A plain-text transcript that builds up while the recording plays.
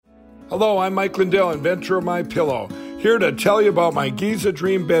Hello, I'm Mike Lindell, inventor of MyPillow, here to tell you about my Giza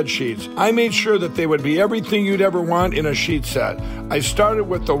Dream bed sheets. I made sure that they would be everything you'd ever want in a sheet set. I started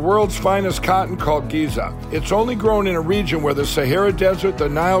with the world's finest cotton called Giza. It's only grown in a region where the Sahara Desert, the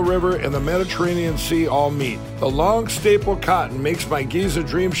Nile River, and the Mediterranean Sea all meet. The long staple cotton makes my Giza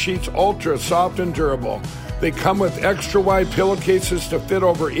Dream sheets ultra soft and durable. They come with extra wide pillowcases to fit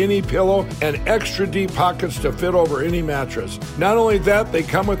over any pillow and extra deep pockets to fit over any mattress. Not only that, they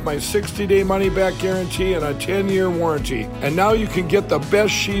come with my 60-day money-back guarantee and a 10-year warranty. And now you can get the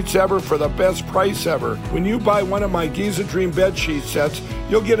best sheets ever for the best price ever. When you buy one of my Giza Dream bed sheet sets,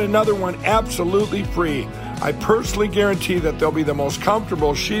 you'll get another one absolutely free. I personally guarantee that they'll be the most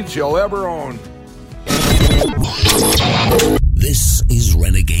comfortable sheets you'll ever own. This is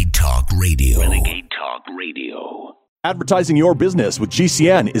Renegade Talk Radio. Renegade Talk Radio. Advertising your business with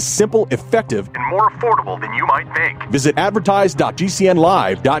GCN is simple, effective, and more affordable than you might think. Visit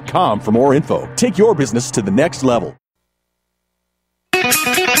advertise.gcnlive.com for more info. Take your business to the next level.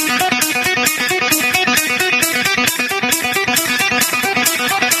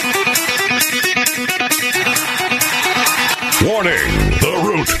 Warning!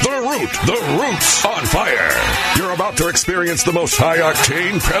 The Root's on fire! You're about to experience the most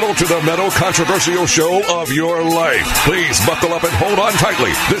high-octane, pedal-to-the-metal controversial show of your life. Please buckle up and hold on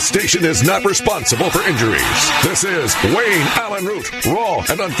tightly. This station is not responsible for injuries. This is Wayne Allen Root, raw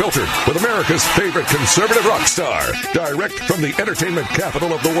and unfiltered, with America's favorite conservative rock star. Direct from the entertainment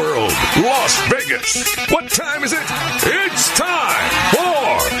capital of the world, Las Vegas. What time is it? It's time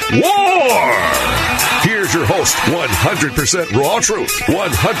for War! Here's your host, 100% raw truth,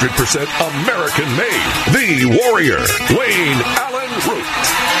 100% American-made, the warrior, Wayne Allen Root.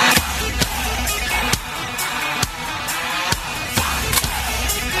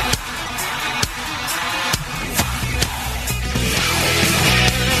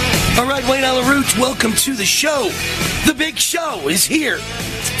 All right, Wayne Allen Root, welcome to the show. The big show is here.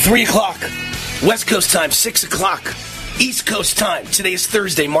 3 o'clock, West Coast time, 6 o'clock, East Coast time. Today is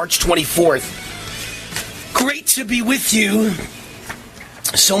Thursday, March 24th. Great to be with you.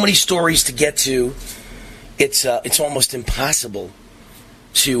 So many stories to get to. It's almost impossible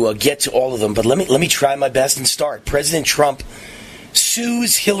to get to all of them. But let me try my best and start. President Trump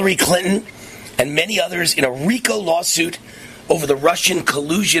sues Hillary Clinton and many others in a RICO lawsuit over the Russian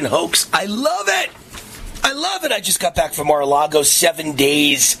collusion hoax. I love it. I love it. I just got back from Mar-a-Lago, 7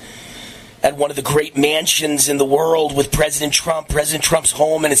 days at one of the great mansions in the world with President Trump, President Trump's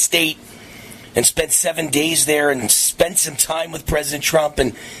home and estate. And spent 7 days there and spent some time with President Trump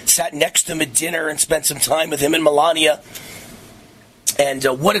and sat next to him at dinner and spent some time with him and Melania. And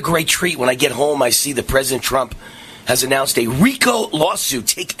what a great treat. When I get home, I see that President Trump has announced a RICO lawsuit.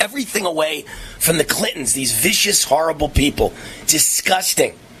 Take everything away from the Clintons, these vicious, horrible people.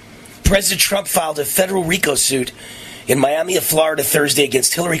 Disgusting. President Trump filed a federal RICO suit in Miami of Florida Thursday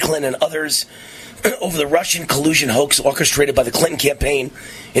against Hillary Clinton and others over the Russian collusion hoax orchestrated by the Clinton campaign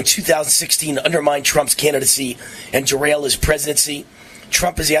in 2016 to undermine Trump's candidacy and derail his presidency.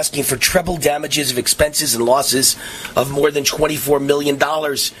 Trump is asking for treble damages of expenses and losses of more than $24 million.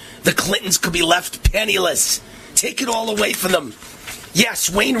 The Clintons could be left penniless. Take it all away from them. Yes,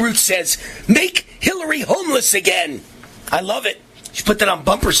 Wayne Root says, make Hillary homeless again. I love it. She put that on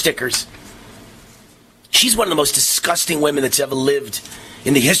bumper stickers. She's one of the most disgusting women that's ever lived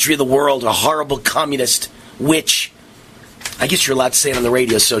in the history of the world, a horrible communist witch. I guess you're allowed to say it on the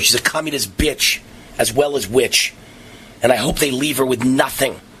radio, so she's a communist bitch as well as witch. And I hope they leave her with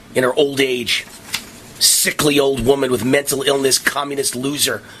nothing in her old age. Sickly old woman with mental illness, communist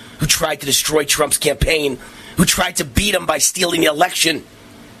loser, who tried to destroy Trump's campaign, who tried to beat him by stealing the election,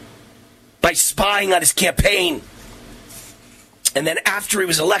 by spying on his campaign. And then after he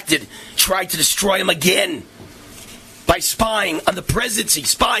was elected, tried to destroy him again by spying on the presidency,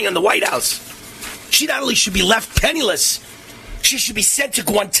 spying on the White House. She not only should be left penniless, she should be sent to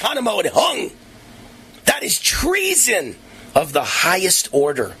Guantanamo and hung. That is treason of the highest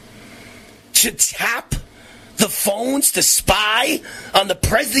order. To tap the phones to spy on the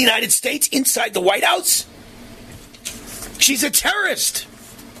President of the United States inside the White House? She's a terrorist.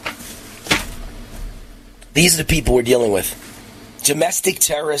 These are the people we're dealing with. Domestic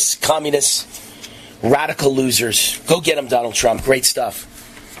terrorists, communists, radical losers. Go get them, Donald Trump. Great stuff.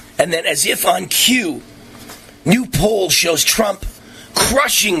 And then, as if on cue, new poll shows Trump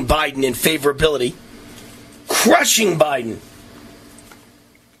crushing Biden in favorability. Crushing Biden.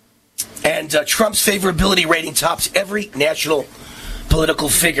 And Trump's favorability rating tops every national political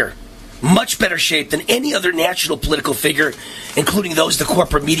figure. Much better shape than any other national political figure, including those the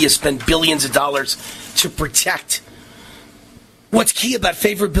corporate media spend billions of dollars to protect. What's key about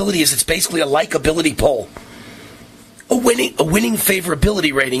favorability is it's basically a likability poll. A winning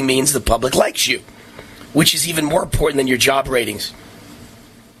favorability rating means the public likes you, which is even more important than your job ratings.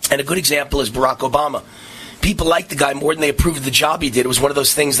 And a good example is Barack Obama. People liked the guy more than they approved of the job he did. It was one of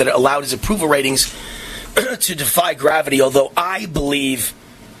those things that allowed his approval ratings to defy gravity, although I believe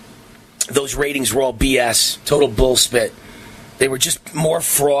those ratings were all BS, total bullspit. They were just more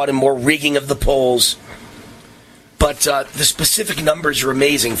fraud and more rigging of the polls. But the specific numbers are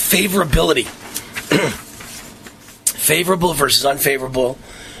amazing. Favorability. Favorable versus unfavorable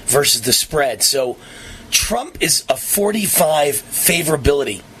versus the spread. So Trump is a 45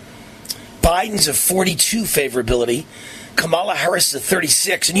 favorability. Biden's a 42 favorability. Kamala Harris is a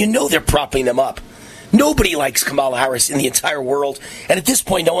 36. And you know they're propping them up. Nobody likes Kamala Harris in the entire world. And at this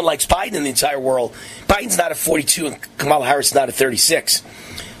point, no one likes Biden in the entire world. Biden's not a 42 and Kamala Harris is not a 36.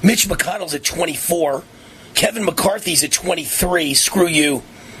 Mitch McConnell's at 24. Kevin McCarthy's at 23. Screw you.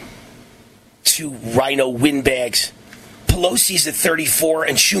 Two rhino windbags. Pelosi's at 34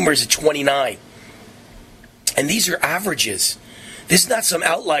 and Schumer's at 29. And these are averages. This is not some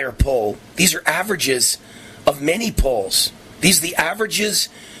outlier poll. These are averages of many polls. These are the averages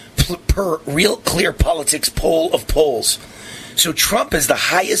per Real Clear Politics poll of polls. So Trump has the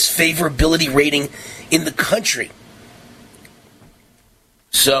highest favorability rating in the country.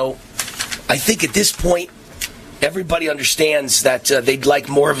 So I think at this point, everybody understands that they'd like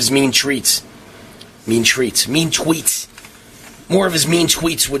more of his mean tweets. More of his mean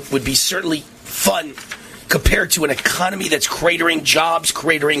tweets would be certainly fun compared to an economy that's cratering, jobs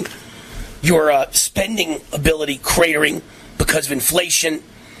cratering, your spending ability cratering because of inflation,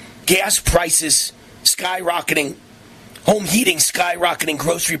 gas prices skyrocketing, home heating skyrocketing,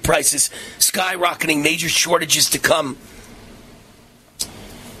 grocery prices skyrocketing, major shortages to come.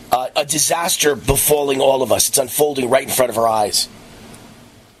 A disaster befalling all of us. It's unfolding right in front of our eyes.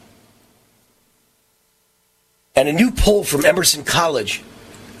 And a new poll from Emerson College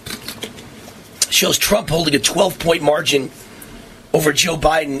shows Trump holding a 12-point margin over Joe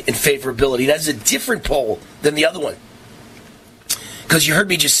Biden in favorability. That is a different poll than the other one. Because you heard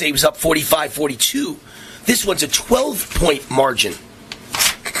me just say he was up 45-42. This one's a 12-point margin.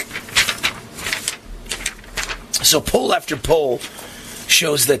 So poll after poll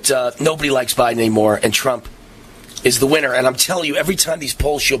shows that nobody likes Biden anymore, and Trump is the winner. And I'm telling you, every time these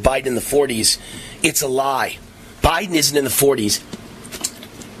polls show Biden in the 40s, it's a lie. Biden isn't in the 40s.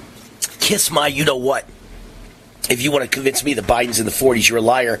 Kiss my you-know-what. If you want to convince me that Biden's in the 40s, you're a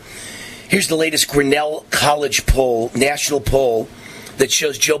liar. Here's the latest Grinnell College poll, national poll, that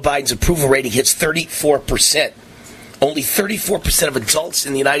shows Joe Biden's approval rating hits 34%. Only 34% of adults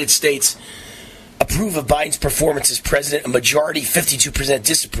in the United States approve of Biden's performance as president. A majority, 52%,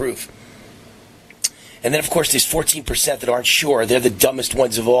 disapprove. And then, of course, there's 14% that aren't sure. They're the dumbest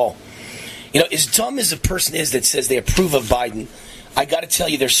ones of all. You know, as dumb as a person is that says they approve of Biden, I got to tell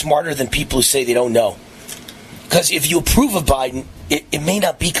you, they're smarter than people who say they don't know. Because if you approve of Biden, it may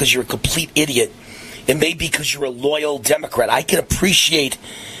not be because you're a complete idiot. It may be because you're a loyal Democrat. I can appreciate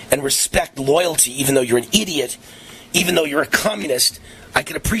and respect loyalty even though you're an idiot, even though you're a communist. I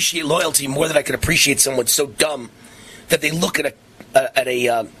can appreciate loyalty more than I can appreciate someone so dumb that they look at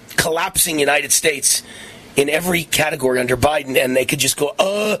a collapsing United States in every category under Biden and they could just go,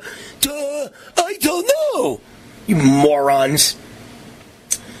 I don't know, you morons.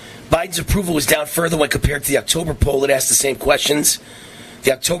 Biden's approval was down further when compared to the October poll that asked the same questions.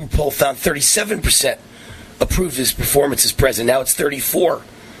 The October poll found 37% approved his performance as president. Now it's 34%.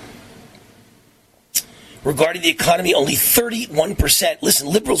 Regarding the economy, only 31%. Listen,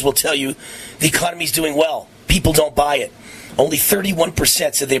 liberals will tell you the economy's doing well. People don't buy it. Only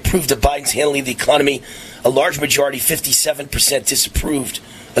 31% said they approved of Biden's handling of the economy. A large majority, 57%, disapproved.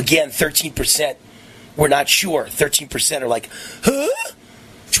 Again, 13% were not sure. 13% are like, huh?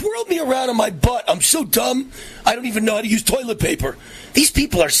 Twirled me around on my butt. I'm so dumb, I don't even know how to use toilet paper. These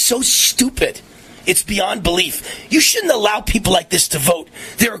people are so stupid. It's beyond belief. You shouldn't allow people like this to vote.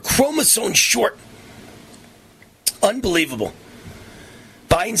 They're a chromosome short. Unbelievable.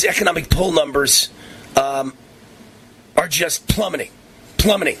 Biden's economic poll numbers are just plummeting.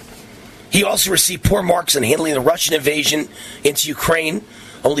 He also received poor marks on handling the Russian invasion into Ukraine.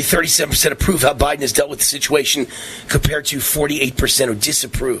 Only 37% approve how Biden has dealt with the situation compared to 48% who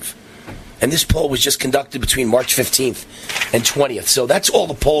disapprove. And this poll was just conducted between March 15th and 20th. So that's all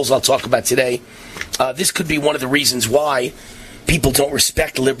the polls I'll talk about today. This could be one of the reasons why people don't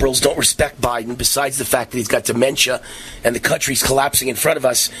respect liberals, don't respect Biden, besides the fact that he's got dementia and the country's collapsing in front of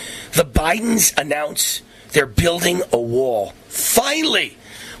us. The Bidens announce they're building a wall. Finally,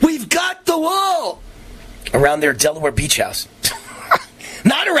 we've got the wall around their Delaware beach house.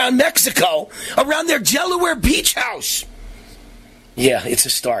 Not around Mexico, around their Delaware beach house. Yeah, it's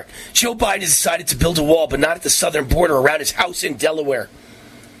historic. Joe Biden decided to build a wall, but not at the southern border, around his house in Delaware.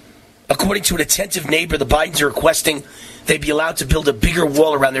 According to an attentive neighbor, the Bidens are requesting they be allowed to build a bigger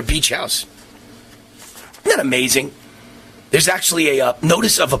wall around their beach house. Isn't that amazing? There's actually a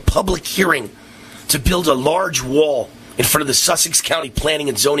notice of a public hearing to build a large wall in front of the Sussex County Planning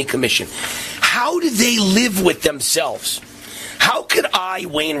and Zoning Commission. How do they live with themselves? How could I,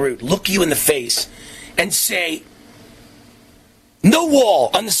 Wayne Root, look you in the face and say, no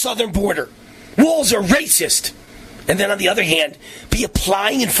wall on the southern border. Walls are racist. And then on the other hand, be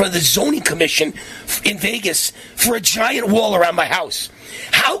applying in front of the zoning commission in Vegas for a giant wall around my house.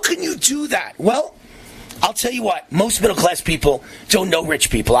 How can you do that? Well, I'll tell you what, most middle-class people don't know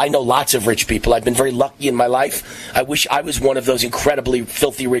rich people. I know lots of rich people. I've been very lucky in my life. I wish I was one of those incredibly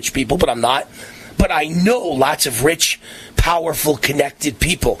filthy rich people, but I'm not. But I know lots of rich, powerful, connected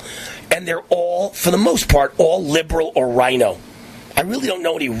people. And they're all, for the most part, all liberal or rhino. I really don't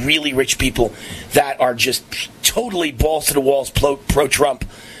know any really rich people that are just totally balls to the walls, pro-Trump,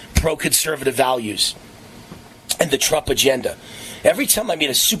 pro-conservative values, and the Trump agenda. Every time I meet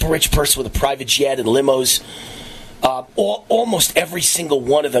a super rich person with a private jet and limos, almost every single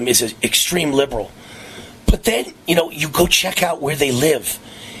one of them is an extreme liberal. But then, you go check out where they live,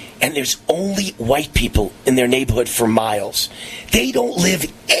 and there's only white people in their neighborhood for miles. They don't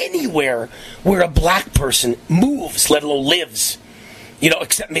live anywhere where a black person moves, let alone lives.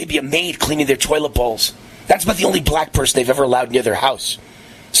 Except maybe a maid cleaning their toilet bowls. That's about the only black person they've ever allowed near their house.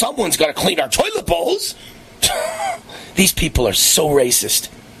 Someone's got to clean our toilet bowls. These people are so racist.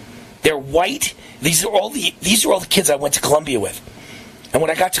 They're white. These are all the kids I went to Columbia with. And when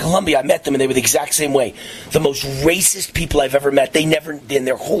I got to Columbia, I met them, and they were the exact same way. The most racist people I've ever met. They never, in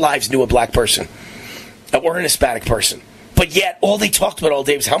their whole lives, knew a black person or an Hispanic person. But yet, all they talked about all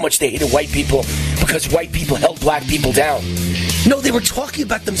day was how much they hated white people because white people held black people down. No, they were talking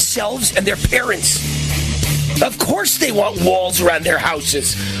about themselves and their parents. Of course they want walls around their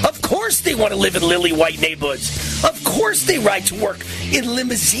houses. Of course they want to live in lily white neighborhoods. Of course they ride to work in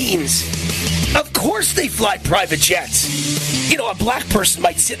limousines. Of course they fly private jets. A black person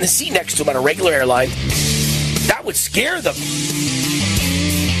might sit in the seat next to them on a regular airline. That would scare them.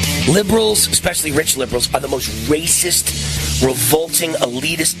 Liberals, especially rich liberals, are the most racist, revolting,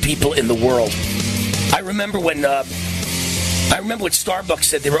 elitist people in the world. I remember when Starbucks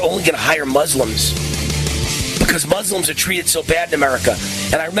said they were only going to hire Muslims because Muslims are treated so bad in America.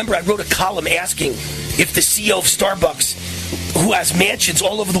 And I remember I wrote a column asking if the CEO of Starbucks, who has mansions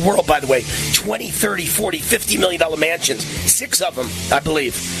all over the world, by the way, 20, 30, 40, $50 million mansions, 6 of them, I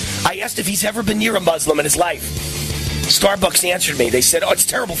believe. I asked if he's ever been near a Muslim in his life. Starbucks answered me. They said, it's a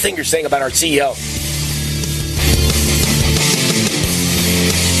terrible thing you're saying about our CEO.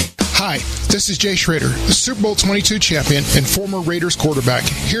 Hi, this is Jay Schrader, the Super Bowl 22 champion and former Raiders quarterback,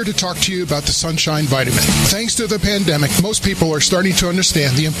 here to talk to you about the Sunshine Vitamin. Thanks to the pandemic, most people are starting to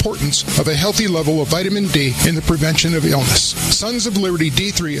understand the importance of a healthy level of vitamin D in the prevention of illness. Sons of Liberty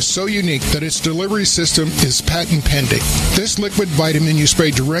D3 is so unique that its delivery system is patent pending. This liquid vitamin you spray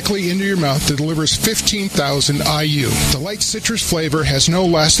directly into your mouth delivers 15,000 IU. The light citrus flavor has no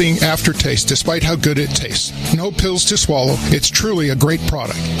lasting aftertaste despite how good it tastes. No pills to swallow. It's truly a great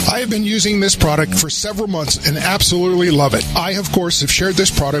product. I have been using this product for several months and absolutely love it. I, of course, have shared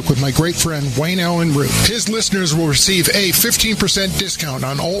this product with my great friend Wayne Allen Root. His listeners will receive a 15% discount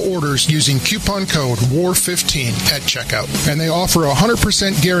on all orders using coupon code WAR15 at checkout. And they offer a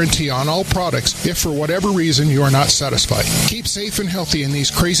 100% guarantee on all products if for whatever reason you are not satisfied. Keep safe and healthy in these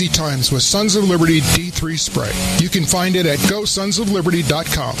crazy times with Sons of Liberty D3 Spray. You can find it at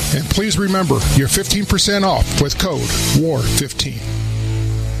GoSonsOfLiberty.com. And please remember, you're 15% off with code WAR15.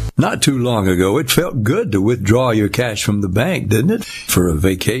 Not too long ago, it felt good to withdraw your cash from the bank, didn't it? For a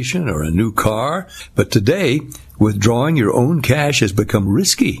vacation or a new car. But today, withdrawing your own cash has become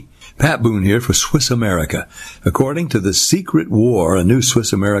risky. Pat Boone here for Swiss America. According to The Secret War, a new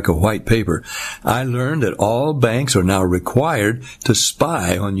Swiss America white paper, I learned that all banks are now required to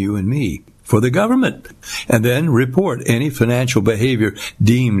spy on you and me for the government, and then report any financial behavior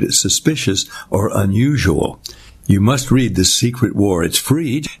deemed suspicious or unusual. You must read The Secret War. It's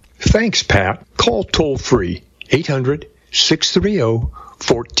free. Thanks, Pat. Call toll-free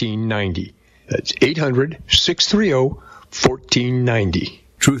 800-630-1490. That's 800-630-1490.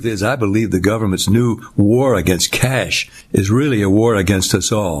 Truth is, I believe the government's new war against cash is really a war against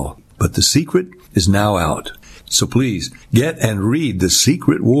us all. But the secret is now out. So please, get and read The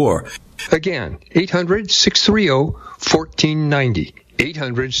Secret War. Again, 800-630-1490. 1490.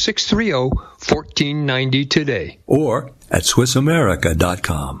 800-630-1490 today. Or at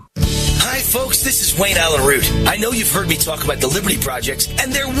SwissAmerica.com. Hi, folks. This is Wayne Allen Root. I know you've heard me talk about the Liberty Projects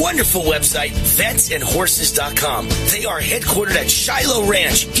and their wonderful website, VetsAndHorses.com. They are headquartered at Shiloh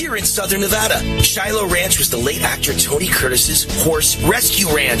Ranch here in Southern Nevada. Shiloh Ranch was the late actor Tony Curtis's horse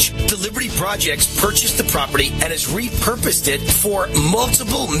rescue ranch. The Liberty Projects purchased the property and has repurposed it for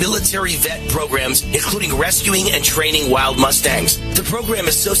multiple military vet programs, including rescuing and training wild Mustangs. The program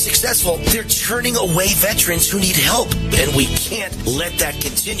is so successful, they're turning away veterans who need help, and we can't let that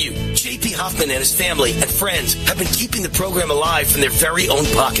continue. J.P. Hoffman and his family and friends have been keeping the program alive from their very own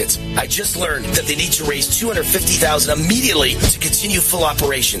pockets. I just learned that they need to raise $250,000 immediately to continue full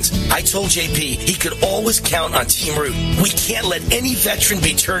operations. I told J.P. he could always count on Team Root. We can't let any veteran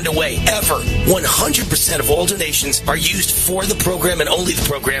be turned away, ever. 100% of all donations are used for the program and only the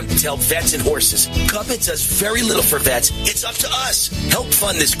program to help vets and horses. Government does very little for vets. It's up to us. Help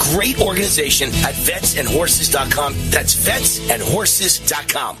fund this great organization at VetsAndHorses.com. That's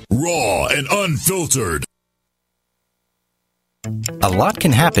VetsAndHorses.com. Raw and unfiltered. A lot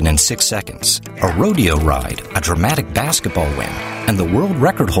can happen in 6 seconds. A rodeo ride, a dramatic basketball win, and the world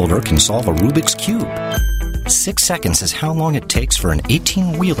record holder can solve a Rubik's Cube. 6 seconds is how long it takes for an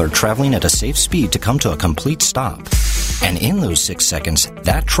 18-wheeler traveling at a safe speed to come to a complete stop. And in those 6 seconds,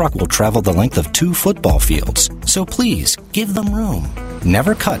 that truck will travel the length of 2 football fields. So please, give them room.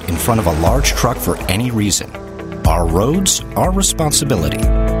 Never cut in front of a large truck for any reason. Our roads, our responsibility.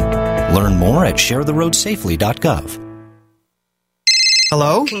 Learn more at sharetheroadsafely.gov.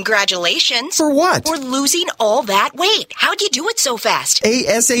 Hello? Congratulations. For what? For losing all that weight. How'd you do it so fast?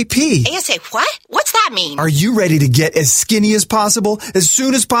 ASAP. ASAP what? What's that mean? Are you ready to get as skinny as possible, as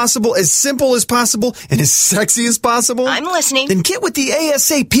soon as possible, as simple as possible, and as sexy as possible? I'm listening. Then get with the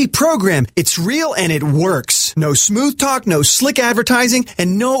ASAP program. It's real and it works. No smooth talk, no slick advertising,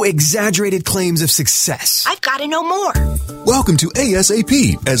 and no exaggerated claims of success. I've got to know more. Welcome to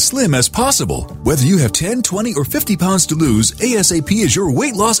ASAP, as slim as possible. Whether you have 10, 20, or 50 pounds to lose, ASAP is your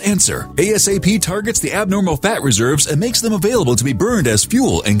weight loss answer. ASAP targets the abnormal fat reserves and makes them available to be burned as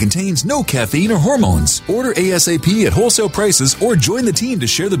fuel and contains no caffeine or hormones. Order ASAP at wholesale prices or join the team to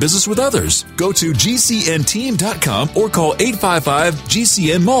share the business with others. Go to GCNteam.com or call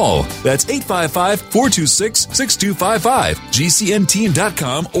 855-GCN-MALL. That's 855-426-6255.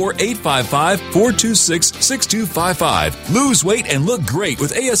 GCNteam.com or 855-426-6255. Lose weight and look great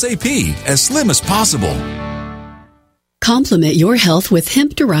with ASAP, as slim as possible. Complement your health with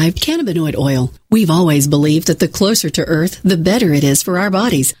hemp-derived cannabinoid oil. We've always believed that the closer to Earth, the better it is for our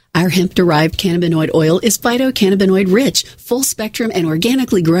bodies. Our hemp-derived cannabinoid oil is phytocannabinoid-rich, full-spectrum, and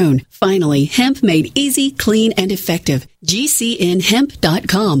organically grown. Finally, hemp made easy, clean, and effective.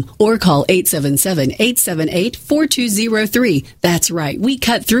 GCNhemp.com or call 877-878-4203. That's right, we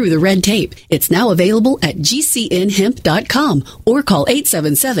cut through the red tape. It's now available at GCNhemp.com or call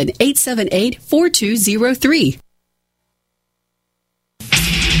 877-878-4203.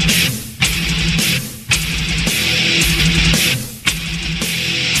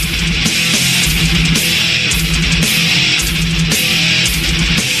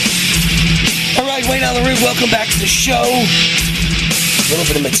 Wayne Allen Root, welcome back to the show. A little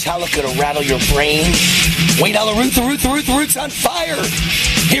bit of Metallica to rattle your brain. Wayne Allen Root, the Root's on fire.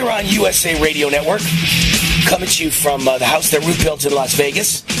 Here on USA Radio Network. Coming to you from the house that Root built in Las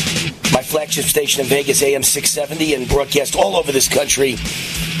Vegas. My flagship station in Vegas, AM 670, and broadcast all over this country.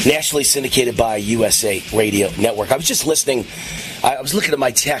 Nationally syndicated by USA Radio Network. I was just listening. I was looking at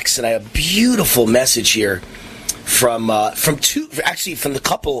my text, and I have a beautiful message here. From the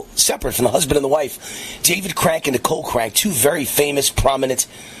couple, separate from the husband and the wife, David Crank and Nicole Crank, two very famous, prominent,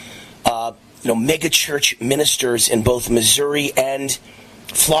 mega church ministers in both Missouri and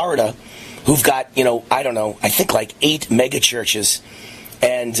Florida, who've got, I think like 8 mega churches,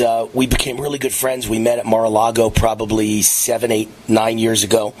 and we became really good friends. We met at Mar-a-Lago probably 7, 8, 9 years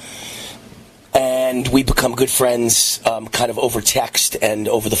ago. And we become good friends kind of over text and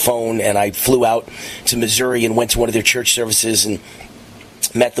over the phone. And I flew out to Missouri and went to one of their church services and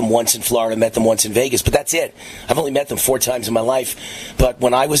met them once in Florida, met them once in Vegas. But that's it. I've only met them 4 times in my life. But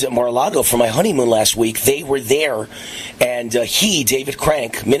when I was at Mar-a-Lago for my honeymoon last week, they were there. And David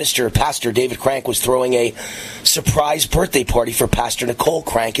Crank, Pastor David Crank, was throwing a surprise birthday party for Pastor Nicole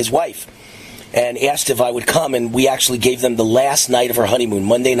Crank, his wife. and asked if I would come, and we actually gave them the last night of our honeymoon.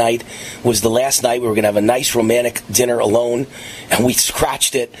 Monday night was the last night. We were going to have a nice romantic dinner alone, and we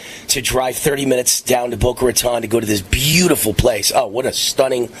scratched it to drive 30 minutes down to Boca Raton to go to this beautiful place. Oh, what a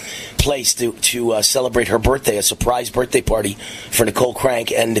stunning place to celebrate her birthday, a surprise birthday party for Nicole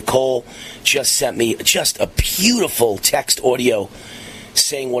Crank. And Nicole just sent me just a beautiful text audio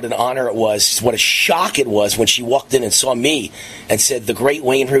saying what an honor it was, what a shock it was when she walked in and saw me and said, the great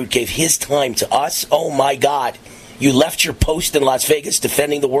Wayne Root gave his time to us. Oh, my God. You left your post in Las Vegas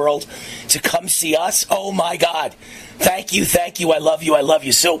defending the world to come see us? Oh, my God. Thank you, I love you, I love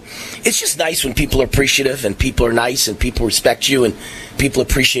you. So it's just nice when people are appreciative and people are nice and people respect you and people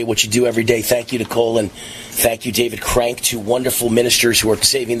appreciate what you do every day. Thank you, Nicole, and thank you, David Crank, two wonderful ministers who are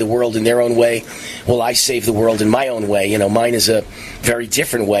saving the world in their own way. Well, I save the world in my own way. You know, mine is a very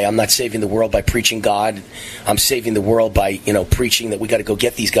different way. I'm not saving the world by preaching God. I'm saving the world by, preaching that we got to go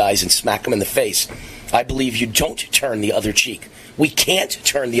get these guys and smack them in the face. I believe you don't turn the other cheek. We can't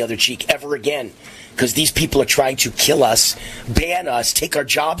turn the other cheek ever again because these people are trying to kill us, ban us, take our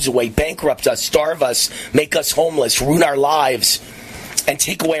jobs away, bankrupt us, starve us, make us homeless, ruin our lives, and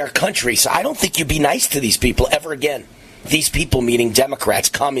take away our country. So I don't think you be nice to these people ever again. These people meaning Democrats,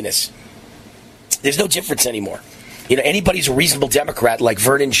 communists. There's no difference anymore. Anybody's a reasonable Democrat, like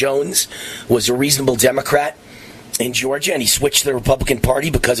Vernon Jones was a reasonable Democrat in Georgia, and he switched to the Republican Party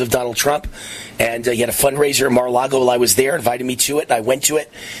because of Donald Trump. And he had a fundraiser in Mar-a-Lago while I was there, invited me to it, and I went to it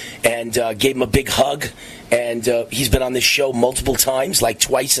and gave him a big hug. And he's been on this show multiple times, like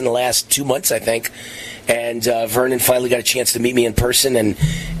twice in the last 2 months, I think. And Vernon finally got a chance to meet me in person, and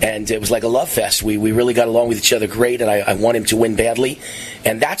it was like a love fest. We really got along with each other great, and I want him to win badly.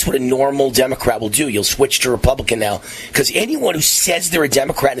 And that's what a normal Democrat will do. You'll switch to Republican now. Because anyone who says they're a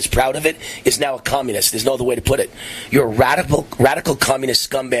Democrat and is proud of it is now a communist. There's no other way to put it. You're a radical communist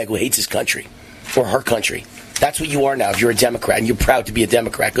scumbag who hates his country, or her country. That's what you are now if you're a Democrat, and you're proud to be a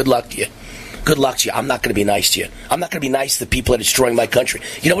Democrat. Good luck to you. Good luck to you. I'm not going to be nice to you. I'm not going to be nice to the people that are destroying my country.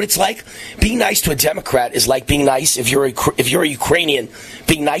 You know what it's like? Being nice to a Democrat is like being nice if you're a Ukrainian,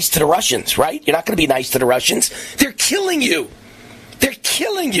 being nice to the Russians, right? You're not going to be nice to the Russians. They're killing you. They're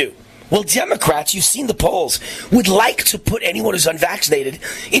killing you. Well, Democrats, you've seen the polls, would like to put anyone who's unvaccinated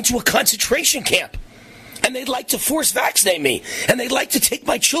into a concentration camp. And they'd like to force vaccinate me. And they'd like to take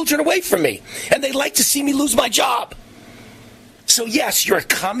my children away from me. And they'd like to see me lose my job. So yes, you're a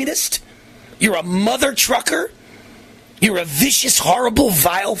communist. You're a mother trucker. You're a vicious, horrible,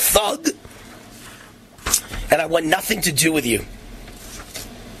 vile thug. And I want nothing to do with you.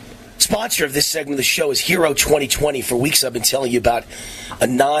 Sponsor of this segment of the show is Hero 2020. For weeks I've been telling you about a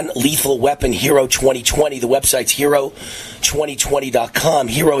non-lethal weapon, Hero 2020. The website's hero2020.com.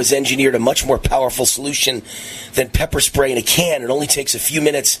 Hero has engineered a much more powerful solution than pepper spray in a can. It only takes a few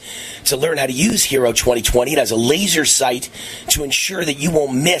minutes to learn how to use Hero 2020. It has a laser sight to ensure that you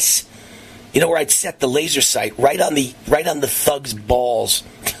won't miss. You know where I'd set the laser sight? Right on the thug's balls.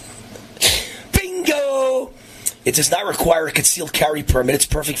 Bingo! It does not require a concealed carry permit. It's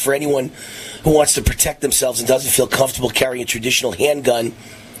perfect for anyone who wants to protect themselves and doesn't feel comfortable carrying a traditional handgun.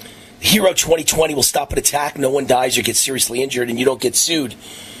 Hero 2020 will stop an attack. No one dies or gets seriously injured, and you don't get sued.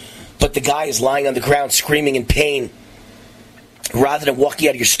 But the guy is lying on the ground screaming in pain. Rather than walking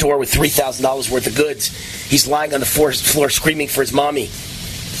out of your store with $3,000 worth of goods, he's lying on the floor screaming for his mommy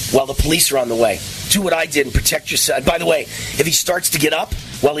while the police are on the way. Do what I did and protect yourself. And by the way, if he starts to get up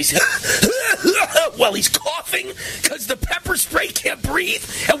while he's coughing because the pepper spray can't breathe,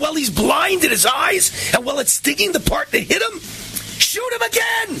 and while he's blind in his eyes, and while it's stinging the part that hit him, shoot him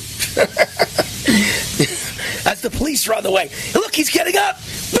again! As the police are on the way. Look, he's getting up!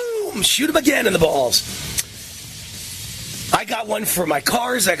 Boom! Shoot him again in the balls. I got one for my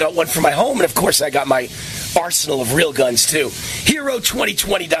cars, I got one for my home, and of course I got my arsenal of real guns too.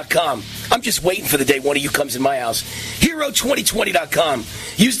 Hero2020.com. I'm just waiting for the day one of you comes in my house. Hero2020.com.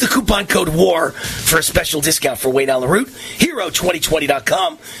 Use the coupon code WAR for a special discount for Wayne Allen Root.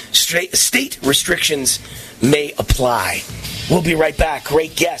 Hero2020.com. State restrictions may apply. We'll be right back.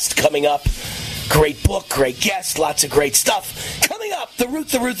 Great guest coming up. Great book, great guest, lots of great stuff. Coming up, The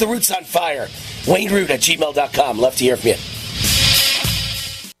Root's on fire. WayneRoot@gmail.com. Love to hear from you.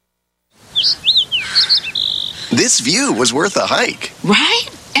 This view was worth a hike. Right?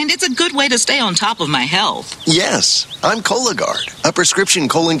 And it's a good way to stay on top of my health. Yes, I'm Cologuard, a prescription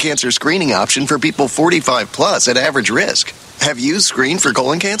colon cancer screening option for people 45 plus at average risk. Have you screened for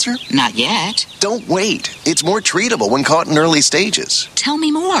colon cancer? Not yet. Don't wait. It's more treatable when caught in early stages. Tell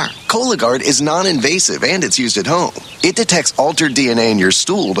me more. Cologuard is non-invasive and it's used at home. It detects altered DNA in your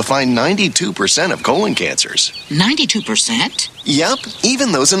stool to find 92% of colon cancers. 92%? Yep,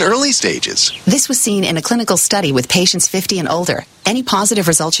 even those in early stages. This was seen in a clinical study with patients 50 and older. Any positive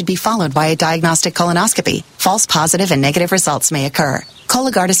result should be followed by a diagnostic colonoscopy. False positive and negative results may occur.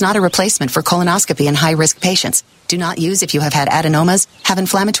 Cologuard is not a replacement for colonoscopy in high-risk patients. Do not use if you have had adenomas, have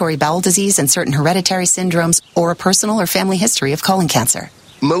inflammatory bowel disease and certain hereditary syndromes, or a personal or family history of colon cancer.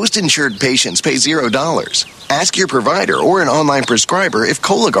 Most insured patients pay $0. Ask your provider or an online prescriber if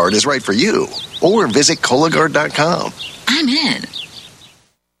Cologuard is right for you, or visit Cologuard.com. I'm in.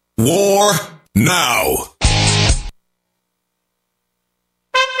 War now.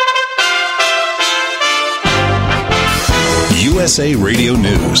 USA Radio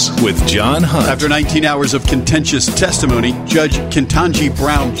News with John Hunt. After 19 hours of contentious testimony, Judge Ketanji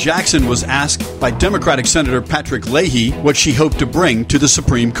Brown Jackson was asked by Democratic Senator Patrick Leahy what she hoped to bring to the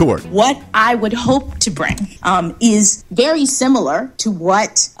Supreme Court. What I would hope to bring is very similar to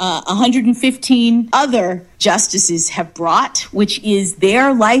what 115 other justices have brought, which is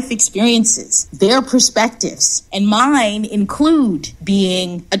their life experiences, their perspectives. And mine include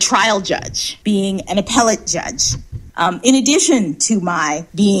being a trial judge, being an appellate judge. In addition to my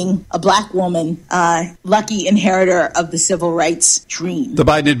being a black woman, lucky inheritor of the civil rights dream. The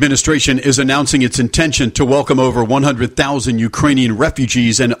Biden administration is announcing its intention to welcome over 100,000 Ukrainian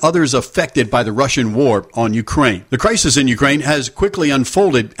refugees and others affected by the Russian war on Ukraine. The crisis in Ukraine has quickly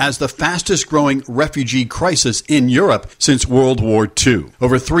unfolded as the fastest growing refugee crisis in Europe since World War II.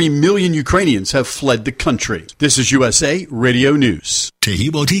 Over 3 million Ukrainians have fled the country. This is USA Radio News.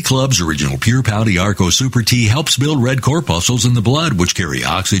 Tahibo Tea Club's original Pure Pouty Arco Super Tea helps build red corpuscles in the blood, which carry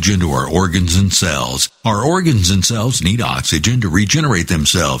oxygen to our organs and cells. Our organs and cells need oxygen to regenerate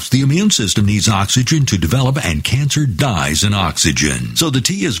themselves. The immune system needs oxygen to develop, and cancer dies in oxygen. So the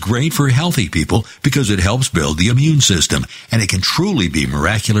tea is great for healthy people because it helps build the immune system, and it can truly be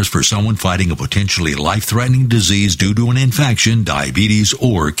miraculous for someone fighting a potentially life-threatening disease due to an infection, diabetes,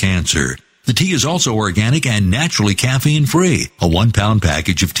 or cancer. The tea is also organic and naturally caffeine-free. A 1-pound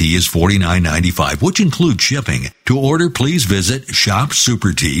package of tea is $49.95, which includes shipping. To order, please visit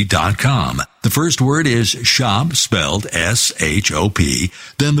shopsupertea.com. The first word is shop, spelled S-H-O-P,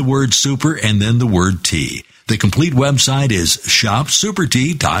 then the word super, and then the word tea. The complete website is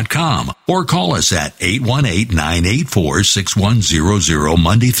shopsupertea.com, or call us at 818-984-6100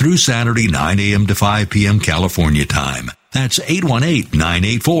 Monday through Saturday, 9 a.m. to 5 p.m. California time. That's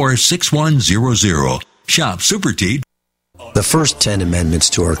 818-984-6100. Shop Super Tea. The first 10 amendments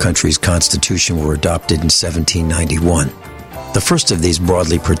to our country's Constitution were adopted in 1791. The first of these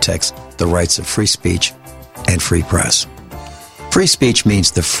broadly protects the rights of free speech and free press. Free speech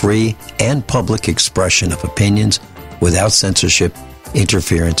means the free and public expression of opinions without censorship,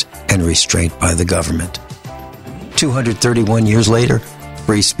 interference, and restraint by the government. 231 years later,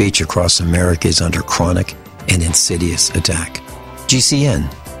 free speech across America is under chronic and insidious attack. GCN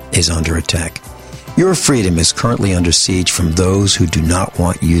is under attack. Your freedom is currently under siege from those who do not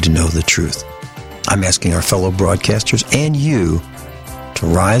want you to know the truth. I'm asking our fellow broadcasters and you to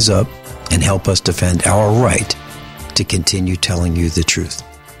rise up and help us defend our right to continue telling you the truth.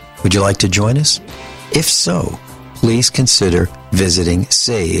 Would you like to join us? If so, please consider visiting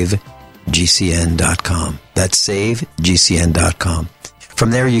SaveGCN.com. That's SaveGCN.com.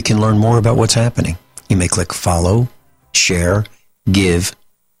 From there, you can learn more about what's happening. You may click follow, share, give,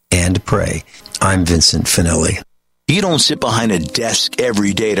 and pray. I'm Vincent Finelli. You don't sit behind a desk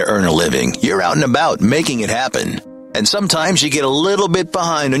every day to earn a living. You're out and about making it happen. And sometimes you get a little bit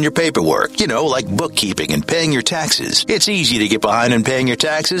behind on your paperwork, like bookkeeping and paying your taxes. It's easy to get behind on paying your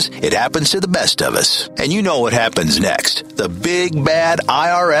taxes. It happens to the best of us. And you know what happens next. The big bad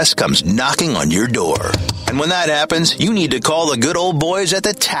IRS comes knocking on your door. And when that happens, you need to call the good old boys at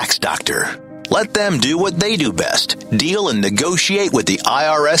the Tax Doctor. Let them do what they do best. Deal and negotiate with the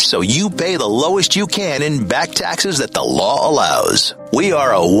IRS so you pay the lowest you can in back taxes that the law allows. We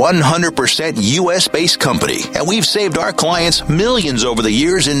are a 100% U.S.-based company, and we've saved our clients millions over the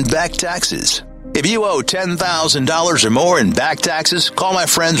years in back taxes. If you owe $10,000 or more in back taxes, call my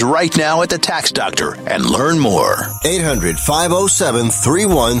friends right now at the Tax Doctor and learn more.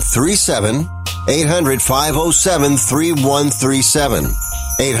 800-507-3137. 800-507-3137.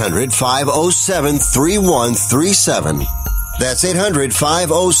 800-507-3137. That's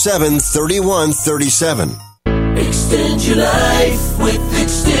 800-507-3137. Extend your life with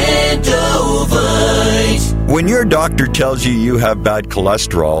Extendovite. When your doctor tells you you have bad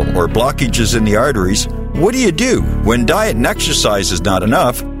cholesterol or blockages in the arteries, what do? When diet and exercise is not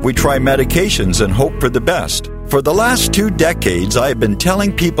enough, we try medications and hope for the best. For the last 2 decades, I have been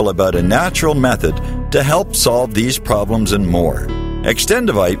telling people about a natural method to help solve these problems and more.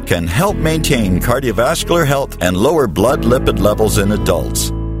 Extendivite can help maintain cardiovascular health and lower blood lipid levels in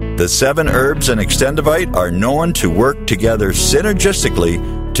adults. The 7 herbs in Extendivite are known to work together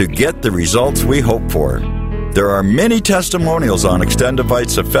synergistically to get the results we hope for. There are many testimonials on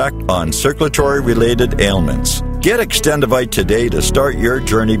Extendivite's effect on circulatory-related ailments. Get Extendivite today to start your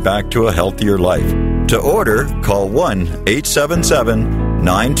journey back to a healthier life. To order, call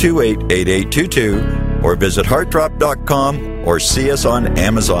 1-877-928-8822 or visit heartdrop.com or see us on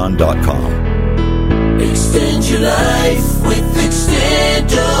amazon.com. Extend your life with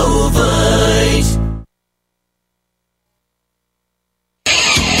Extendovite.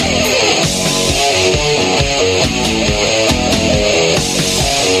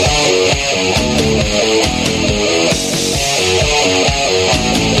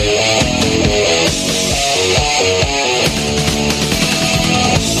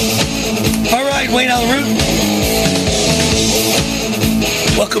 Wayne Allyn Root.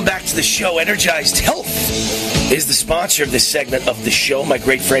 Welcome back to the show. Energized Health is the sponsor of this segment of the show. My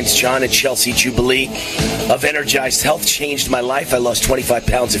great friends John and Chelsea Jubilee of Energized Health changed my life. I lost 25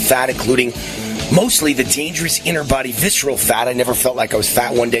 pounds of fat, including mostly the dangerous inner body visceral fat. I never felt like I was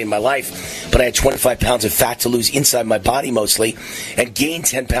fat one day in my life, but I had 25 pounds of fat to lose inside my body mostly and gained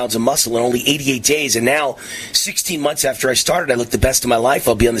 10 pounds of muscle in only 88 days. And now, 16 months after I started, I look the best of my life.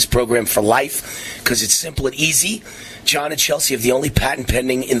 I'll be on this program for life because it's simple and easy. John and Chelsea have the only patent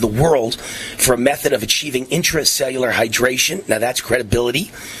pending in the world for a method of achieving intracellular hydration. Now, that's credibility.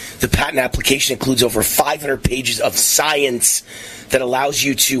 The patent application includes over 500 pages of science that allows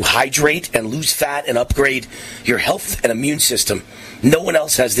you to hydrate and lose fat and upgrade your health and immune system. No one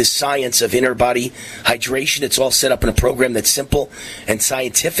else has this science of inner body hydration. It's all set up in a program that's simple and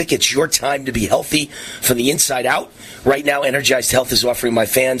scientific. It's your time to be healthy from the inside out. Right now, Energized Health is offering my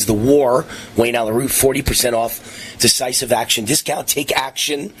fans the WAR, Wayne Allyn Root, 40% off decisive action discount. Take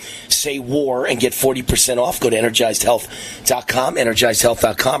action, say WAR, and get 40% off. Go to EnergizedHealth.com,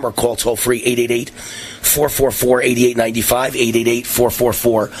 EnergizedHealth.com, or call toll-free 888-444-8895,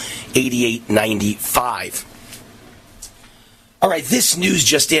 888-444-8895. All right, this news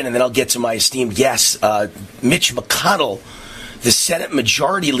just in, and then I'll get to my esteemed guest, Mitch McConnell, the Senate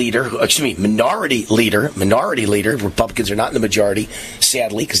minority leader. Republicans are not in the majority,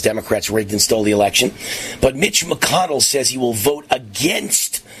 sadly, because Democrats rigged and stole the election. But Mitch McConnell says he will vote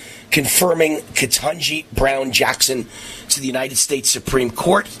against confirming Ketanji Brown Jackson to the United States Supreme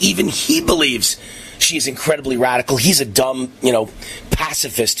Court. Even he believes she is incredibly radical. He's a dumb,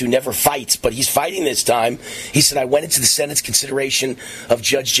 pacifist who never fights, but he's fighting this time. He said, I went into the Senate's consideration of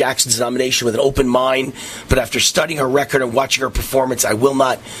Judge Jackson's nomination with an open mind, but after studying her record and watching her performance, I will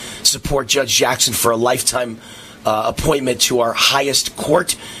not support Judge Jackson for a lifetime appointment to our highest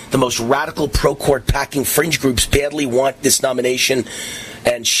court. The most radical pro-court packing fringe groups badly want this nomination,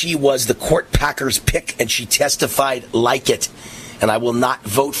 and she was the court packer's pick, and she testified like it. And I will not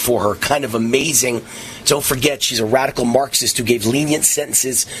vote for her. Kind of amazing. Don't forget, she's a radical Marxist who gave lenient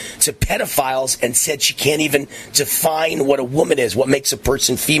sentences to pedophiles and said she can't even define what a woman is, what makes a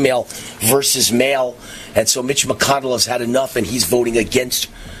person female versus male. And so Mitch McConnell has had enough, and he's voting against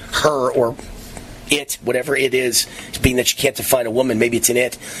her, or it, whatever it is, being that you can't define a woman, maybe it's an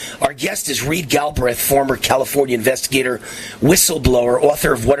it. Our guest is Reed Galbraith, former California investigator, whistleblower,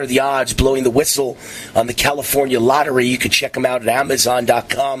 author of What Are the Odds? Blowing the Whistle on the California Lottery. You can check him out at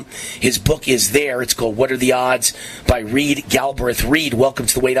Amazon.com. His book is there. It's called What Are the Odds by Reed Galbraith. Reed, welcome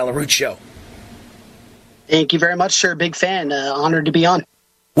to the Wayne Allyn Root Show. Thank you very much, sir. Big fan. Honored to be on.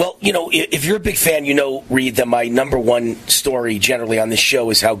 Well, if you're a big fan, Reed, that my number one story generally on this show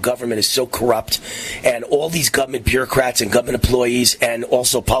is how government is so corrupt, and all these government bureaucrats and government employees and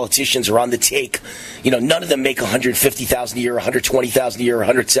also politicians are on the take. None of them make $150,000 a year, $120,000 a year,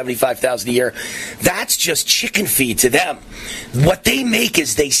 $175,000 a year. That's just chicken feed to them. What they make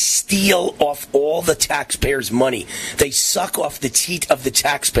is they steal off all the taxpayers' money. They suck off the teat of the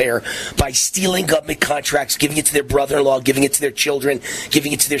taxpayer by stealing government contracts, giving it to their brother-in-law, giving it to their children,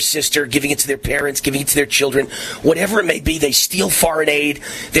 giving it to their sister, giving it to their parents, giving it to their children, whatever it may be. They steal foreign aid.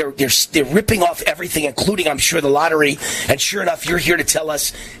 They're ripping off everything, including, I'm sure, the lottery. And sure enough, you're here to tell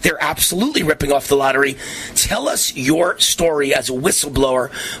us they're absolutely ripping off the lottery. Tell us your story as a whistleblower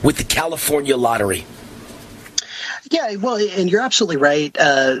with the California Lottery. Yeah, well, and you're absolutely right,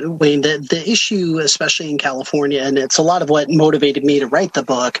 Wayne. The issue, especially in California, and it's a lot of what motivated me to write the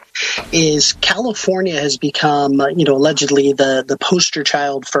book, is California has become, allegedly the poster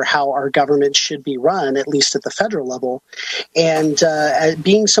child for how our government should be run, at least at the federal level. And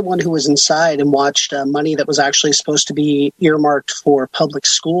being someone who was inside and watched money that was actually supposed to be earmarked for public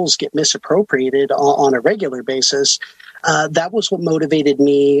schools get misappropriated on a regular basis, that was what motivated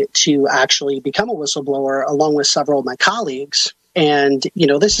me to actually become a whistleblower, along with several of my colleagues. And,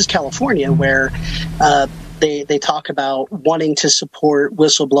 this is California, where they talk about wanting to support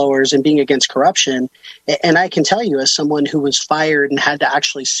whistleblowers and being against corruption. And I can tell you, as someone who was fired and had to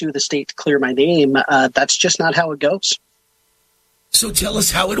actually sue the state to clear my name, that's just not how it goes. So tell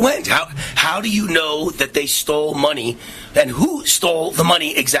us how it went. How do you know that they stole money, and who stole the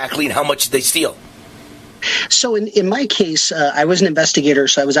money exactly, and how much did they steal? So in my case, I was an investigator,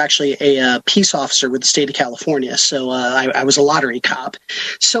 so I was actually a peace officer with the state of California. So I was a lottery cop.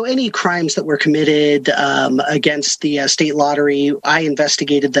 So any crimes that were committed against the state lottery, I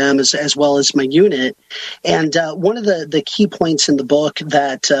investigated them as well as my unit. And one of the key points in the book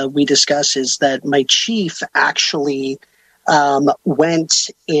that we discuss is that my chief actually went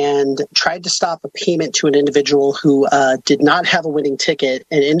and tried to stop a payment to an individual who did not have a winning ticket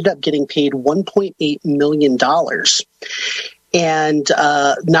and ended up getting paid $1.8 million. And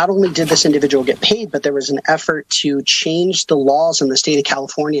not only did this individual get paid, but there was an effort to change the laws in the state of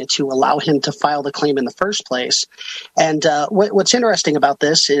California to allow him to file the claim in the first place. And what's interesting about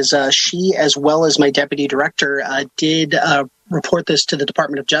this is she, as well as my deputy director, did report this to the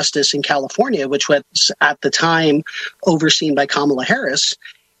Department of Justice in California, which was at the time overseen by Kamala Harris.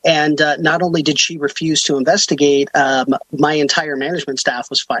 And not only did she refuse to investigate, my entire management staff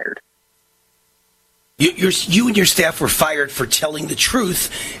was fired. You and your staff were fired for telling the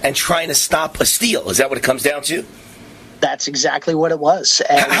truth and trying to stop a steal. Is that what it comes down to? That's exactly what it was.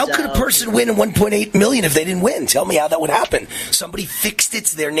 And, how could a person win $1.8 million if they didn't win? Tell me how that would happen. Somebody fixed it,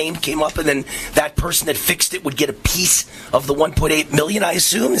 their name came up, and then that person that fixed it would get a piece of the $1.8 million, I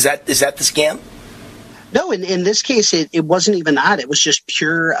assume? Is that the scam? No, in this case, it wasn't even that. It was just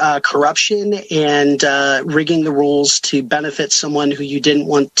pure corruption and rigging the rules to benefit someone who you didn't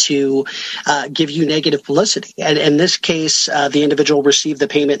want to give you negative publicity. And in this case, the individual received the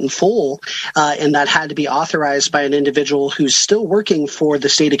payment in full, and that had to be authorized by an individual who's still working for the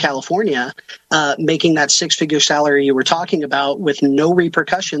state of California, making that six-figure salary you were talking about with no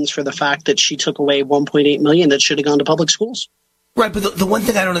repercussions for the fact that she took away $1.8 million that should have gone to public schools. Right, but the one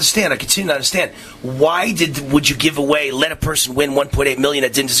thing I don't understand, I continue to understand, why would you give away, let a person win $1.8 million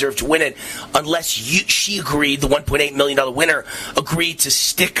that didn't deserve to win it, unless she agreed, the $1.8 million winner agreed to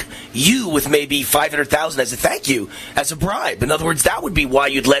stick you with maybe $500,000 as a thank you, as a bribe. In other words, that would be why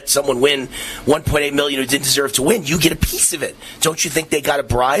you'd let someone win $1.8 million who didn't deserve to win. You get a piece of it. Don't you think they got a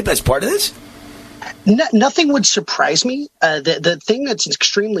bribe as part of this? Nothing would surprise me. The thing that's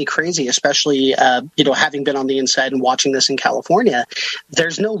extremely crazy, especially having been on the inside and watching this in California,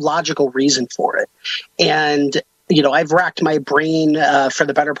 there's no logical reason for it. And I've racked my brain for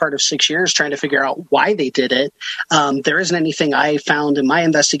the better part of 6 years trying to figure out why they did it. There isn't anything I found in my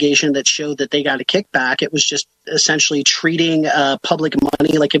investigation that showed that they got a kickback. It was just essentially treating public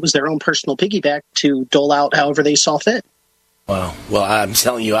money like it was their own personal piggyback to dole out however they saw fit. Wow. Well, I'm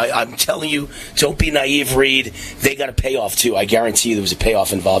telling you, don't be naive, Reed. They got a payoff, too. I guarantee you there was a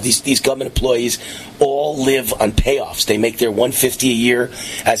payoff involved. These government employees all live on payoffs. They make their $150 a year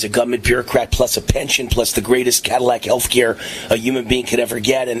as a government bureaucrat, plus a pension, plus the greatest Cadillac healthcare a human being could ever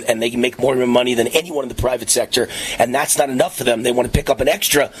get, and they can make more money than anyone in the private sector, and that's not enough for them. They want to pick up an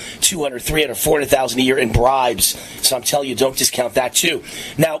extra $200,000, $300,000, $400,000 a year in bribes. So I'm telling you, don't discount that, too.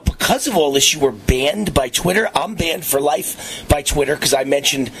 Now, because of all this, you were banned by Twitter. I'm banned for life by Twitter because I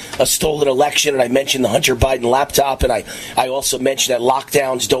mentioned a stolen election, and I mentioned the Hunter Biden laptop, and I also mentioned that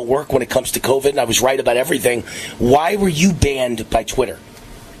lockdowns don't work when it comes to COVID, and I was right about everything. Why were you banned by Twitter?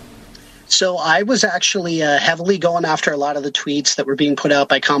 So I was actually heavily going after a lot of the tweets that were being put out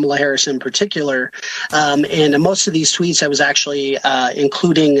by Kamala Harris in particular. And in most of these tweets, I was actually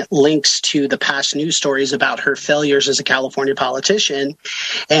including links to the past news stories about her failures as a California politician.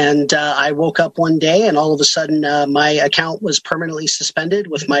 And I woke up one day and all of a sudden my account was permanently suspended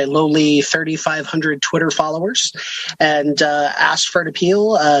with my lowly 3,500 Twitter followers, and asked for an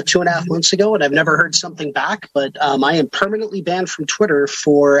appeal 2.5 months ago. And I've never heard something back, but I am permanently banned from Twitter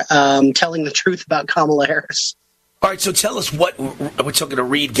for telling the truth about Kamala Harris. All right, so tell us what we're talking to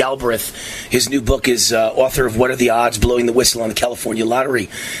Reed Galbraith. His new book is author of What Are the Odds? Blowing the Whistle on the California Lottery.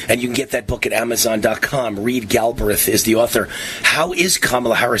 And you can get that book at Amazon.com. Reed Galbraith is the author. How is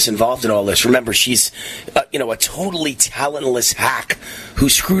Kamala Harris involved in all this? Remember, she's a totally talentless hack who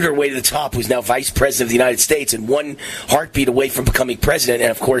screwed her way to the top, who's now vice president of the United States and one heartbeat away from becoming president.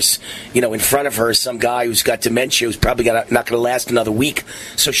 And, of course, in front of her is some guy who's got dementia who's probably not going to last another week.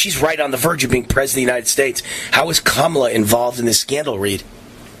 So she's right on the verge of being president of the United States. How is Kamala involved in this scandal, Reed?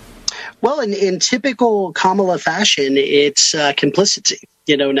 Well, in typical Kamala fashion, it's complicity.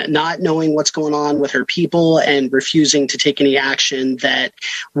 Not knowing what's going on with her people and refusing to take any action that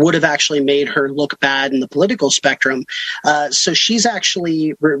would have actually made her look bad in the political spectrum. So she's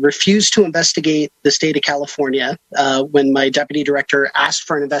actually refused to investigate the state of California when my deputy director asked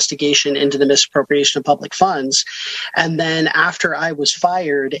for an investigation into the misappropriation of public funds. And then after I was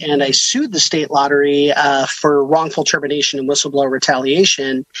fired and I sued the state lottery for wrongful termination and whistleblower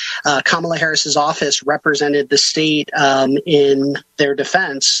retaliation, Kamala Harris's office represented the state in their defense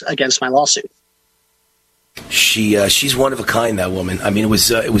against my lawsuit. She's one of a kind, that woman. I mean, it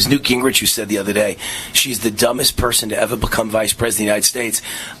was Newt Gingrich who said the other day, she's the dumbest person to ever become vice president of the United States.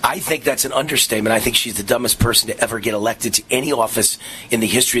 I think that's an understatement. I think she's the dumbest person to ever get elected to any office in the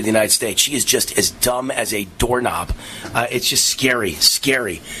history of the United States. She is just as dumb as a doorknob. It's just scary.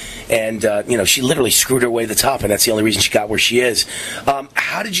 And, she literally screwed her way to the top, and that's the only reason she got where she is.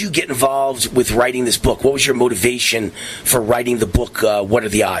 How did you get involved with writing this book? What was your motivation for writing the book, What Are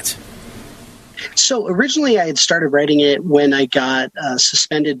the Odds? So originally I had started writing it when I got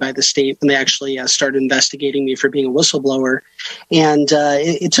suspended by the state, when they actually started investigating me for being a whistleblower. And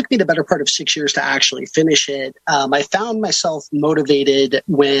it took me the better part of 6 years to actually finish it. I found myself motivated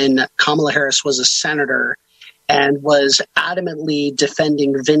when Kamala Harris was a senator and was adamantly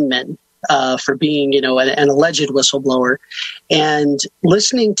defending Vindman for being, an alleged whistleblower, and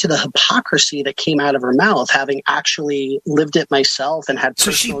listening to the hypocrisy that came out of her mouth, having actually lived it myself and had.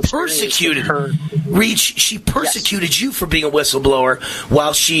 So she persecuted her. Reed, she persecuted you for being a whistleblower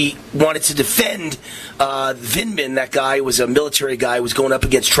while she wanted to defend Vindman, that guy who was a military guy who was going up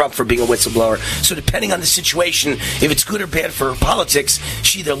against Trump for being a whistleblower. So depending on the situation, if it's good or bad for her politics,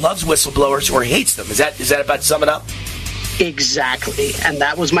 she either loves whistleblowers or hates them. Is that about to sum it up? Exactly. And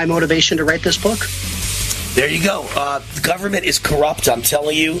that was my motivation to write this book. There you go. The government is corrupt, I'm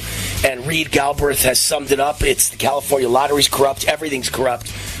telling you. And Reed Galbraith has summed it up. It's the California lottery's corrupt. Everything's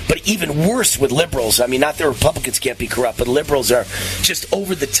corrupt. But even worse with liberals. I mean, not that Republicans can't be corrupt, but liberals are just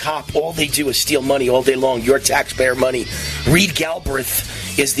over the top. All they do is steal money all day long, your taxpayer money. Reed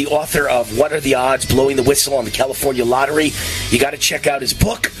Galbraith is the author of What Are the Odds? Blowing the Whistle on the California Lottery. You got to check out his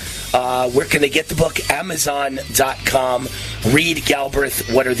book. Where can they get the book? Amazon.com. Reed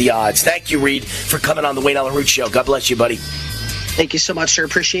Galbraith, What Are the Odds? Thank you, Reed, for coming on the Wayne Allyn Root Show. God bless you, buddy. Thank you so much, sir.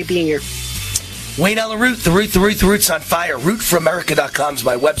 Appreciate being here. Wayne Allyn Root, the Root's on fire. RootForAmerica.com is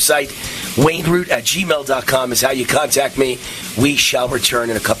my website. WayneRoot@gmail.com is how you contact me. We shall return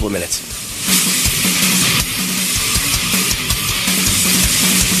in a couple of minutes.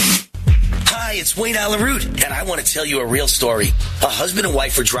 Hi, it's Wayne Allyn Root, and I want to tell you a real story. A husband and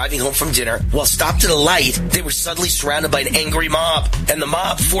wife were driving home from dinner. While stopped at a light, they were suddenly surrounded by an angry mob, and the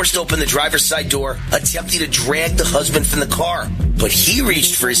mob forced open the driver's side door, attempting to drag the husband from the car. But he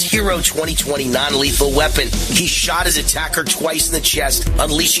reached for his Hero 2020 non-lethal weapon. He shot his attacker twice in the chest,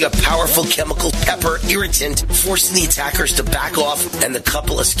 unleashing a powerful chemical pepper irritant, forcing the attackers to back off, and the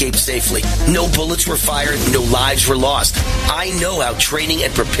couple escaped safely. No bullets were fired, no lives were lost. I know how training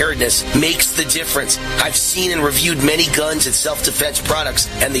and preparedness makes the difference. I've seen and reviewed many guns and self-defense products,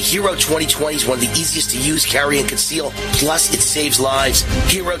 and the Hero 2020 is one of the easiest to use, carry, and conceal. Plus, it saves lives.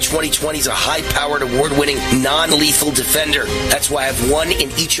 Hero 2020 is a high-powered, award-winning, non-lethal defender. That's why I have one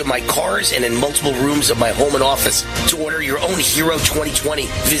in each of my cars and in multiple rooms of my home and office. To order your own Hero 2020,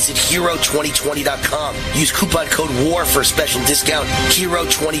 visit Hero2020.com. Use coupon code WAR for a special discount.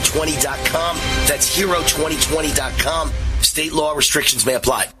 Hero2020.com. That's Hero2020.com. State law restrictions may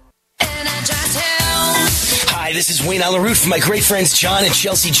apply. Hi, this is Wayne Allyn Root from my great friends John and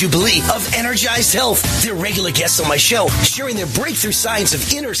Chelsea Jubilee of Energized Health. They're regular guests on my show, sharing their breakthrough science of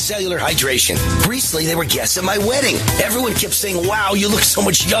intercellular hydration. Recently, they were guests at my wedding. Everyone kept saying, wow, you look so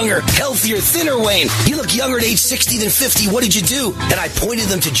much younger, healthier, thinner, Wayne. You look younger at age 60 than 50. What did you do? And I pointed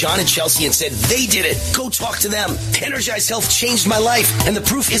them to John and Chelsea and said, they did it. Go talk to them. Energized Health changed my life. And the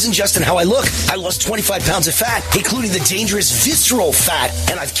proof isn't just in how I look. I lost 25 pounds of fat, including the dangerous visceral fat.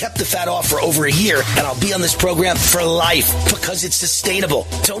 And I've kept the fat off for over a year. And I'll be on this program program for life because it's sustainable.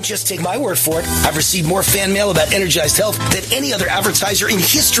 Don't just take my word for it. I've received more fan mail about Energized Health than any other advertiser in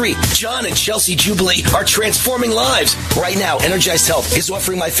history. John and Chelsea Jubilee are transforming lives. Right now, Energized Health is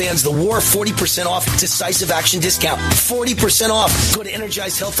offering my fans the War 40% off decisive action discount. 40% off. Go to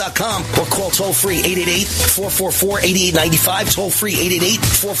EnergizedHealth.com or call toll-free 888-444-8895, toll-free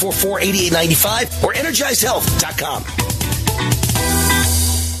 888-444-8895, or EnergizedHealth.com.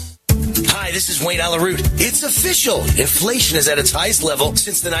 Hi, this is Wayne Allyn Root. It's official. Inflation is at its highest level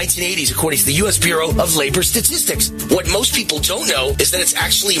since the 1980s, according to the U.S. Bureau of Labor Statistics. What most people don't know is that it's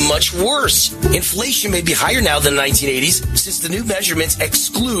actually much worse. Inflation may be higher now than the 1980s since the new measurements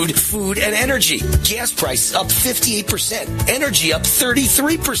exclude food and energy. Gas prices up 58%. Energy up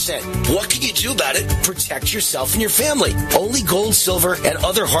 33%. What can you do about it? Protect yourself and your family. Only gold, silver, and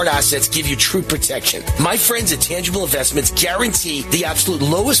other hard assets give you true protection. My friends at Tangible Investments guarantee the absolute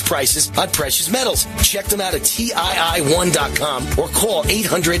lowest prices on precious metals. Check them out at TII1.com or call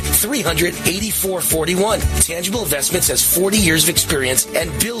 800-300-8441. Tangible Investments has 40 years of experience and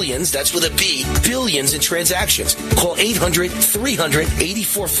billions, that's with a B, billions in transactions. Call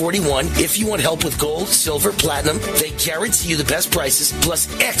 800-300-8441 if you want help with gold, silver, platinum. They guarantee you the best prices plus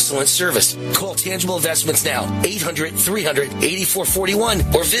excellent service. Call Tangible Investments now,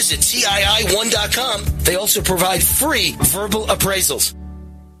 800-300-8441 or visit TII1.com. They also provide free verbal appraisals.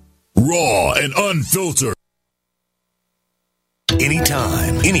 Raw and unfiltered.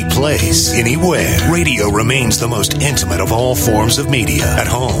 Anytime, any place, anywhere. Radio remains the most intimate of all forms of media. At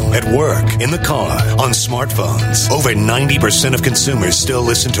home, at work, in the car, on smartphones. Over 90% of consumers still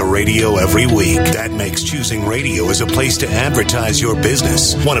listen to radio every week. That makes choosing radio as a place to advertise your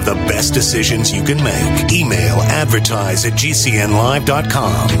business one of the best decisions you can make. Email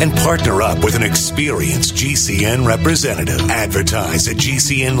advertise@gcnlive.com and partner up with an experienced GCN representative.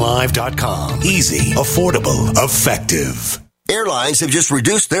 Advertise@gcnlive.com. Easy, affordable, effective. Airlines have just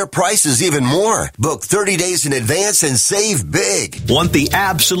reduced their prices even more. Book 30 days in advance and save big. Want the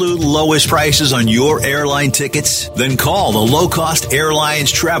absolute lowest prices on your airline tickets? Then call the Low Cost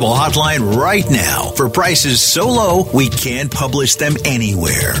Airlines Travel Hotline right now for prices so low we can't publish them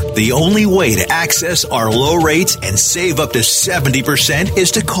anywhere. The only way to access our low rates and save up to 70%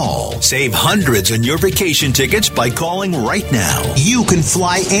 is to call. Save hundreds on your vacation tickets by calling right now. You can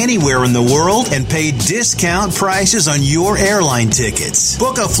fly anywhere in the world and pay discount prices on your airline tickets.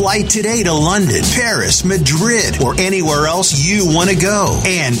 Book a flight today to London, Paris, Madrid, or anywhere else you want to go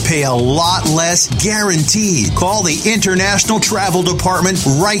and pay a lot less guaranteed. Call the International Travel Department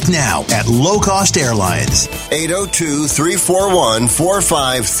right now at Low Cost Airlines.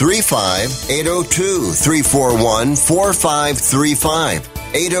 802-341-4535. 802-341-4535.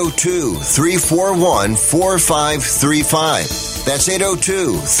 802-341-4535. That's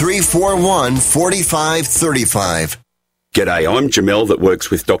 802-341-4535. G'day, I'm Jamel that works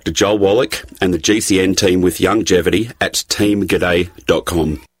with Dr. Joel Wallach and the GCN team with Youngevity at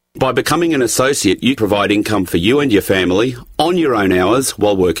teamg'day.com. By becoming an associate, you provide income for you and your family on your own hours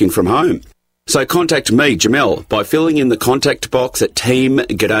while working from home. So contact me, Jamel, by filling in the contact box at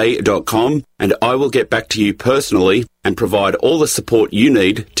teamg'day.com and I will get back to you personally and provide all the support you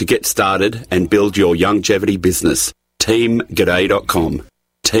need to get started and build your Youngevity business. teamg'day.com.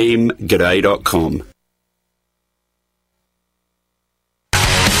 teamg'day.com.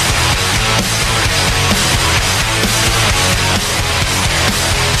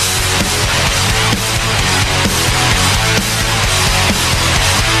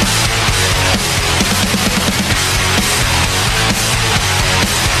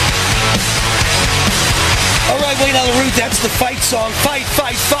 That's the fight song. Fight,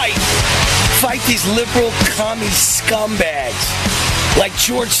 fight, fight. Fight these liberal commie scumbags like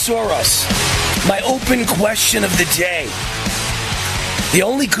George Soros. My open question of the day. The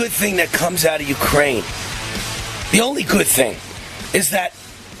only good thing that comes out of Ukraine, the only good thing, is that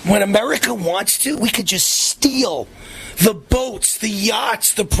when America wants to, we could just steal the boats, the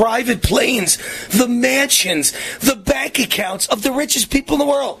yachts, the private planes, the mansions, the bank accounts of the richest people in the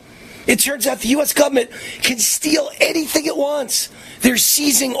world. It turns out the U.S. government can steal anything it wants. They're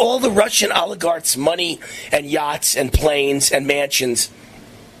seizing all the Russian oligarchs' money and yachts and planes and mansions.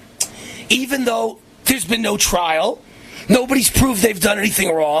 Even though there's been no trial, nobody's proved they've done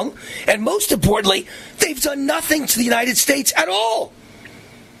anything wrong, and most importantly, they've done nothing to the United States at all.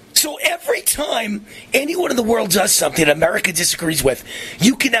 So every time anyone in the world does something that America disagrees with,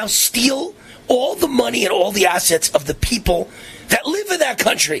 you can now steal all the money and all the assets of the people that live in that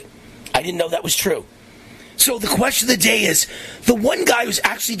country. I didn't know that was true. So the question of the day is, the one guy who's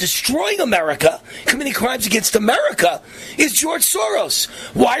actually destroying America, committing crimes against America, is George Soros.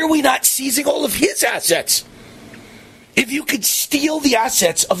 Why are we not seizing all of his assets? If you could steal the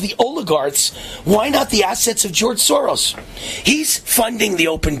assets of the oligarchs, why not the assets of George Soros? He's funding the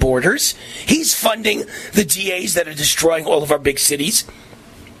open borders. He's funding the DAs that are destroying all of our big cities.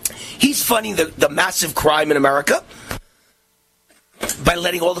 He's funding the massive crime in America by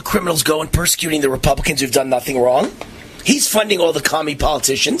letting all the criminals go and persecuting the Republicans who've done nothing wrong. He's funding all the commie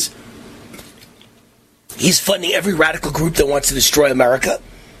politicians. He's funding every radical group that wants to destroy America.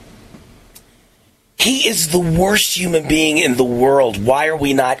 He is the worst human being in the world. Why are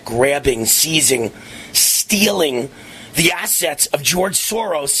we not grabbing, seizing, stealing the assets of George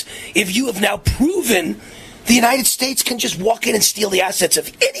Soros if you have now proven the United States can just walk in and steal the assets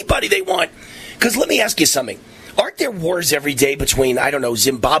of anybody they want? Because let me ask you something. Aren't there wars every day between, I don't know,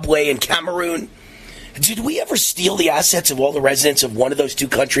 Zimbabwe and Cameroon? Did we ever steal the assets of all the residents of one of those two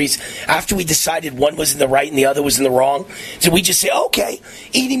countries after we decided one was in the right and the other was in the wrong? Did we just say, okay,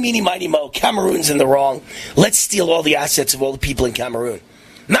 eeny, meeny, miny, mo, Cameroon's in the wrong. Let's steal all the assets of all the people in Cameroon.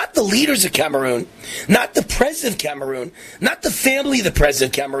 Not the leaders of Cameroon, not the president of Cameroon, not the family of the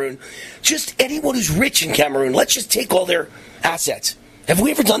president of Cameroon, just anyone who's rich in Cameroon. Let's just take all their assets. Have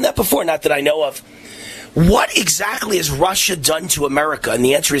we ever done that before? Not that I know of. What exactly has Russia done to America? And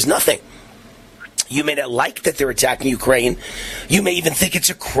the answer is nothing. You may not like that they're attacking Ukraine. You may even think it's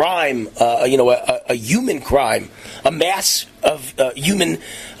a crime, a human crime, a mass of human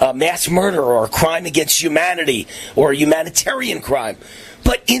mass murder, or a crime against humanity, or a humanitarian crime.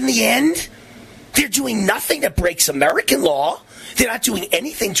 But in the end, they're doing nothing that breaks American law. They're not doing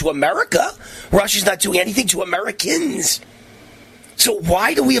anything to America. Russia's not doing anything to Americans. So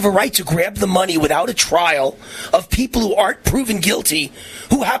why do we have a right to grab the money without a trial of people who aren't proven guilty,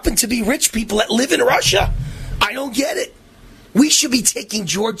 who happen to be rich people that live in Russia? I don't get it. We should be taking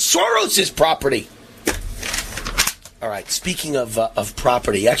George Soros' property. All right, speaking of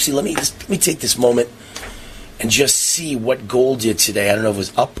property, actually, let me take this moment and just see what gold did today. I don't know if it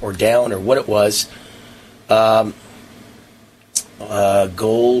was up or down or what it was.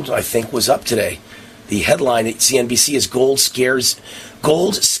 Gold, I think, was up today. The headline at CNBC is gold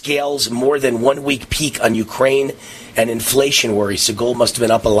scales more than 1 week peak on Ukraine and inflation worries. So gold must have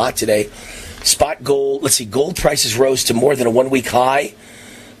been up a lot today. Spot gold, gold prices rose to more than a 1 week high.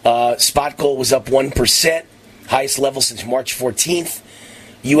 Spot gold was up 1%, highest level since March 14th.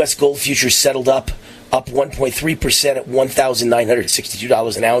 U.S. gold futures settled up 1.3% at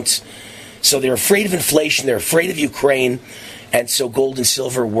 $1,962 an ounce. So they're afraid of inflation, they're afraid of Ukraine, and so gold and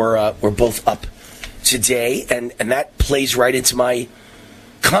silver were both up today, and that plays right into my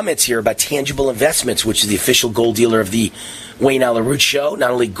comments here about Tangible Investments, which is the official gold dealer of the Wayne Allyn Root Show. Not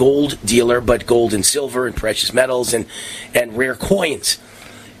only gold dealer, but gold and silver and precious metals and rare coins.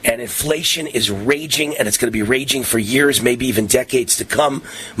 And inflation is raging, and it's going to be raging for years, maybe even decades to come.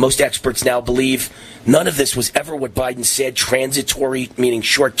 Most experts now believe none of this was ever what Biden said, transitory, meaning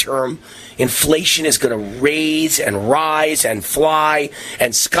short-term. Inflation is going to raise and rise and fly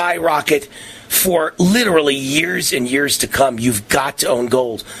and skyrocket for literally years and years to come. You've got to own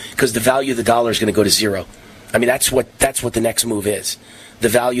gold because the value of the dollar is going to go to zero. I mean, that's what the next move is. The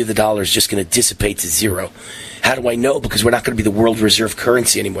value of the dollar is just going to dissipate to zero. How do I know? Because we're not going to be the world reserve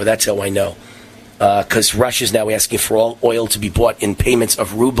currency anymore. That's how I know. Because Russia's now asking for all oil to be bought in payments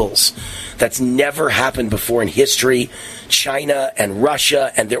of rubles. That's never happened before in history. China and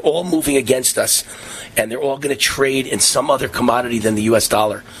Russia, and they're all moving against us. And they're all going to trade in some other commodity than the U.S.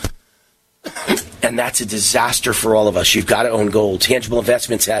 dollar. And that's a disaster for all of us. You've got to own gold. Tangible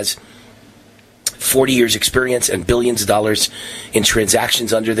Investments has 40 years experience and billions of dollars in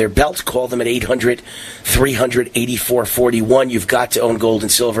transactions under their belt. Call them at 800-300-8441. You've got to own gold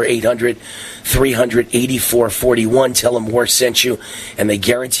and silver. 800-300-8441. Tell them War sent you, and they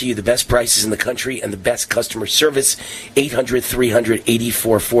guarantee you the best prices in the country and the best customer service.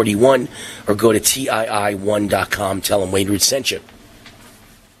 800-300-8441, or go to TII1.com. Tell them Wayne Root sent you.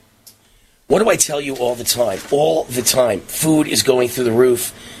 What do I tell you all the time? All the time. Food is going through the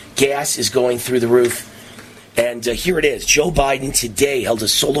roof. Gas is going through the roof. And here it is. Joe Biden today held a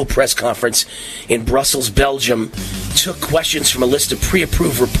solo press conference in Brussels, Belgium, took questions from a list of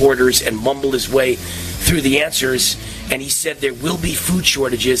pre-approved reporters and mumbled his way through the answers. And he said there will be food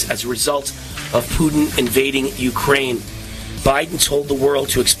shortages as a result of Putin invading Ukraine. Biden told the world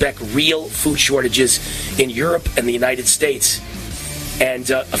to expect real food shortages in Europe and the United States. And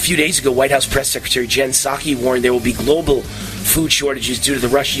a few days ago, White House Press Secretary Jen Psaki warned there will be global food shortages due to the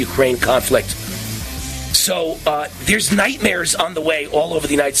Russia-Ukraine conflict. So there's nightmares on the way all over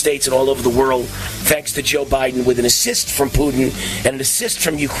the United States and all over the world, thanks to Joe Biden, with an assist from Putin and an assist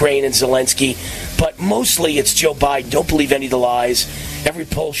from Ukraine and Zelensky. But mostly it's Joe Biden. Don't believe any of the lies. Every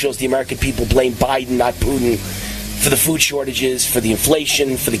poll shows the American people blame Biden, not Putin, for the food shortages, for the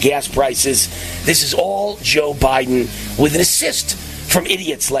inflation, for the gas prices. This is all Joe Biden with an assist from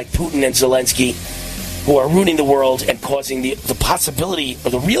idiots like Putin and Zelensky, who are ruining the world and causing the possibility,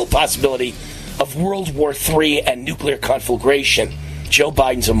 or the real possibility, of World War III and nuclear conflagration. Joe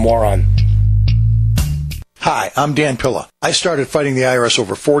Biden's a moron. Hi, I'm Dan Pilla. I started fighting the IRS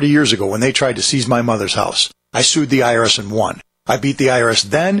over 40 years ago when they tried to seize my mother's house. I sued the IRS and won. I beat the IRS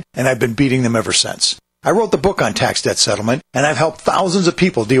then, and I've been beating them ever since. I wrote the book on tax debt settlement, and I've helped thousands of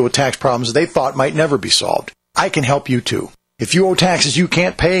people deal with tax problems they thought might never be solved. I can help you too. If you owe taxes you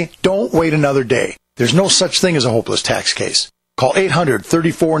can't pay, don't wait another day. There's no such thing as a hopeless tax case. Call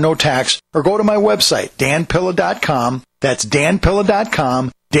 800-34-NO-TAX or go to my website, danpilla.com. That's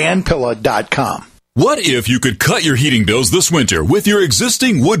danpilla.com, danpilla.com. What if you could cut your heating bills this winter with your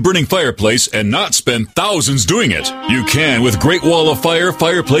existing wood-burning fireplace and not spend thousands doing it? You can with Great Wall of Fire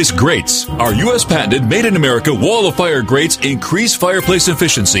fireplace grates. Our U.S. patented made-in-America Wall of Fire grates increase fireplace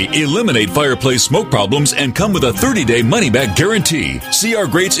efficiency, eliminate fireplace smoke problems, and come with a 30-day money-back guarantee. See our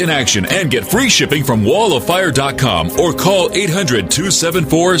grates in action and get free shipping from walloffire.com or call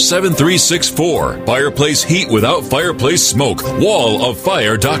 800-274-7364. Fireplace heat without fireplace smoke.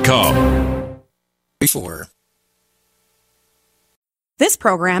 walloffire.com. Before. This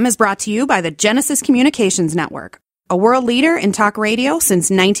program is brought to you by the Genesis Communications Network, a world leader in talk radio since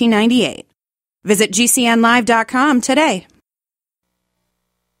 1998. Visit GCNlive.com today.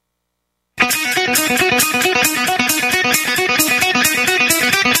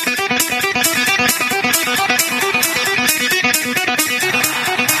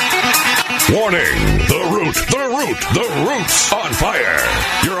 Warning! The Roots on fire.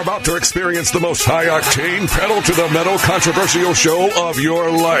 You're about to experience the most high-octane, pedal-to-the-metal controversial show of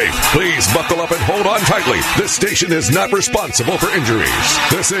your life. Please buckle up and hold on tightly. This station is not responsible for injuries.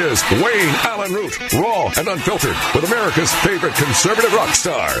 This is Wayne Allen Root, raw and unfiltered, with America's favorite conservative rock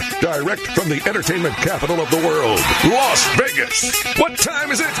star. Direct from the entertainment capital of the world, Las Vegas. What time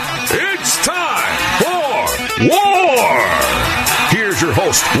is it? It's time for war! Here's your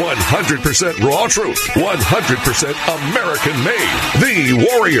host, 100% raw truth, 100% American made, the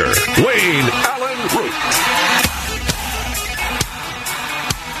warrior, Wayne Allen Root.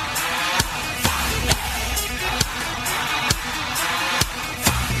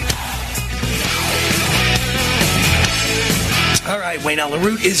 All right, Wayne Allen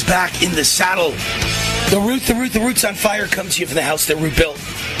Root is back in the saddle. The Root's on fire comes to you from the house that Root built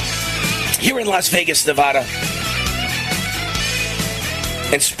here in Las Vegas, Nevada,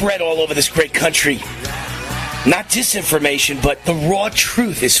 and spread all over this great country. Not disinformation, but the raw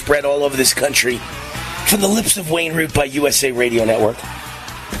truth is spread all over this country from the lips of Wayne Root by USA Radio Network.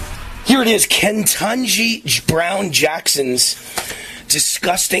 Here it is, Ketanji Brown Jackson's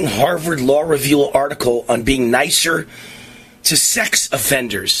disgusting Harvard Law Review article on being nicer to sex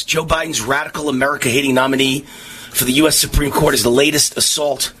offenders. Joe Biden's radical America-hating nominee for the U.S. Supreme Court is the latest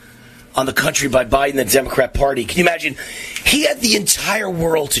assault on the country by Biden and the Democrat Party. Can you imagine? He had the entire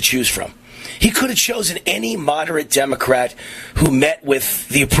world to choose from. He could have chosen any moderate Democrat who met with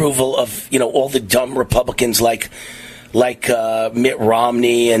the approval of, all the dumb Republicans like Mitt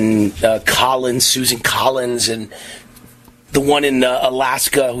Romney and Susan Collins, and the one in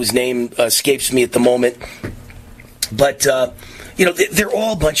Alaska whose name escapes me at the moment. But they're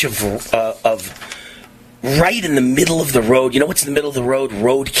all a bunch of right in the middle of the road. You know what's in the middle of the road?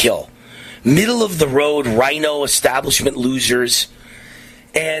 Roadkill. Middle of the road, rhino establishment losers.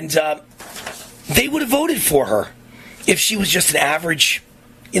 And they would have voted for her if she was just an average,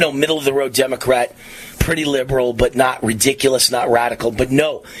 middle of the road Democrat, pretty liberal, but not ridiculous, not radical. But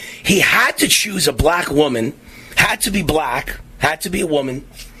no, he had to choose a black woman, had to be black, had to be a woman,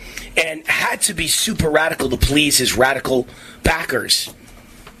 and had to be super radical to please his radical backers.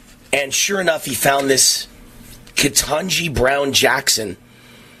 And sure enough, he found this Ketanji Brown Jackson,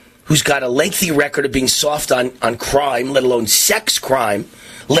 who's got a lengthy record of being soft on crime, let alone sex crime,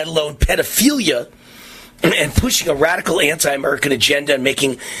 let alone pedophilia, and pushing a radical anti-American agenda and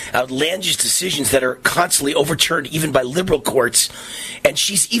making outlandish decisions that are constantly overturned even by liberal courts. And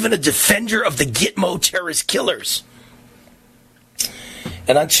she's even a defender of the Gitmo terrorist killers.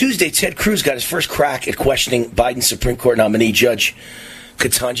 And on Tuesday, Ted Cruz got his first crack at questioning Biden's Supreme Court nominee, Judge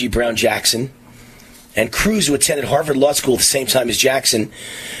Ketanji Brown Jackson. And Cruz, who attended Harvard Law School at the same time as Jackson,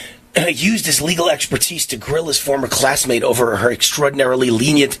 used his legal expertise to grill his former classmate over her extraordinarily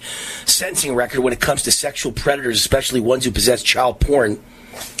lenient sentencing record when it comes to sexual predators, especially ones who possess child porn.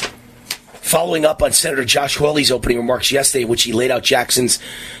 following up on Senator Josh Hawley's opening remarks yesterday, in which he laid out Jackson's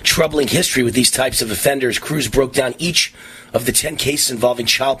troubling history with these types of offenders. Cruz broke down each of the 10 cases involving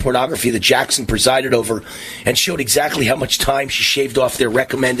child pornography that Jackson presided over and showed exactly how much time she shaved off their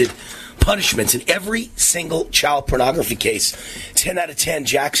recommended punishments. In every single child pornography case, 10 out of 10,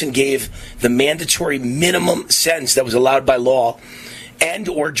 Jackson gave the mandatory minimum sentence that was allowed by law and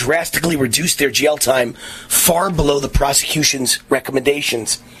or drastically reduced their jail time far below the prosecution's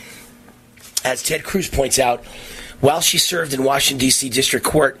recommendations. As Ted Cruz points out, while she served in Washington, D.C. District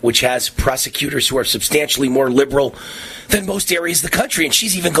Court, which has prosecutors who are substantially more liberal than most areas of the country, and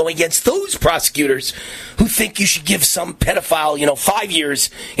she's even going against those prosecutors who think you should give some pedophile, 5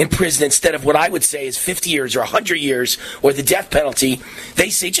 years in prison instead of what I would say is 50 years or 100 years or the death penalty. They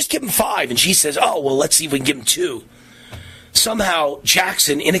say, just give him 5. And she says, let's see if we can give him 2. Somehow,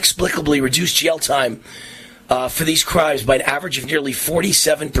 Jackson inexplicably reduced jail time for these crimes by an average of nearly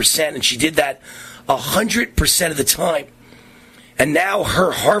 47%, and she did that 100% of the time. And now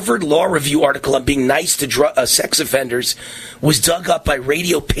her Harvard Law Review article on being nice to sex offenders was dug up by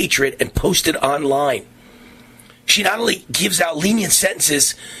Radio Patriot and posted online. She not only gives out lenient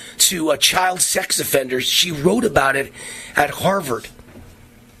sentences to child sex offenders, she wrote about it at Harvard.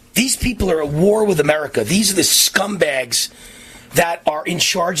 These people are at war with America. These are the scumbags that are in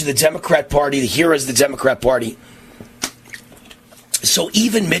charge of the Democrat Party, the heroes of the Democrat Party. So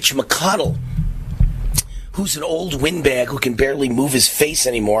even Mitch McConnell, who's an old windbag who can barely move his face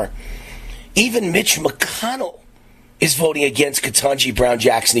anymore, even Mitch McConnell is voting against Ketanji Brown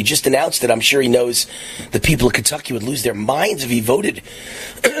Jackson. He just announced it. I'm sure he knows the people of Kentucky would lose their minds if he voted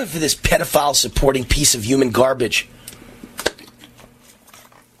for this pedophile-supporting piece of human garbage.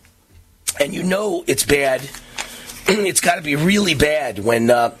 And you know it's bad. It's got to be really bad when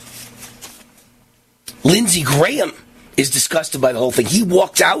Lindsey Graham is disgusted by the whole thing. He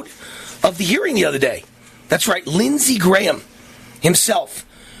walked out of the hearing the other day. That's right, Lindsey Graham himself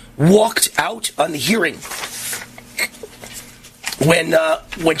walked out on the hearing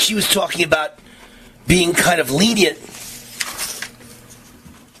when she was talking about being kind of lenient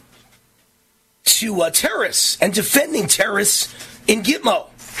to terrorists and defending terrorists in Gitmo.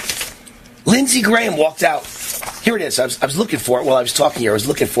 Lindsey Graham walked out. Here it is. I was looking for it while I was talking here. I was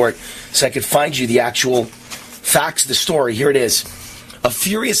looking for it so I could find you the actual facts of the story. Here it is. A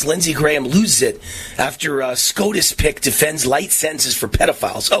furious Lindsey Graham loses it after SCOTUS pick defends light sentences for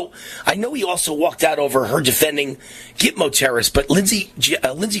pedophiles. Oh, I know he also walked out over her defending Gitmo terrorists, but Lindsey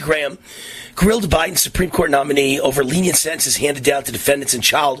Graham grilled Biden's Supreme Court nominee over lenient sentences handed down to defendants in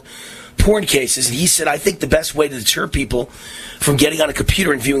child porn cases. And he said, I think the best way to deter people from getting on a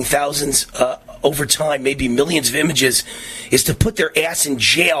computer and viewing thousands over time, maybe millions of images, is to put their ass in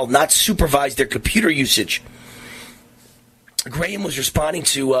jail, not supervise their computer usage. Graham was responding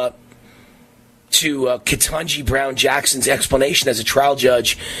to Ketanji Brown Jackson's explanation as a trial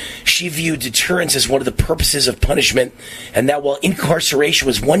judge. She viewed deterrence as one of the purposes of punishment, and that while incarceration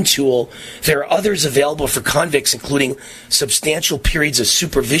was one tool, there are others available for convicts, including substantial periods of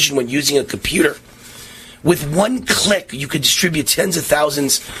supervision when using a computer. With one click, you could distribute tens of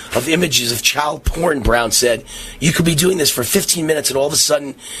thousands of images of child porn, Brown said. You could be doing this for 15 minutes, and all of a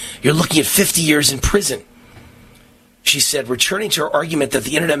sudden, you're looking at 50 years in prison. She said, returning to her argument that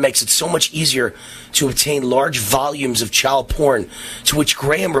the internet makes it so much easier to obtain large volumes of child porn, to which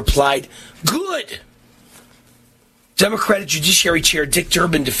Graham replied, good. Democratic Judiciary Chair Dick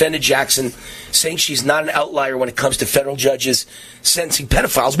Durbin defended Jackson, saying she's not an outlier when it comes to federal judges sentencing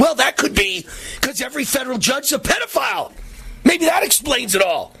pedophiles. Well, that could be because every federal judge is a pedophile. Maybe that explains it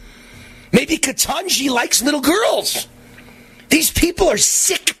all. Maybe Ketanji likes little girls. These people are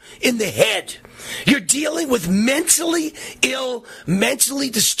sick in the head. You're dealing with mentally ill, mentally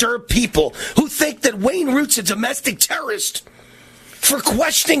disturbed people who think that Wayne Root's a domestic terrorist for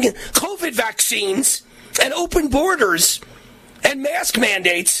questioning COVID vaccines and open borders and mask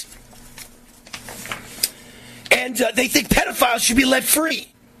mandates. And they think pedophiles should be let free.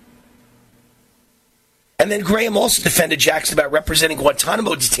 And then Graham also defended Jackson about representing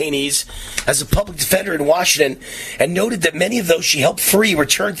Guantanamo detainees as a public defender in Washington and noted that many of those she helped free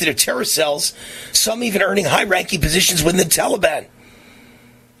returned to their terror cells, some even earning high-ranking positions within the Taliban.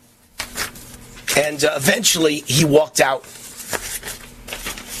 And eventually, he walked out.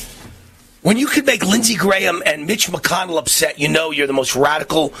 When you can make Lindsey Graham and Mitch McConnell upset, you know you're the most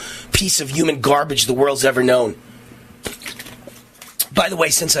radical piece of human garbage the world's ever known. By the way,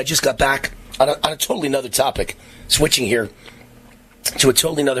 since I just got back, on a totally another topic, switching here to a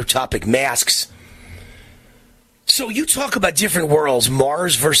totally another topic, masks. So you talk about different worlds,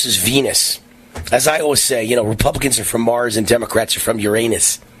 Mars versus Venus. As I always say, Republicans are from Mars and Democrats are from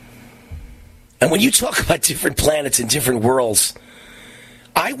Uranus. And when you talk about different planets and different worlds,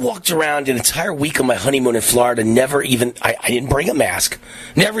 I walked around an entire week on my honeymoon in Florida, I didn't bring a mask,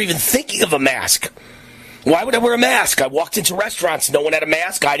 never even thinking of a mask. Why would I wear a mask? I walked into restaurants, no one had a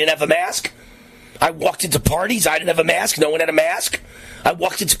mask, I didn't have a mask. I walked into parties, I didn't have a mask, no one had a mask. I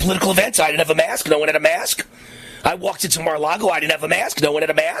walked into political events, I didn't have a mask, no one had a mask. I walked into Mar-a-Lago, I didn't have a mask, no one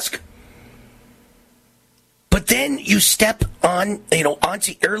had a mask. But then you step on,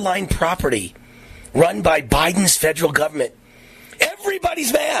 onto airline property run by Biden's federal government.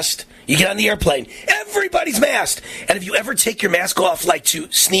 Everybody's masked. You get on the airplane, everybody's masked. And if you ever take your mask off, like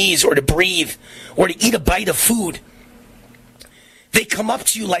to sneeze or to breathe or to eat a bite of food, they come up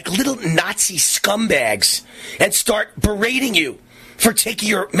to you like little Nazi scumbags and start berating you for taking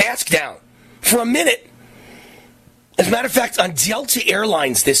your mask down for a minute. As a matter of fact, on Delta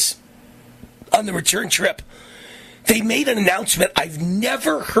Airlines, on the return trip, they made an announcement I've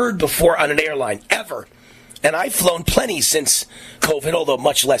never heard before on an airline, ever. And I've flown plenty since COVID, although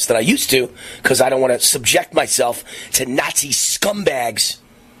much less than I used to, because I don't want to subject myself to Nazi scumbags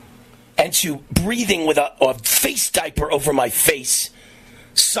and to breathing with a face diaper over my face,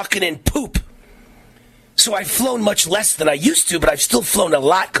 sucking in poop. So I've flown much less than I used to, but I've still flown a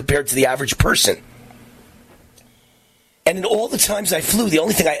lot compared to the average person. And in all the times I flew, the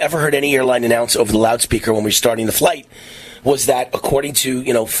only thing I ever heard any airline announce over the loudspeaker when we were starting the flight was that according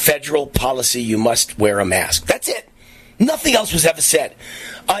to, federal policy, you must wear a mask. That's it. Nothing else was ever said.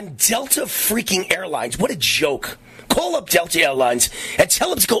 On Delta freaking Airlines, what a joke. Call up Delta Airlines and tell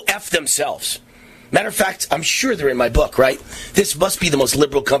them to go F themselves. Matter of fact, I'm sure they're in my book, right? This must be the most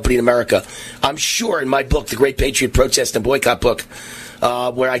liberal company in America. I'm sure in my book, The Great Patriot Protest and Boycott book,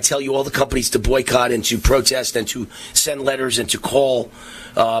 where I tell you all the companies to boycott and to protest and to send letters and to call.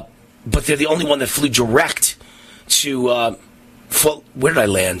 But they're the only one that flew direct to, where did I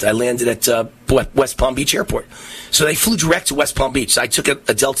land? I landed at West Palm Beach Airport. So they flew direct to West Palm Beach. I took a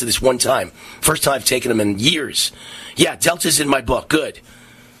Delta this one time. First time I've taken them in years. Yeah, Delta's in my book. Good.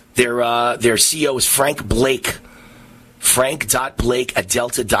 Their CEO is Frank Blake.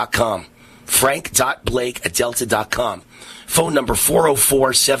 Frank.Blake@Delta.com. Frank.Blake@Delta.com. Phone number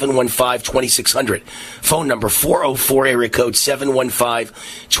 404-715-2600. Phone number 404 area code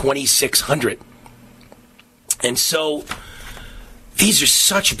 715-2600. And so these are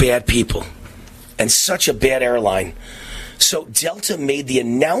such bad people and such a bad airline. So Delta made the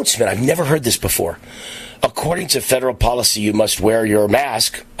announcement. I've never heard this before. According to federal policy, you must wear your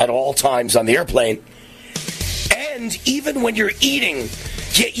mask at all times on the airplane. And even when you're eating,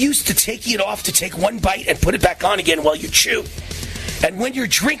 get used to taking it off to take one bite and put it back on again while you chew. And when you're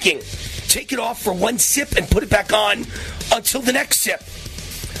drinking, take it off for one sip and put it back on until the next sip.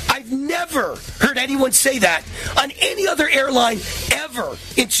 I've never heard anyone say that on any other airline ever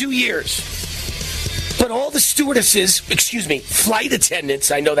in 2 years. But all the stewardesses, flight attendants,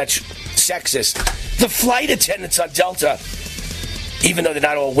 I know that's sexist, the flight attendants on Delta, even though they're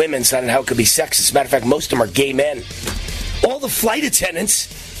not all women, so I don't know how it could be sexist. As a matter of fact, most of them are gay men. All the flight attendants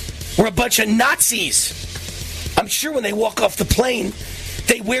were a bunch of Nazis. I'm sure when they walk off the plane,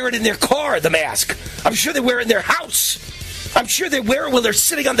 they wear it in their car, the mask. I'm sure they wear it in their house. I'm sure they wear it when they're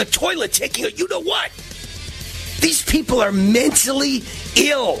sitting on the toilet taking a you-know-what. These people are mentally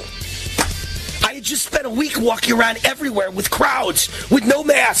ill. I had just spent a week walking around everywhere with crowds with no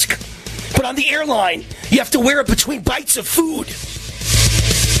mask. But on the airline, you have to wear it between bites of food.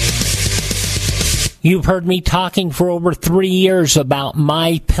 You've heard me talking for over 3 years about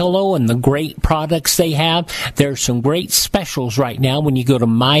MyPillow and the great products they have. There's some great specials right now when you go to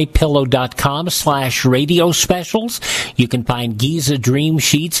mypillow.com/radio specials. You can find Giza Dream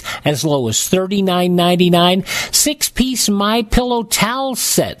Sheets as low as $39.99. 6-piece MyPillow towel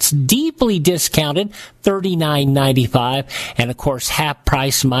sets, deeply discounted, $39.95. And of course, half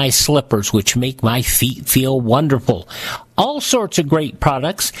price My Slippers, which make my feet feel wonderful. All sorts of great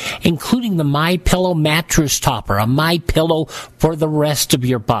products, including the MyPillow mattress topper, a MyPillow for the rest of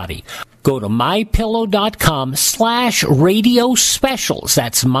your body. Go to mypillow.com/radio specials.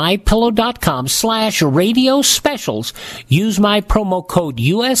 That's mypillow.com/radio specials. Use my promo code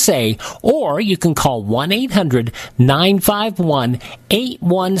USA, or you can call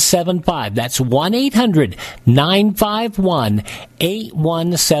 1-800-951-8175. That's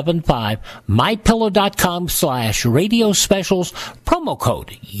 1-800-951-8175. mypillow.com/radio specials, promo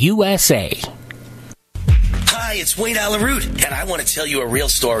code USA. Hi, it's Wayne Allyn Root, and I want to tell you a real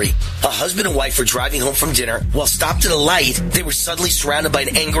story. A husband and wife were driving home from dinner. While stopped at a light, they were suddenly surrounded by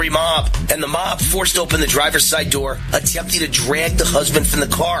an angry mob, and the mob forced open the driver's side door, attempting to drag the husband from the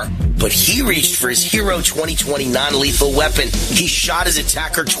car. But he reached for his Hero 2020 non-lethal weapon. He shot his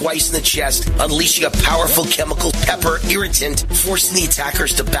attacker twice in the chest, unleashing a powerful chemical pepper irritant, forcing the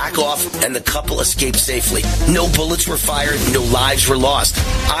attackers to back off, and the couple escaped safely. No bullets were fired, no lives were lost.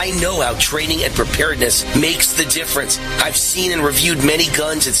 I know how training and preparedness makes the difference. I've seen and reviewed many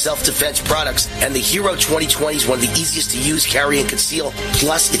guns and self-defense products, and the Hero 2020 is one of the easiest to use, carry, and conceal.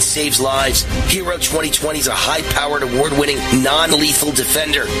 Plus, it saves lives. Hero 2020 is a high-powered, award-winning, non-lethal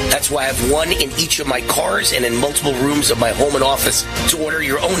defender. That's why I have one in each of my cars and in multiple rooms of my home and office. To order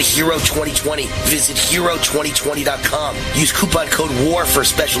your own Hero 2020, visit Hero2020.com. Use coupon code WAR for a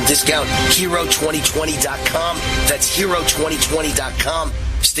special discount. Hero2020.com. That's Hero2020.com.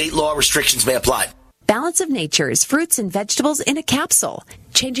 State law restrictions may apply. Balance of Nature's fruits and vegetables in a capsule.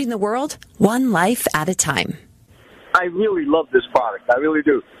 Changing the world, one life at a time. I really love this product. I really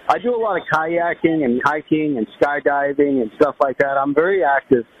do. I do a lot of kayaking and hiking and skydiving and stuff like that. I'm very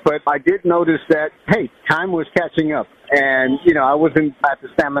active, but I did notice that, hey, time was catching up. And, I wasn't at the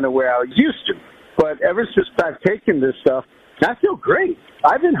stamina where I was used to. But ever since I've taken this stuff, I feel great.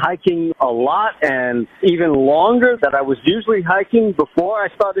 I've been hiking a lot and even longer than I was usually hiking before I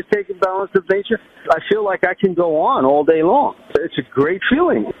started taking Balance of Nature. I feel like I can go on all day long. It's a great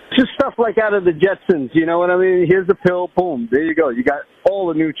feeling. Just stuff like out of the Jetsons, you know what I mean? Here's a pill, boom, there you go. You got all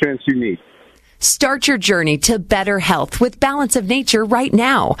the nutrients you need. Start your journey to better health with Balance of Nature right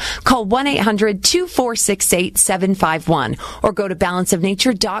now. Call 1-800-246-8751 or go to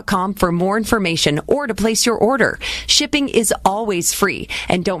balanceofnature.com for more information or to place your order. Shipping is always free.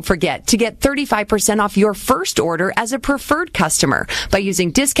 And don't forget to get 35% off your first order as a preferred customer by using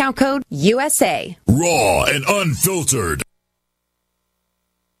discount code USA. Raw and unfiltered.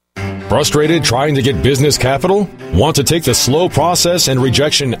 Frustrated trying to get business capital? Want to take the slow process and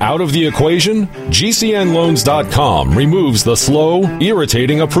rejection out of the equation? GCNloans.com removes the slow,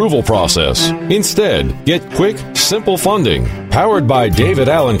 irritating approval process. Instead, get quick, simple funding. Powered by David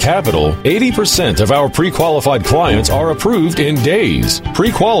Allen Capital, 80% of our pre-qualified clients are approved in days.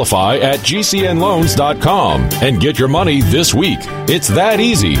 Pre-qualify at GCNloans.com and get your money this week. It's that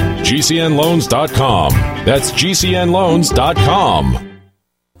easy. GCNloans.com. That's GCNloans.com.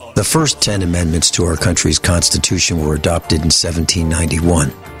 The first 10 amendments to our country's Constitution were adopted in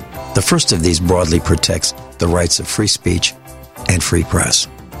 1791. The first of these broadly protects the rights of free speech and free press.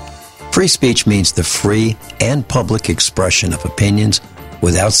 Free speech means the free and public expression of opinions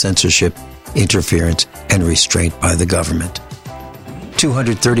without censorship, interference, and restraint by the government.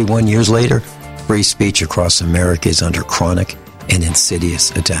 231 years later, free speech across America is under chronic and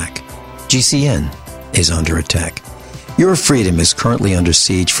insidious attack. GCN is under attack. Your freedom is currently under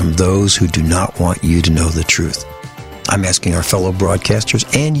siege from those who do not want you to know the truth. I'm asking our fellow broadcasters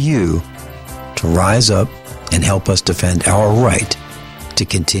and you to rise up and help us defend our right to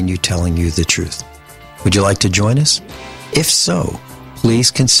continue telling you the truth. Would you like to join us? If so, please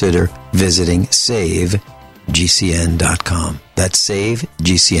consider visiting SaveGCN.com. That's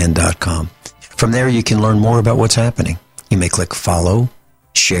SaveGCN.com. From there, you can learn more about what's happening. You may click follow,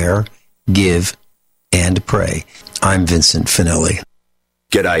 share, give, and pray. I'm Vincent Finelli.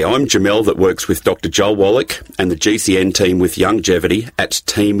 G'day, I'm Jamel that works with Dr. Joel Wallach and the GCN team with Longevity at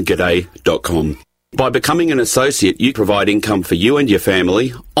teamg'day.com. By becoming an associate, you provide income for you and your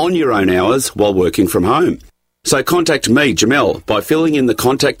family on your own hours while working from home. So contact me, Jamel, by filling in the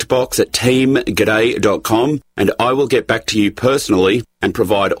contact box at teamg'day.com and I will get back to you personally and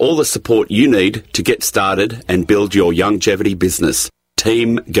provide all the support you need to get started and build your longevity business.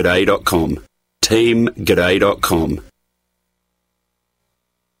 teamg'day.com. teamg'day.com.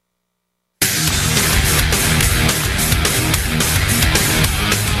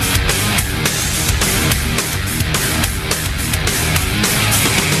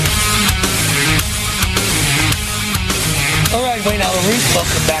 All right, Wayne Allyn Root,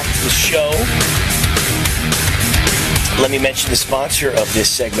 welcome back to the show. Let me mention the sponsor of this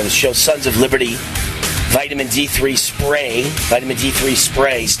segment of the show, Sons of Liberty Vitamin D3 Spray. Vitamin D3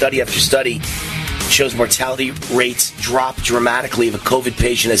 Spray, study after study, shows mortality rates drop dramatically if a COVID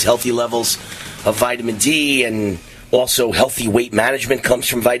patient has healthy levels of vitamin D, and also healthy weight management comes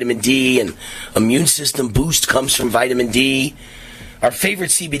from vitamin D, and immune system boost comes from vitamin D. Our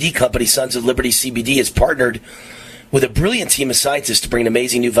favorite CBD company, Sons of Liberty CBD, has partnered with a brilliant team of scientists to bring an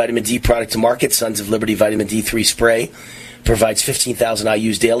amazing new vitamin D product to market. Sons of Liberty Vitamin D3 Spray provides 15,000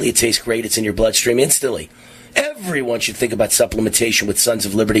 IUs daily. It tastes great. It's in your bloodstream instantly. Everyone should think about supplementation with Sons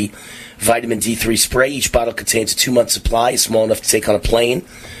of Liberty Vitamin D3 Spray. Each bottle contains a 2-month supply, small enough to take on a plane.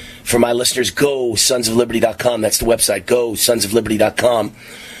 For my listeners, go sonsofliberty.com. That's the website. Go sonsofliberty.com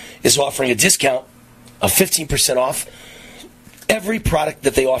is offering a discount of 15% off every product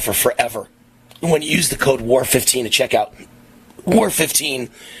that they offer forever when you use the code WAR15 at checkout. WAR15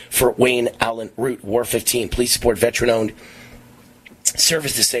 for Wayne Allen Root. WAR15. Please support veteran-owned,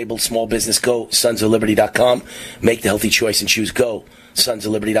 service-disabled small business. Go sonsofliberty.com. Make the healthy choice and choose Go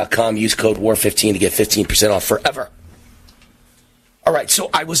sonsofliberty.com. Use code WAR15 to get 15% off forever. All right, so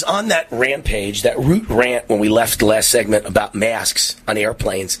I was on that rampage, that Root rant when we left the last segment about masks on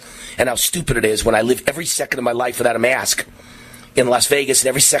airplanes and how stupid it is when I live every second of my life without a mask in Las Vegas and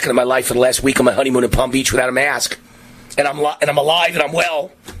every second of my life for the last week on my honeymoon in Palm Beach without a mask. And I'm alive and I'm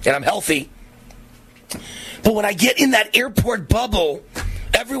well and I'm healthy. But when I get in that airport bubble,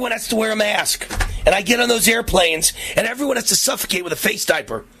 everyone has to wear a mask. And I get on those airplanes and everyone has to suffocate with a face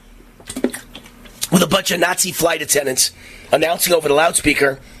diaper. With a bunch of Nazi flight attendants announcing over the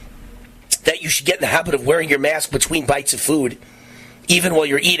loudspeaker that you should get in the habit of wearing your mask between bites of food. Even while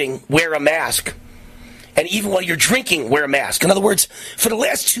you're eating, wear a mask. And even while you're drinking, wear a mask. In other words, for the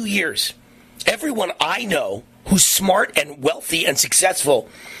last 2 years, everyone I know who's smart and wealthy and successful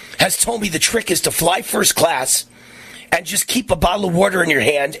has told me the trick is to fly first class and just keep a bottle of water in your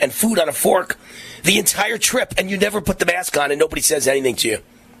hand and food on a fork the entire trip, and you never put the mask on and nobody says anything to you.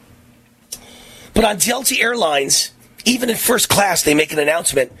 But on Delta Airlines, even in first class, they make an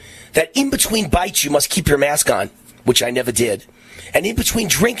announcement that in between bites, you must keep your mask on, which I never did. And in between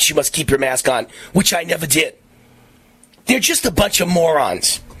drinks, you must keep your mask on, which I never did. They're just a bunch of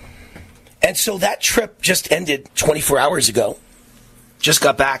morons. And so that trip just ended 24 hours ago. Just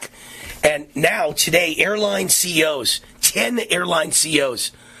got back. And now, today, airline CEOs, 10 airline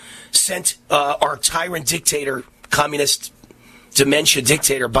CEOs, sent our tyrant dictator, communist dementia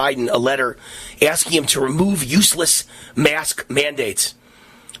dictator Biden a letter asking him to remove useless mask mandates.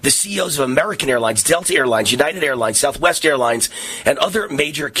 The CEOs of American Airlines, Delta Airlines, United Airlines, Southwest Airlines, and other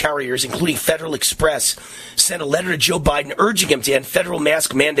major carriers, including Federal Express, sent a letter to Joe Biden urging him to end federal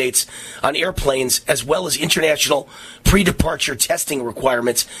mask mandates on airplanes as well as international pre-departure testing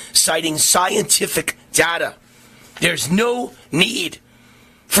requirements, citing scientific data. There's no need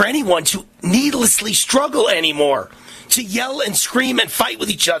for anyone to needlessly struggle anymore, to yell and scream and fight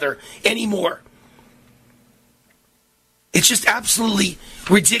with each other anymore. It's just absolutely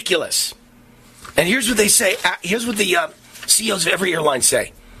ridiculous. And here's what they say. Here's what the CEOs of every airline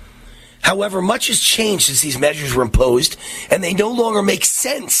say. However, much has changed since these measures were imposed, and they no longer make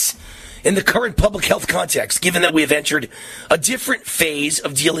sense in the current public health context. Given that we have entered a different phase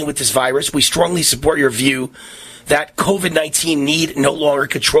of dealing with this virus, we strongly support your view that COVID-19 need no longer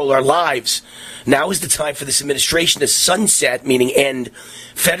control our lives. Now is the time for this administration to sunset, meaning end,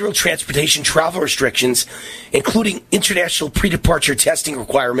 federal transportation travel restrictions, including international pre-departure testing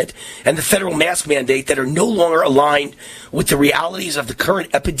requirement and the federal mask mandate that are no longer aligned with the realities of the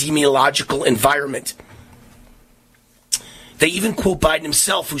current epidemiological environment. They even quote Biden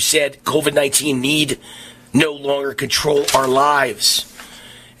himself, who said COVID-19 need no longer control our lives.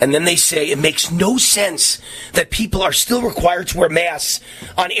 And then they say it makes no sense that people are still required to wear masks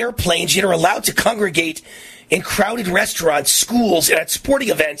on airplanes, yet are allowed to congregate in crowded restaurants, schools, and at sporting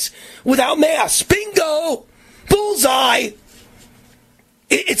events without masks. Bingo! Bullseye!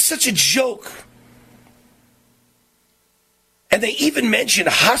 It's such a joke. And they even mention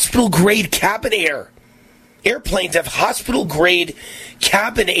hospital-grade cabin air. Airplanes have hospital-grade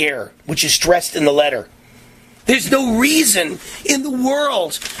cabin air, which is stressed in the letter. There's no reason in the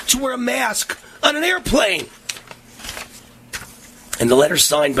world to wear a mask on an airplane. And the letter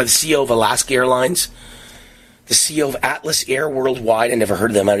signed by the CEO of Alaska Airlines, the CEO of Atlas Air Worldwide, I never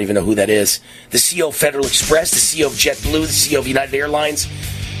heard of them, I don't even know who that is, the CEO of Federal Express, the CEO of JetBlue, the CEO of United Airlines,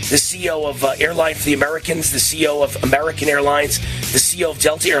 the CEO of Airline for the Americans, the CEO of American Airlines, the CEO of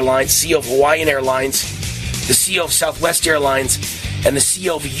Delta Airlines, CEO of Hawaiian Airlines, the CEO of Southwest Airlines, and the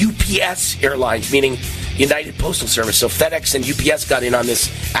CEO of UPS Airlines, meaning United Postal Service. So FedEx and UPS got in on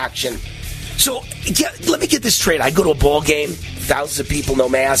this action. So let me get this straight. I go to a ball game, thousands of people, no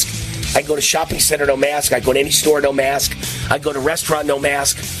mask. I go to shopping center, no mask. I go to any store, no mask. I go to a restaurant, no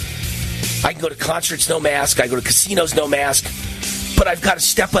mask. I can go to concerts, no mask. I go to casinos, no mask. But I've got to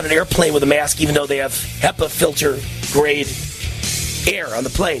step on an airplane with a mask, even though they have HEPA filter grade air on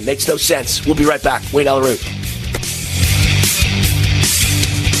the plane. Makes no sense. We'll be right back. Wayne Allen Root.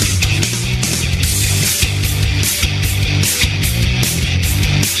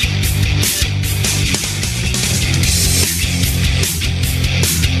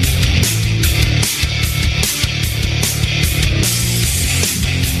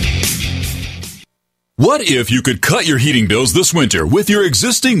 What if you could cut your heating bills this winter with your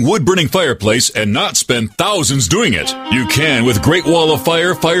existing wood-burning fireplace and not spend thousands doing it? You can with Great Wall of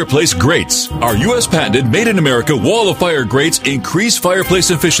Fire fireplace grates. Our U.S. patented made-in-America Wall of Fire grates increase fireplace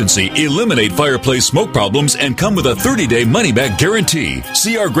efficiency, eliminate fireplace smoke problems, and come with a 30-day money-back guarantee.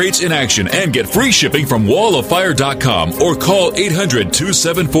 See our grates in action and get free shipping from walloffire.com or call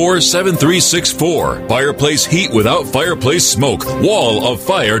 800-274-7364. Fireplace heat without fireplace smoke.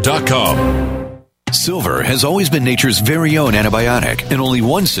 walloffire.com. Silver has always been nature's very own antibiotic, and only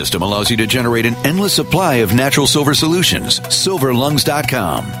one system allows you to generate an endless supply of natural silver solutions.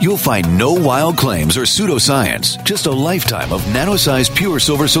 SilverLungs.com. You'll find no wild claims or pseudoscience, just a lifetime of nano-sized pure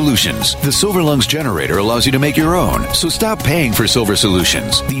silver solutions. The Silver Lungs generator allows you to make your own, so stop paying for silver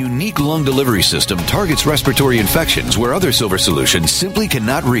solutions. The unique lung delivery system targets respiratory infections where other silver solutions simply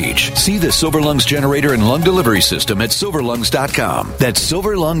cannot reach. See the Silver Lungs generator and lung delivery system at SilverLungs.com. That's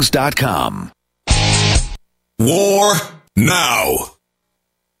SilverLungs.com. War now.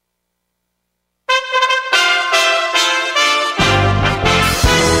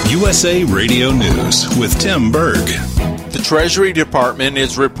 USA Radio News with Tim Berg. The Treasury Department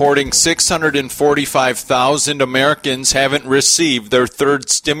is reporting 645,000 Americans haven't received their third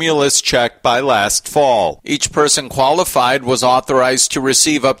stimulus check by last fall. Each person qualified was authorized to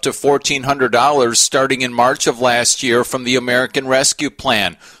receive up to $1,400 starting in March of last year from the American Rescue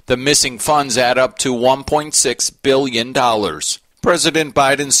Plan. The missing funds add up to $1.6 billion. President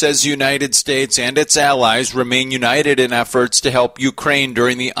Biden says the United States and its allies remain united in efforts to help Ukraine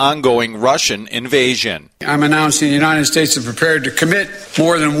during the ongoing Russian invasion. I'm announcing the United States is prepared to commit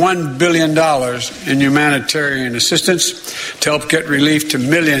more than $1 billion in humanitarian assistance to help get relief to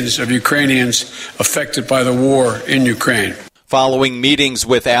millions of Ukrainians affected by the war in Ukraine. Following meetings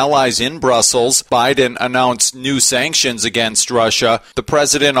with allies in Brussels, Biden announced new sanctions against Russia. The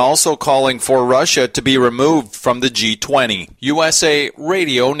president also calling for Russia to be removed from the G20. USA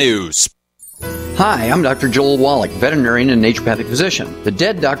Radio News. Hi, I'm Dr. Joel Wallach, veterinarian and naturopathic physician. The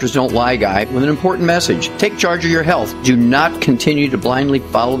Dead Doctors Don't Lie guy with an important message. Take charge of your health. Do not continue to blindly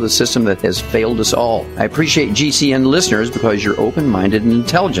follow the system that has failed us all. I appreciate GCN listeners because you're open-minded and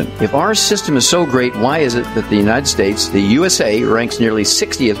intelligent. If our system is so great, why is it that the United States, the USA, ranks nearly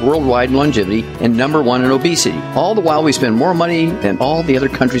 60th worldwide in longevity and number 1 in obesity? All the while we spend more money than all the other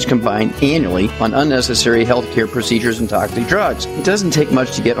countries combined annually on unnecessary healthcare procedures and toxic drugs. It doesn't take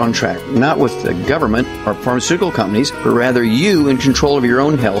much to get on track. Not with the government or pharmaceutical companies, but rather you in control of your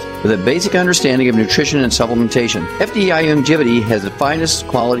own health with a basic understanding of nutrition and supplementation. FDI Longevity has the finest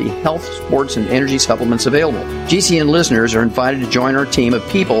quality health, sports, and energy supplements available. GCN listeners are invited to join our team of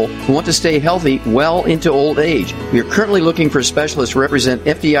people who want to stay healthy well into old age. We are currently looking for specialists to represent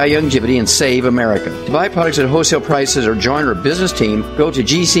FDI Longevity and save America. To buy products at wholesale prices or join our business team, go to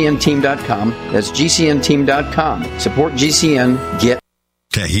GCNteam.com. That's GCNteam.com. Support GCN. Get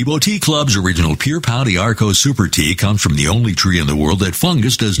Tahibo Tea Club's original Pure Pouty Arco Super Tea comes from the only tree in the world that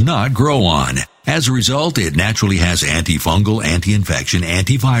fungus does not grow on. As a result, it naturally has antifungal, anti-infection,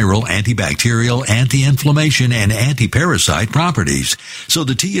 antiviral, antibacterial, anti-inflammation, and anti-parasite properties. So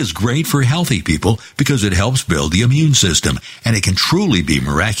the tea is great for healthy people because it helps build the immune system, and it can truly be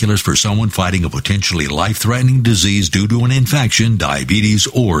miraculous for someone fighting a potentially life-threatening disease due to an infection, diabetes,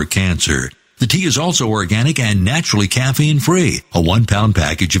 or cancer. The tea is also organic and naturally caffeine-free. A 1-pound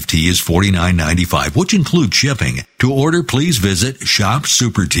package of tea is $49.95, which includes shipping. To order, please visit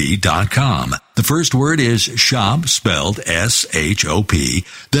shopsupertea.com. The first word is shop, spelled S-H-O-P,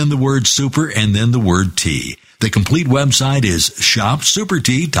 then the word super, and then the word tea. The complete website is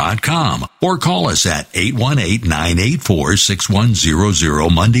shopsupertea.com or call us at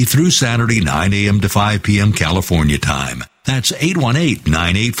 818-984-6100 Monday through Saturday, 9 a.m. to 5 p.m. California time. That's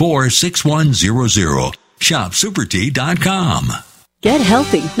 818-984-6100. ShopSuperTea.com. Get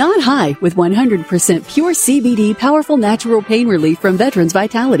healthy, not high, with 100% pure CBD powerful natural pain relief from Veterans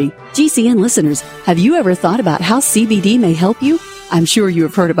Vitality. GCN listeners, have you ever thought about how CBD may help you? I'm sure you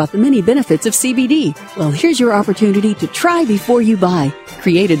have heard about the many benefits of CBD. Well, here's your opportunity to try before you buy.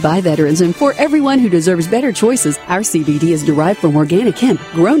 Created by veterans and for everyone who deserves better choices, our CBD is derived from organic hemp,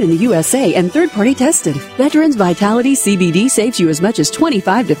 grown in the USA and third-party tested. Veterans Vitality CBD saves you as much as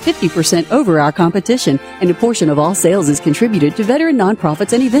 25 to 50% over our competition, and a portion of all sales is contributed to veteran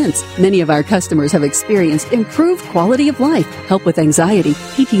nonprofits and events. Many of our customers have experienced improved quality of life, help with anxiety,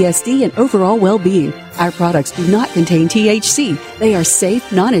 PTSD, and overall well-being. Our products do not contain THC. They are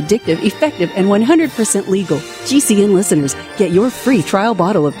safe, non-addictive, effective, and 100% legal. GCN listeners, get your free trial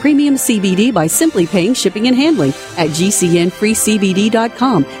bottle of premium CBD by simply paying shipping and handling at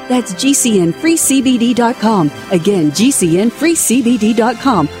GCNFreeCBD.com. That's GCNFreeCBD.com. Again,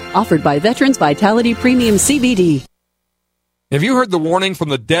 GCNFreeCBD.com. Offered by Veterans Vitality Premium CBD. Have you heard the warning from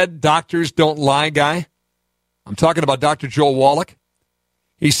the Dead Doctors Don't Lie guy? I'm talking about Dr. Joel Wallach.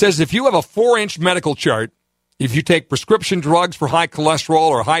 He says if you have a 4-inch medical chart, if you take prescription drugs for high cholesterol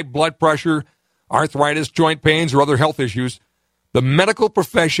or high blood pressure, arthritis, joint pains, or other health issues, the medical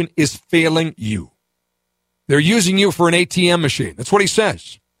profession is failing you. They're using you for an ATM machine. That's what he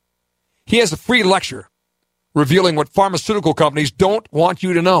says. He has a free lecture revealing what pharmaceutical companies don't want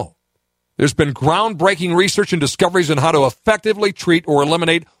you to know. There's been groundbreaking research and discoveries on how to effectively treat or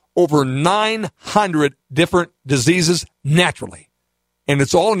eliminate over 900 different diseases naturally. And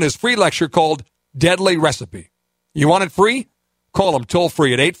it's all in his free lecture called Deadly Recipe. You want it free? Call him toll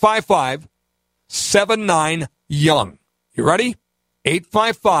free at 855-79-YOUNG. You ready?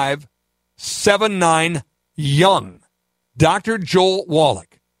 855-79-YOUNG. Dr. Joel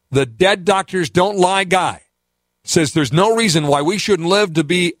Wallach, the Dead Doctors Don't Lie guy, says there's no reason why we shouldn't live to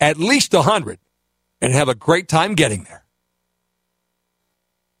be at least 100 and have a great time getting there.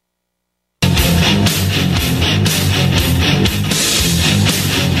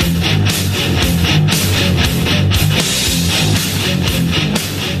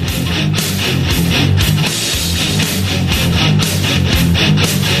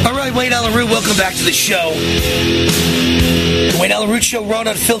 All right, Wayne Allyn Root, welcome back to the show. The Wayne Allyn Root Show, Raw and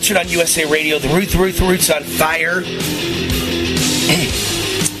Unfiltered on USA Radio. The Root's on fire.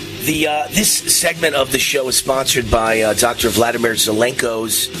 This segment of the show is sponsored by Dr. Vladimir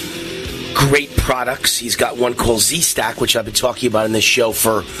Zelenko's great products. He's got one called Z-Stack, which I've been talking about in this show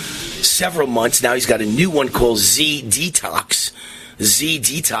for several months. Now he's got a new one called Z-Detox.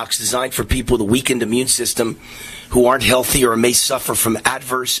 Z-Detox, designed for people with a weakened immune system who aren't healthy or may suffer from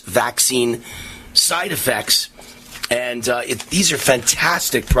adverse vaccine side effects. And these are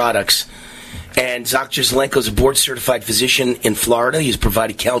fantastic products. And Dr. Zelenko is a board-certified physician in Florida. He's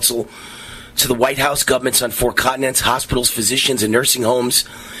provided counsel to the White House, governments on 4 continents, hospitals, physicians, and nursing homes.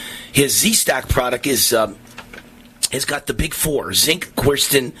 His Z-Stack product has got the big 4, zinc,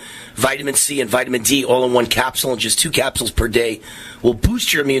 quercetin, vitamin C, and vitamin D all in one capsule, and just 2 capsules per day will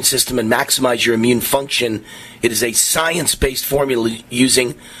boost your immune system and maximize your immune function. It is a science-based formula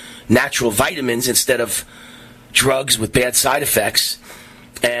using natural vitamins instead of drugs with bad side effects.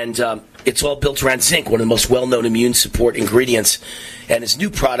 And it's all built around zinc, one of the most well-known immune support ingredients. And his new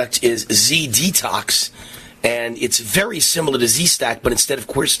product is Z-Detox. And it's very similar to Z-Stack, but instead of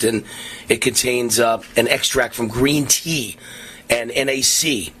quercetin, it contains an extract from green tea and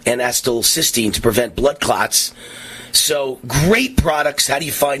NAC, N-acetylcysteine, to prevent blood clots. So, great products. How do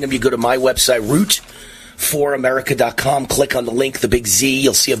you find them? You go to my website, root4america.com. Click on the link, the big Z.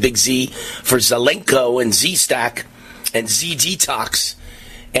 You'll see a big Z for Zelenko and Z-Stack and Z-Detox.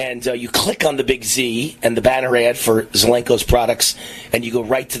 And you click on the big Z and the banner ad for Zelenko's products, and you go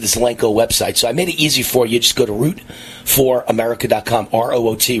right to the Zelenko website. So I made it easy for you. Just go to root4america.com,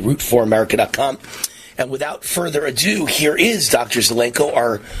 R-O-O-T, root4america.com. And without further ado, here is Dr. Zelenko,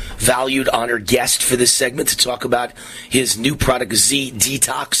 our valued, honored guest for this segment to talk about his new product,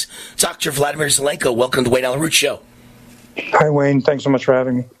 Z-Detox. Dr. Vladimir Zelenko, welcome to Wayne Allyn Root Show. Hi, Wayne. Thanks so much for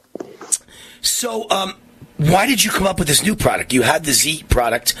having me. So, why did you come up with this new product? You had the Z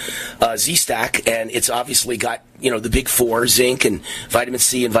product, Z-Stack, and it's obviously got, the big 4, zinc and vitamin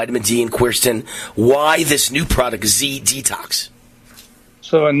C and vitamin D and quercetin. Why this new product, Z-Detox?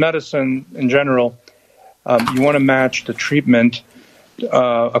 So in medicine in general, you want to match the treatment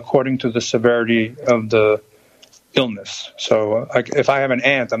according to the severity of the illness. So if I have an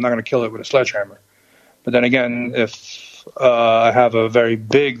ant, I'm not going to kill it with a sledgehammer. But then again, if I have a very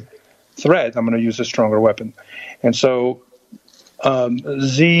big threat, I'm going to use a stronger weapon. And so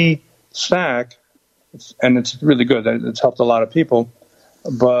Z-Stack, and it's really good. It's helped a lot of people.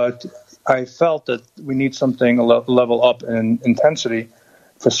 But I felt that we need something a level up in intensity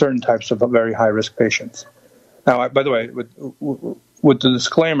for certain types of very high-risk patients. Now, by the way, with the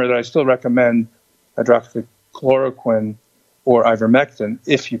disclaimer that I still recommend hydroxychloroquine or ivermectin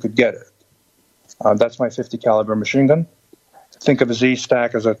if you could get it. That's my 50 caliber machine gun. Think of a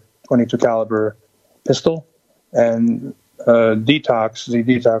Z-Stack as a 22 caliber pistol, and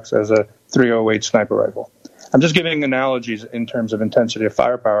Z-Detox as a 308 sniper rifle. I'm just giving analogies in terms of intensity of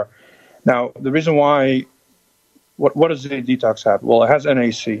firepower. Now, the reason why, what does Z-Detox have? Well, it has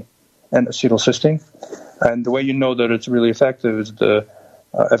NAC and acetylcysteine, and the way you know that it's really effective is the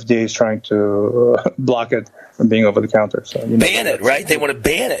FDA is trying to block it from being over the counter. So ban it, right? They want to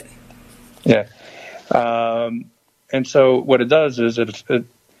ban it. Yeah. And so what it does is it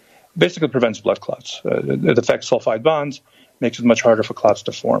basically prevents blood clots. It affects sulfide bonds, makes it much harder for clots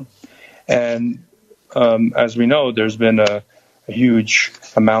to form. And as we know, there's been a huge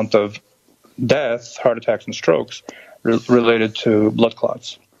amount of death, heart attacks, and strokes related to blood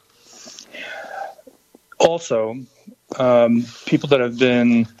clots. Also, people that have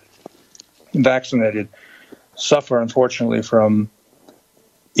been vaccinated suffer, unfortunately, from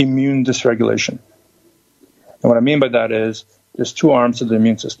immune dysregulation. And what I mean by that is there's two arms to the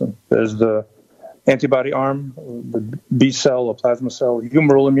immune system. There's the antibody arm, the B cell or plasma cell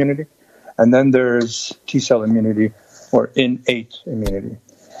humoral immunity, and then there's T cell immunity or innate immunity.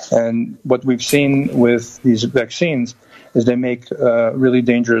 And what we've seen with these vaccines is they make really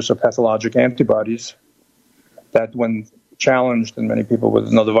dangerous or pathologic antibodies that, when challenged in many people with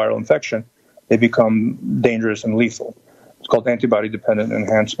another viral infection, they become dangerous and lethal. It's called antibody-dependent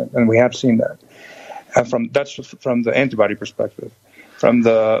enhancement, and we have seen that. And that's from the antibody perspective. From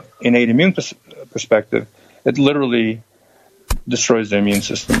the innate immune perspective, it literally destroys the immune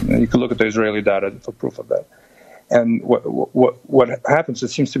system. And you can look at the Israeli data for proof of that. And what happens, it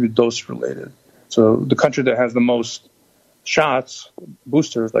seems to be dose-related. So the country that has the most shots,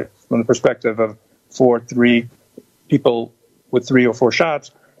 boosters, like from the perspective of 3 people with 3 or 4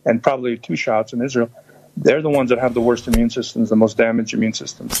 shots, and probably 2 shots in Israel, they're the ones that have the worst immune systems, the most damaged immune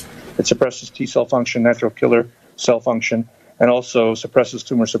systems. It suppresses T cell function, natural killer cell function, and also suppresses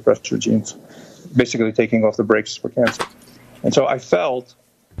tumor suppressor genes, basically taking off the brakes for cancer. And so I felt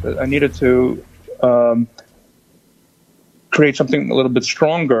that I needed to create something a little bit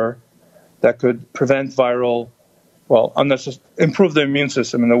stronger that could prevent improve the immune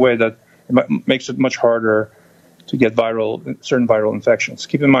system in a way that makes it much harder to get certain viral infections.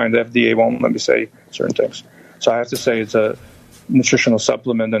 Keep in mind, the FDA won't let me say certain things. So I have to say it's a nutritional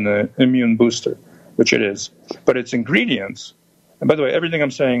supplement and an immune booster, which it is. But its ingredients, and by the way, everything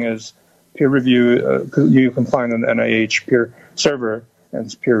I'm saying is peer-reviewed. You can find on the NIH peer server, and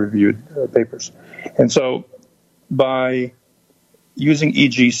it's peer-reviewed papers. And so by using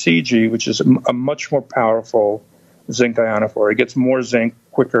EGCG, which is a much more powerful zinc ionophore, it gets more zinc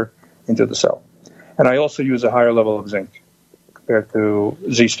quicker into the cell. And I also use a higher level of zinc compared to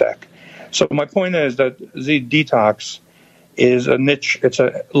Z-Stack. So my point is that Z-Detox is a niche. It's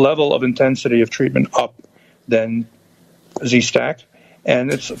a level of intensity of treatment up than Z-Stack,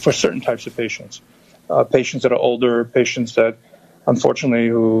 and it's for certain types of patients. Patients that are older, patients that, unfortunately,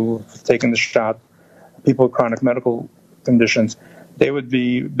 who have taken the shot, people with chronic medical conditions, they would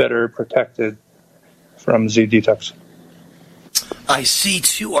be better protected from Z-Detox. I see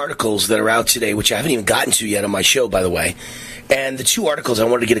 2 articles that are out today, which I haven't even gotten to yet on my show, by the way. And the 2 articles, I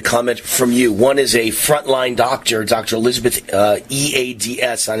wanted to get a comment from you. One is a frontline doctor, Dr. Elizabeth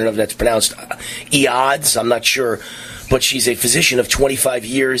Eads. I don't know if that's pronounced Eads. I'm not sure. But she's a physician of 25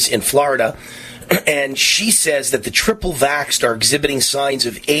 years in Florida. And she says that the triple vaxxed are exhibiting signs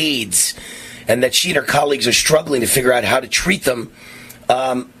of AIDS, and that she and her colleagues are struggling to figure out how to treat them.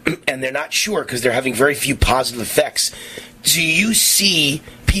 And they're not sure because they're having very few positive effects. Do you see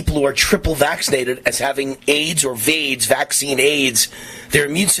people who are triple vaccinated as having AIDS or VAIDS, vaccine AIDS? Their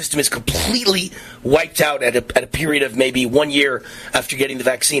immune system is completely wiped out at a period of maybe 1 year after getting the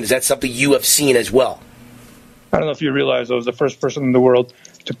vaccine. Is that something you have seen as well? I don't know if you realize I was the first person in the world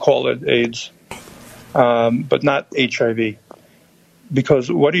to call it AIDS, but not HIV.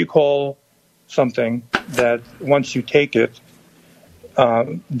 Because what do you call something that once you take it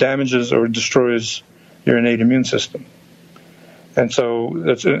damages or destroys your innate immune system? And so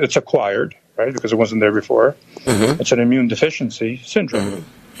it's acquired, right, because it wasn't there before. Mm-hmm. It's an immune deficiency syndrome,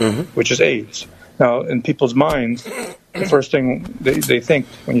 which is AIDS. Now, in people's minds, the first thing they think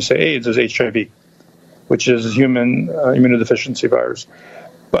when you say AIDS is HIV, which is human immunodeficiency virus.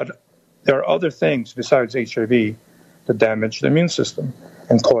 But there are other things besides HIV that damage the immune system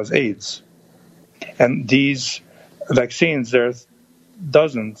and cause AIDS. And these vaccines, there are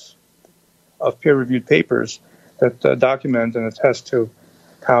dozens of peer-reviewed papers that document and attest to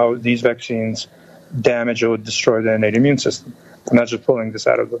how these vaccines damage or destroy the innate immune system. I'm not just pulling this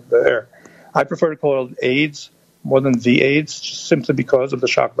out of the air. I prefer to call it AIDS more than V-AIDS, just simply because of the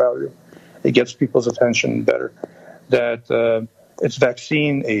shock value. It gets people's attention better. That it's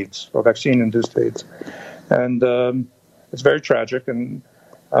vaccine AIDS or vaccine-induced AIDS. And it's very tragic. And,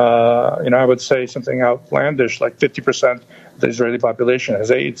 I would say something outlandish, like 50% of the Israeli population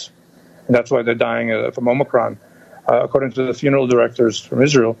has AIDS. And that's why they're dying from Omicron. According to the funeral directors from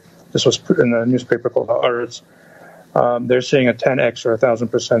Israel, this was in a newspaper called Haaretz, they're seeing a 10x or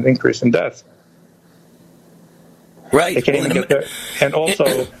 1,000% increase in death. Right. They can't even get there. And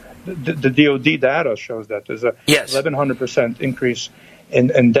also, the DOD data shows that there's a 1,100% increase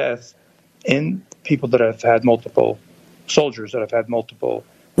in death in people that have had multiple soldiers that have had multiple.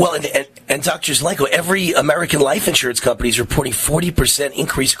 Well, and Dr. Zelenko, every American life insurance company is reporting 40%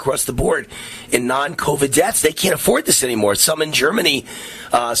 increase across the board in non-COVID deaths. They can't afford this anymore. Some in Germany,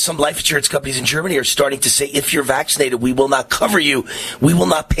 some life insurance companies in Germany are starting to say, if you're vaccinated, we will not cover you. We will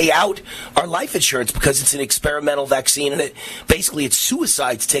not pay out our life insurance because it's an experimental vaccine, and basically it's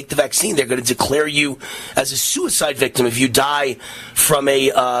suicide to take the vaccine. They're going to declare you as a suicide victim if you die from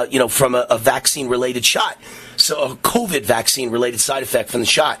a vaccine-related shot. So a COVID vaccine-related side effect from the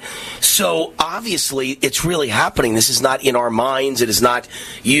shot. So obviously, it's really happening. This is not in our minds. It is not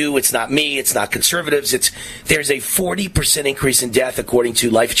you. It's not me. It's not conservatives. There's a 40% increase in death according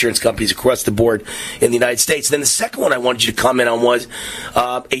to life insurance companies across the board in the United States. Then the second one I wanted you to comment on was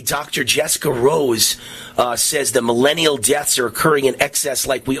a Dr. Jessica Rose says the millennial deaths are occurring in excess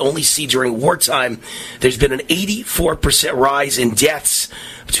like we only see during wartime. There's been an 84% rise in deaths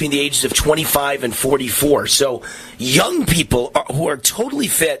between the ages of 25 and 44. So young people who are totally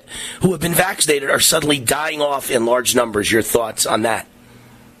fit, who have been vaccinated, are suddenly dying off in large numbers. Your thoughts on that?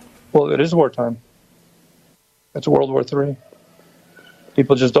 Well, it is wartime. It's World War III.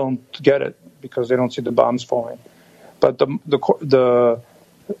 People just don't get it because they don't see the bombs falling. But the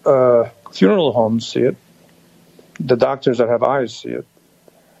funeral homes see it. The doctors that have eyes see it.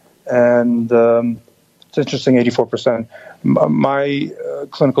 And it's interesting, 84%. My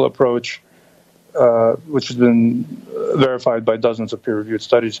clinical approach, which has been verified by dozens of peer-reviewed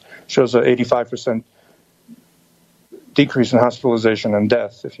studies, shows an 85% decrease in hospitalization and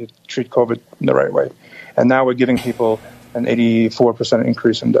death if you treat COVID in the right way. And now we're giving people an 84%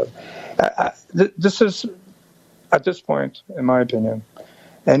 increase in death. This is, at this point, in my opinion,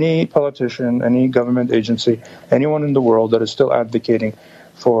 any politician, any government agency, anyone in the world that is still advocating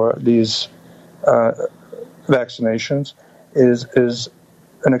for these vaccinations is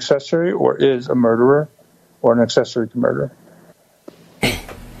an accessory or is a murderer or an accessory to murder.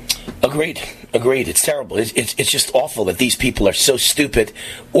 Agreed. It's terrible. It's just awful that these people are so stupid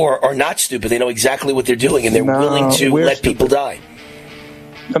or are not stupid. They know exactly what they're doing, and they're willing to let people die.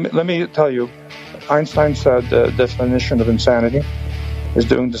 Let me tell you, Einstein said the definition of insanity is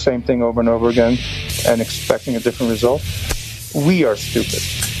doing the same thing over and over again and expecting a different result. We are stupid.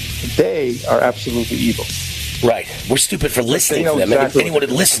 They are absolutely evil. Right. We're stupid for listening to them. Exactly. Anyone who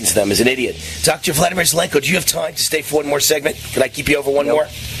listens to them is an idiot. Dr. Vladimir Zelenko, do you have time to stay for one more segment? Can I keep you over one more?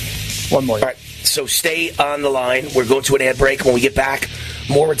 One more. All right. So stay on the line. We're going to an ad break. When we get back,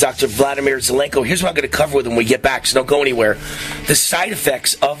 more with Dr. Vladimir Zelenko. Here's what I'm going to cover with him when we get back, so don't go anywhere. The side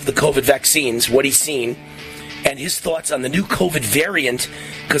effects of the COVID vaccines, what he's seen, and his thoughts on the new COVID variant,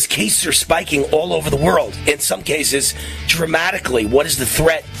 because cases are spiking all over the world. In some cases, dramatically. What is the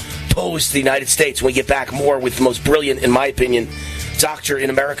threat posed to the United States? When we get back, more with the most brilliant, in my opinion, doctor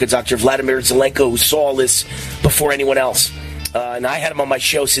in America, Dr. Vladimir Zelenko, who saw all this before anyone else. And I had him on my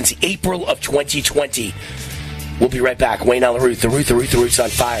show since April of 2020. We'll be right back. Wayne on the Root. The Root's on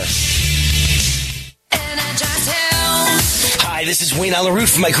fire. Hi, this is Wayne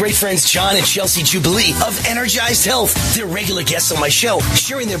Alaroot from my great friends John and Chelsea Jubilee of Energized Health. They're regular guests on my show,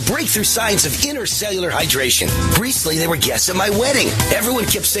 sharing their breakthrough science of intercellular hydration. Recently, they were guests at my wedding. Everyone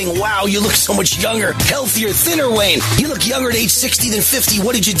kept saying, wow, you look so much younger, healthier, thinner, Wayne. You look younger at age 60 than 50.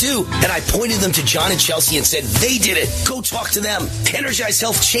 What did you do? And I pointed them to John and Chelsea and said, they did it. Go talk to them. Energized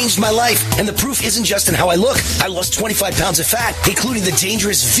Health changed my life. And the proof isn't just in how I look. I lost 25 pounds of fat, including the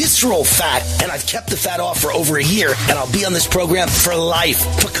dangerous visceral fat. And I've kept the fat off for over a year. And I'll be on this program for life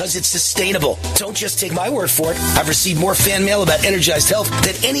because it's sustainable. Don't just take my word for it. I've received more fan mail about Energized Health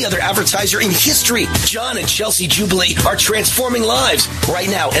than any other advertiser in history. John and Chelsea Jubilee are transforming lives. Right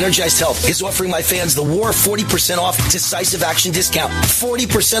now, Energized Health is offering my fans the War 40% off decisive action discount.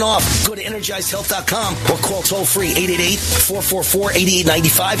 40% off. Go to EnergizedHealth.com or call toll-free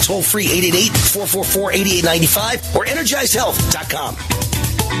 888-444-8895, toll-free 888-444-8895, or EnergizedHealth.com.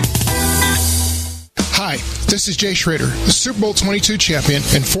 Hi, this is Jay Schrader, the Super Bowl 22 champion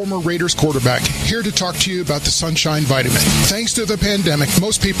and former Raiders quarterback, here to talk to you about the Sunshine Vitamin. Thanks to the pandemic,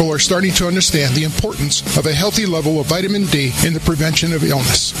 most people are starting to understand the importance of a healthy level of vitamin D in the prevention of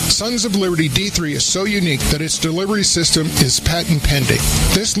illness. Sons of Liberty D3 is so unique that its delivery system is patent pending.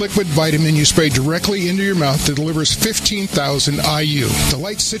 This liquid vitamin you spray directly into your mouth delivers 15,000 IU. The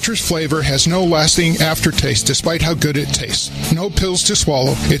light citrus flavor has no lasting aftertaste despite how good it tastes. No pills to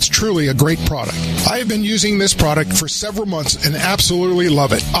swallow. It's truly a great product. I have been using this product for several months and absolutely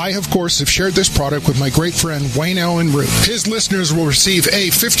love it. I, of course, have shared this product with my great friend Wayne Allen Root. His listeners will receive a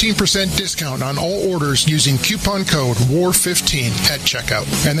 15% discount on all orders using coupon code WAR15 at checkout.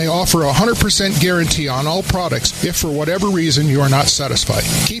 And they offer a 100% guarantee on all products if for whatever reason you are not satisfied.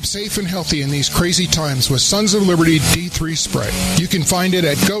 Keep safe and healthy in these crazy times with Sons of Liberty D3 Spray. You can find it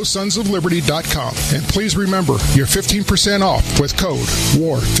at GoSonsOfLiberty.com. And please remember, you're 15% off with code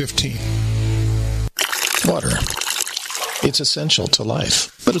WAR15. Water. It's essential to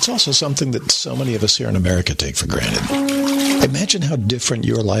life, but it's also something that so many of us here in America take for granted. Imagine how different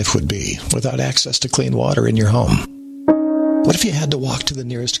your life would be without access to clean water in your home. What if you had to walk to the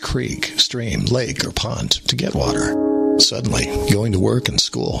nearest creek, stream, lake, or pond to get water? Suddenly, going to work and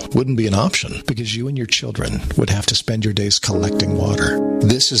school wouldn't be an option because you and your children would have to spend your days collecting water.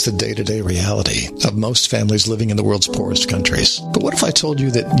 This is the day-to-day reality of most families living in the world's poorest countries. But what if I told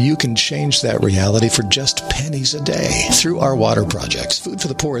you that you can change that reality for just pennies a day? Through our water projects, Food for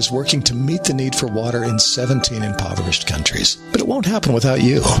the Poor is working to meet the need for water in 17 impoverished countries. But it won't happen without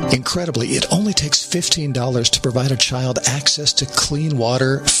you. Incredibly, it only takes $15 to provide a child access to clean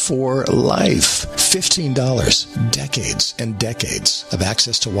water for life. $15. Decades and decades of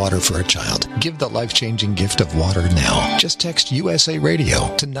access to water for a child. Give the life-changing gift of water now. Just text USA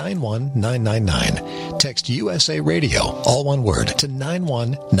Radio to 91999. Text USA Radio, all one word, to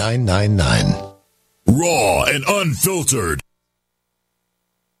 91999. Raw and unfiltered.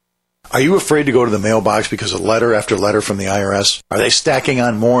 Are you afraid to go to the mailbox because of letter after letter from the IRS? Are they stacking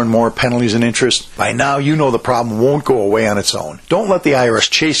on more and more penalties and interest? By now, you know the problem won't go away on its own. Don't let the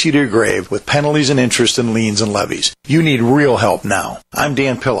IRS chase you to your grave with penalties and interest and liens and levies. You need real help now. I'm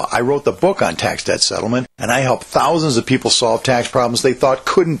Dan Pilla. I wrote the book on tax debt settlement, and I help thousands of people solve tax problems they thought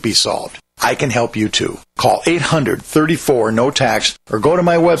couldn't be solved. I can help you too. Call 800-34-NO-TAX or go to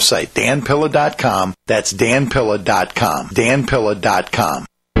my website, danpilla.com. That's danpilla.com. danpilla.com.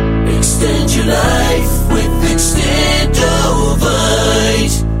 Extend your life with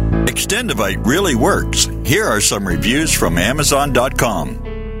Extendovite. Extendovite really works. Here are some reviews from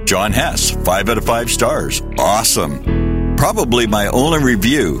Amazon.com. John Hess, 5 out of 5 stars. Awesome. Probably my only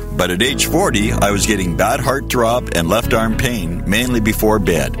review, but at age 40, I was getting bad heartthrob and left arm pain, mainly before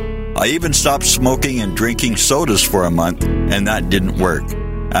bed. I even stopped smoking and drinking sodas for a month, and that didn't work.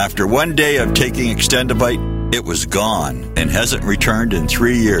 After one day of taking Extendovite, it was gone and hasn't returned in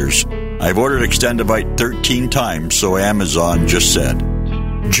 3 years. I've ordered Extendovite 13 times, so Amazon just said.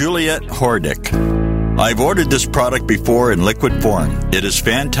 Juliet Hordick. I've ordered this product before in liquid form. It is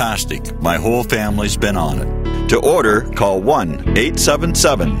fantastic. My whole family's been on it. To order, call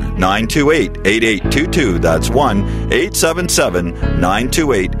 1-877-928-8822. That's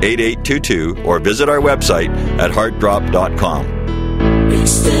 1-877-928-8822. Or visit our website at heartdrop.com.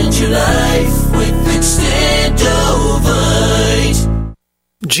 Extend your life with Extendovite.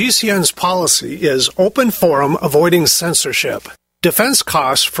 GCN's policy is open forum avoiding censorship. Defense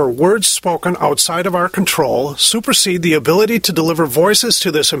costs for words spoken outside of our control supersede the ability to deliver voices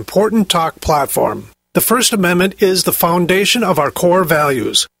to this important talk platform. The First Amendment is the foundation of our core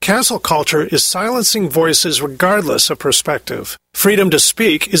values. Cancel culture is silencing voices regardless of perspective. Freedom to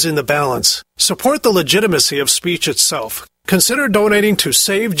speak is in the balance. Support the legitimacy of speech itself. Consider donating to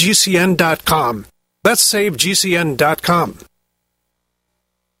SaveGCN.com. That's SaveGCN.com.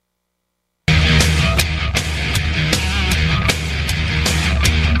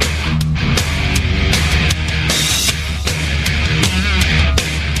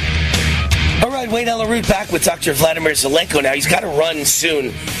 Wayne Allen Root back with Dr. Vladimir Zelenko. Now, he's got to run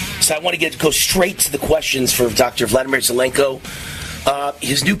soon, so I want to go straight to the questions for Dr. Vladimir Zelenko.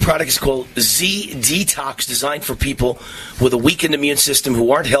 His new product is called Z Detox, designed for people with a weakened immune system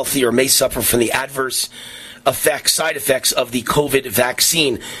who aren't healthy or may suffer from the adverse side effects of the COVID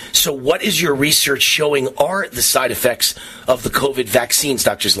vaccine. So what is your research showing are the side effects of the COVID vaccines,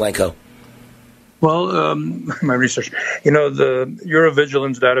 Dr. Zelenko? Well, my research, the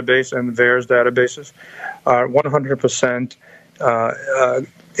Eurovigilance database and VAERS databases are 100%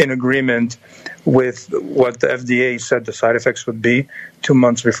 in agreement with what the FDA said the side effects would be 2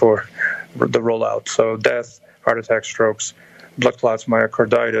 months before the rollout. So death, heart attacks, strokes, blood clots,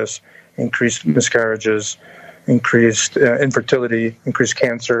 myocarditis, increased miscarriages, increased infertility, increased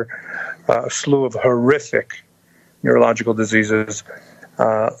cancer, a slew of horrific neurological diseases,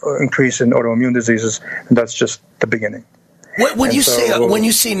 increase in autoimmune diseases, and that's just the beginning. When you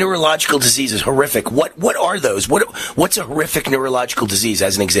say neurological diseases, horrific, what are those? What's a horrific neurological disease,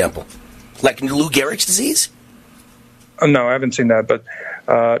 as an example? Like Lou Gehrig's disease? No, I haven't seen that, but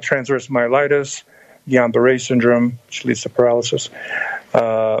transverse myelitis, Guillain-Barré syndrome, which leads to paralysis,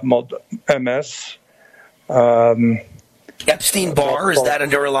 MS, Epstein-Barr, is that a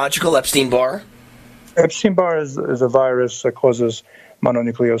neurological Epstein-Barr? Epstein-Barr is a virus that causes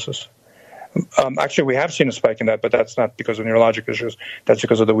mononucleosis. Actually, we have seen a spike in that, but that's not because of neurologic issues. That's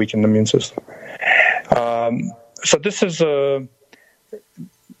because of the weakened immune system. So this is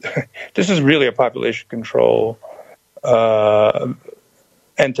really a population control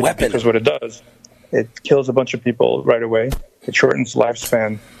entity. Weapon. Because what it does, it kills a bunch of people right away. It shortens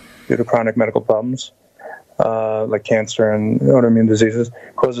lifespan due to chronic medical problems like cancer and autoimmune diseases,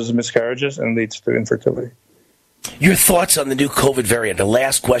 causes miscarriages, and leads to infertility. Your thoughts on the new COVID variant? The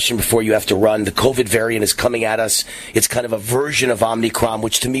last question before you have to run. The COVID variant is coming at us. It's kind of a version of Omicron,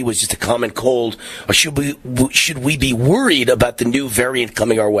 which to me was just a common cold. Or should we be worried about the new variant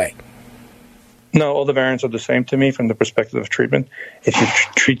coming our way? No, all the variants are the same to me from the perspective of treatment. If you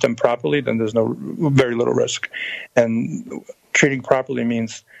treat them properly, then there's very little risk. And treating properly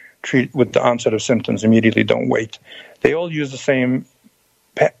means treat with the onset of symptoms immediately. Don't wait. They all use the same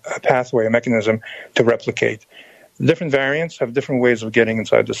pathway, a mechanism to replicate. Different variants have different ways of getting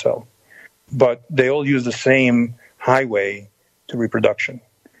inside the cell, but they all use the same highway to reproduction.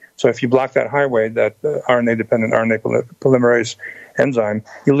 So if you block that highway, that RNA-dependent RNA polymerase enzyme,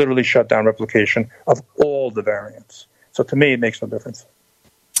 you literally shut down replication of all the variants. So to me, it makes no difference.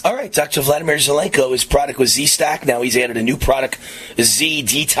 All right, Dr. Vladimir Zelenko, his product was Z-Stack. Now he's added a new product,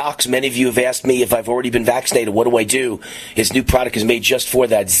 Z-Detox. Many of you have asked me if I've already been vaccinated, what do I do? His new product is made just for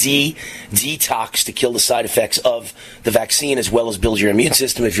that, Z-Detox, to kill the side effects of the vaccine as well as build your immune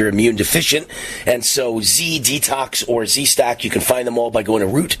system if you're immune deficient. And so Z-Detox or Z-Stack, you can find them all by going to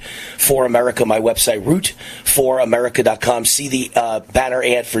Root for America, my website, rootforamerica.com. See the banner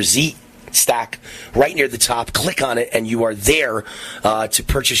ad for Z-Stack right near the top. Click on it, and you are there to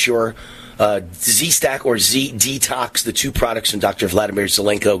purchase your Z-Stack or Z-Detox, the two products from Dr. Vladimir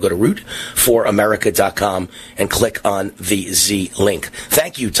Zelenko. Go to rootforamerica.com and click on the Z link.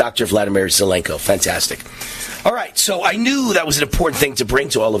 Thank you, Dr. Vladimir Zelenko. Fantastic. All right, so I knew that was an important thing to bring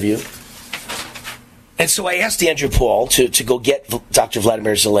to all of you. And so I asked Andrew Paul to go get Dr.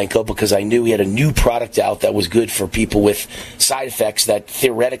 Vladimir Zelenko because I knew he had a new product out that was good for people with side effects that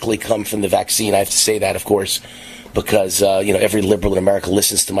theoretically come from the vaccine. I have to say that, of course, because every liberal in America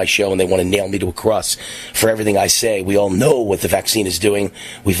listens to my show and they want to nail me to a cross for everything I say. We all know what the vaccine is doing.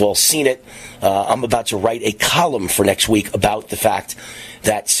 We've all seen it. I'm about to write a column for next week about the fact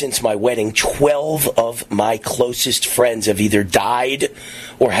that since my wedding, 12 of my closest friends have either died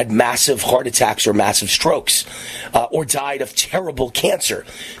or had massive heart attacks or massive strokes or died of terrible cancer.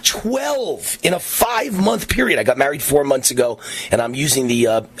 12 in a 5-month period. I got married 4 months ago, and I'm using the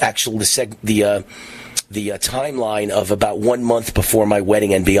timeline of about 1 month before my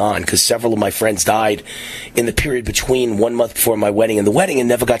wedding and beyond, because several of my friends died in the period between 1 month before my wedding and the wedding and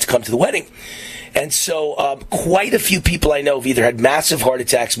never got to come to the wedding. And so quite a few people I know have either had massive heart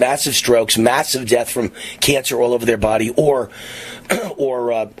attacks, massive strokes, massive death from cancer all over their body, or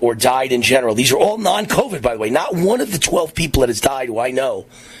died in general. These are all non-COVID, by the way. Not one of the 12 people that has died who I know,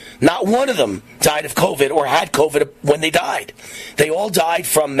 not one of them died of COVID or had COVID when they died. They all died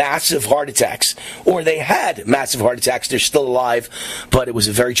from massive heart attacks, or they had massive heart attacks. They're still alive, but it was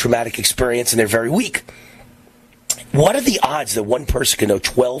a very traumatic experience, and they're very weak. What are the odds that one person can know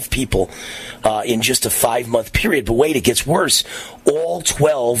 12 people in just a 5-month period? But wait, it gets worse. All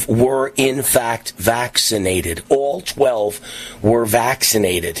 12 were, in fact, vaccinated. All 12 were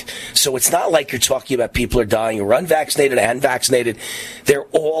vaccinated. So it's not like you're talking about people who are dying who are unvaccinated and vaccinated. They're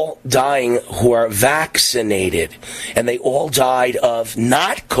all dying who are vaccinated. And they all died of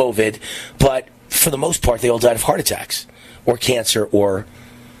not COVID, but for the most part, they all died of heart attacks or cancer or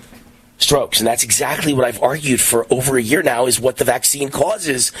strokes. And that's exactly what I've argued for over a year now, is what the vaccine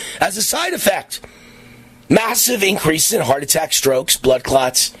causes as a side effect. Massive increase in heart attacks, strokes, blood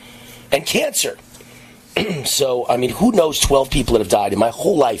clots, and cancer. So, I mean, who knows 12 people that have died in my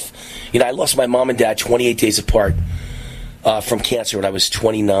whole life? I lost my mom and dad 28 days apart from cancer when I was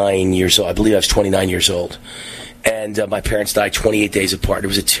 29 years old. I believe I was 29 years old. And my parents died 28 days apart. It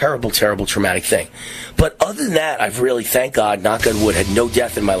was a terrible, terrible, traumatic thing. But other than that, I've really, thank God, knock on wood, had no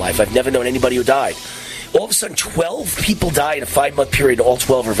death in my life. I've never known anybody who died. All of a sudden, 12 people died in a 5-month period, and all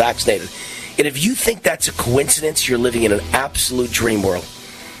 12 are vaccinated. And if you think that's a coincidence, you're living in an absolute dream world.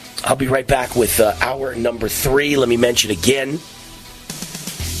 I'll be right back with hour number 3. Let me mention again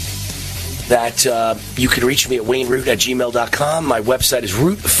that you can reach me at wayneroot@gmail.com. My website is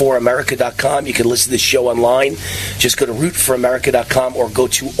rootforamerica.com. You can listen to this show online. Just go to rootforamerica.com or go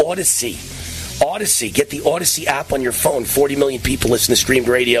to Odyssey. Odyssey. Get the Odyssey app on your phone. 40 million people listen to streamed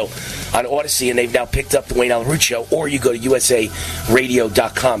radio on Odyssey, and they've now picked up the Wayne Allen Root Show, or you go to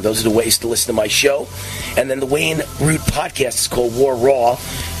usaradio.com. Those are the ways to listen to my show. And then the Wayne Root podcast is called War Raw.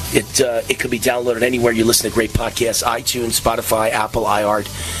 It could be downloaded anywhere you listen to great podcasts: iTunes, Spotify, Apple,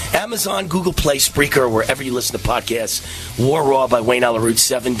 iHeart, Amazon, Google Play, Spreaker, wherever you listen to podcasts. War Raw by Wayne Allen Root,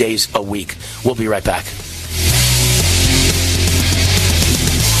 7 days a week. We'll be right back.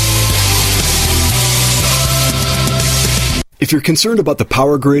 If you're concerned about the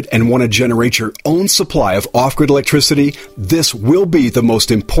power grid and want to generate your own supply of off-grid electricity, this will be the most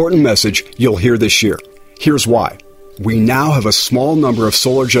important message you'll hear this year. Here's why. We now have a small number of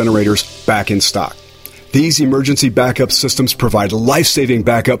solar generators back in stock. These emergency backup systems provide life-saving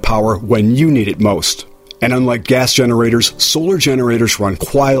backup power when you need it most. And unlike gas generators, solar generators run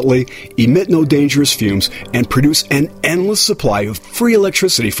quietly, emit no dangerous fumes, and produce an endless supply of free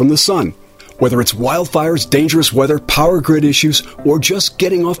electricity from the sun. Whether it's wildfires, dangerous weather, power grid issues, or just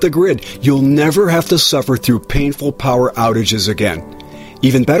getting off the grid, you'll never have to suffer through painful power outages again.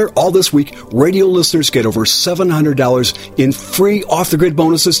 Even better, all this week, radio listeners get over $700 in free off-the-grid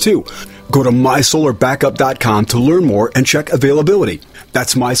bonuses, too. Go to mysolarbackup.com to learn more and check availability.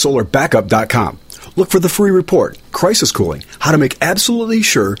 That's mysolarbackup.com. Look for the free report, Crisis Cooling, how to make absolutely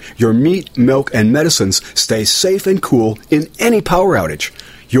sure your meat, milk, and medicines stay safe and cool in any power outage.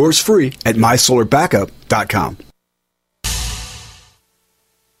 Yours free at mysolarbackup.com.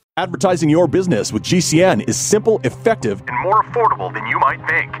 Advertising your business with GCN is simple, effective, and more affordable than you might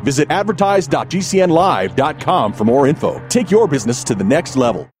think. Visit advertise.gcnlive.com for more info. Take your business to the next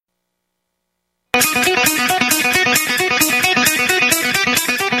level.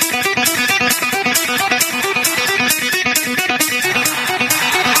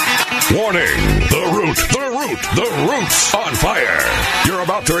 Warning! The Root's on fire! You're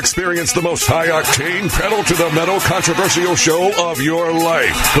about to experience the most high-octane, pedal-to-the-metal controversial show of your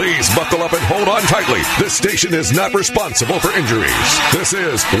life. Please buckle up and hold on tightly. This station is not responsible for injuries. This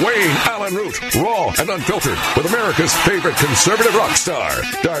is Wayne Allen Root, raw and unfiltered, with America's favorite conservative rock star.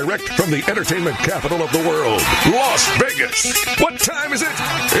 Direct from the entertainment capital of the world, Las Vegas. What time is it?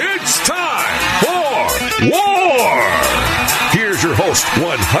 It's time for War! Here's your host,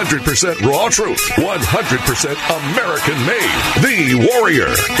 100% raw truth, 100% American-made, the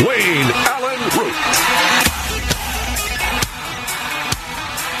warrior, Wayne Allen Root.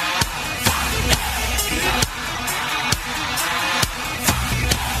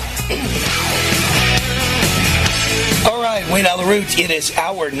 All right, Wayne Allen Root, it is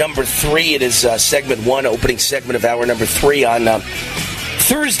hour number 3. It is segment 1, opening segment of hour number 3 on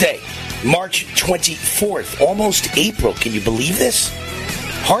Thursday, March 24th. Almost April. Can you believe this?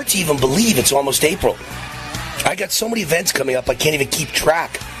 Hard to even believe it's almost April. I got so many events coming up, I can't even keep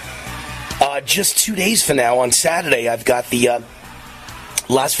track. Just 2 days from now, on Saturday, I've got the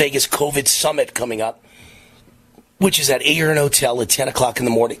Las Vegas COVID Summit coming up, which is at Aeron Hotel at 10 o'clock in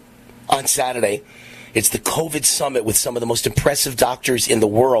the morning on Saturday. It's the COVID Summit with some of the most impressive doctors in the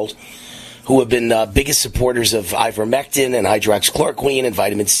world who have been biggest supporters of ivermectin and hydroxychloroquine and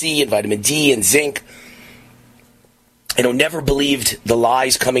vitamin C and vitamin D and zinc. And who never believed the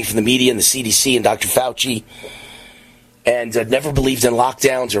lies coming from the media and the CDC and Dr. Fauci, and never believed in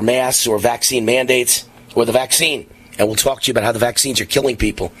lockdowns or masks or vaccine mandates or the vaccine. And we'll talk to you about how the vaccines are killing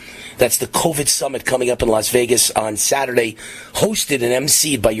people. That's the COVID Summit coming up in Las Vegas on Saturday, hosted and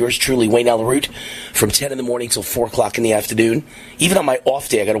emceed by yours truly, Wayne Allen Root, from 10 in the morning till 4 o'clock in the afternoon. Even on my off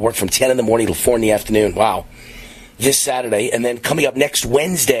day, I got to work from 10 in the morning till 4 in the afternoon. Wow. This Saturday. And then coming up next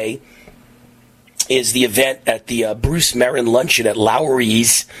Wednesday is the event at the Bruce Marin Luncheon at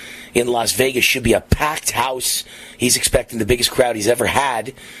Lowry's in Las Vegas. Should be a packed house. He's expecting the biggest crowd he's ever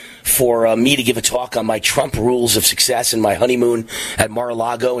had for me to give a talk on my Trump rules of success and my honeymoon at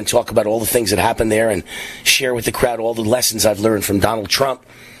Mar-a-Lago and talk about all the things that happened there and share with the crowd all the lessons I've learned from Donald Trump.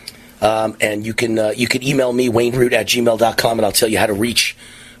 And you can email me, wayneroot@gmail.com, and I'll tell you how to reach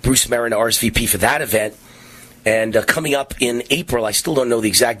Bruce Marin, RSVP, for that event. And coming up in April, I still don't know the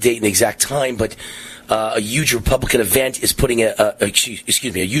exact date and the exact time, but a huge Republican event is putting a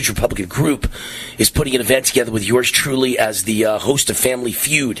huge Republican group is putting an event together with yours truly as the host of Family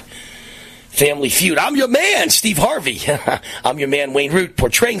Feud. Family Feud. I'm your man, Steve Harvey. I'm your man, Wayne Root,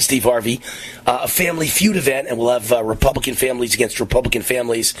 portraying Steve Harvey. A Family Feud event, and we'll have Republican families against Republican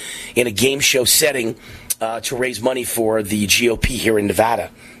families in a game show setting to raise money for the GOP here in Nevada,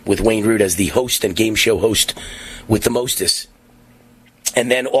 with Wayne Root as the host and game show host with the mostest. And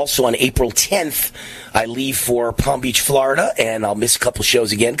then also on April 10th, I leave for Palm Beach, Florida, and I'll miss a couple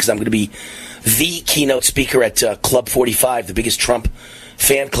shows again because I'm going to be the keynote speaker at Club 45, the biggest Trump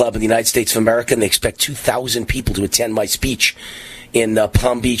fan club in the United States of America, and they expect 2,000 people to attend my speech in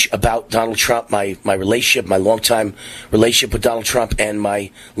Palm Beach about Donald Trump, my relationship, my longtime relationship with Donald Trump, and my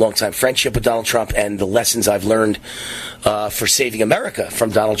longtime friendship with Donald Trump, and the lessons I've learned for saving America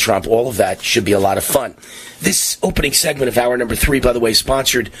from Donald Trump. All of that should be a lot of fun. This opening segment of hour number 3, by the way, is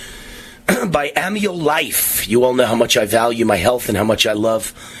sponsored by Amio Life. You all know how much I value my health and how much I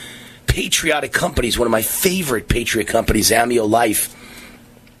love patriotic companies. One of my favorite patriot companies, Amio Life.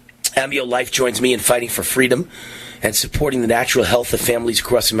 Amio Life joins me in fighting for freedom and supporting the natural health of families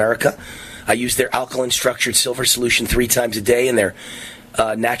across America. I use their alkaline structured silver solution 3 times a day, and their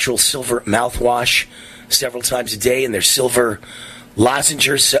natural silver mouthwash several times a day, and their silver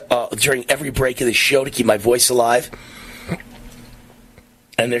lozenges during every break of the show to keep my voice alive,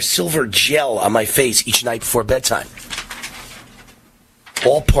 and their silver gel on my face each night before bedtime.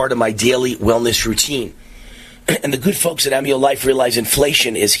 All part of my daily wellness routine. And the good folks at Amio Life realize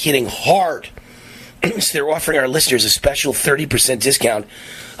inflation is hitting hard. So they're offering our listeners a special 30% discount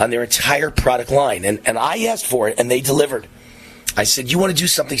on their entire product line. And I asked for it, and they delivered. I said, you want to do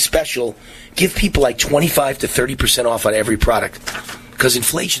something special, give people like 25 to 30% off on every product. Because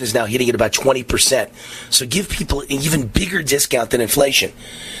inflation is now hitting at about 20%. So give people an even bigger discount than inflation.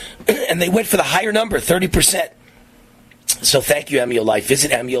 And they went for the higher number, 30%. So thank you, Amio Life.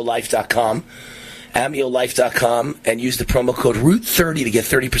 Visit AmioLife.com. AmioLife.com, and use the promo code ROOT30 to get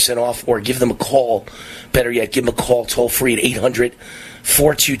 30% off, or give them a call. Better yet, give them a call toll free at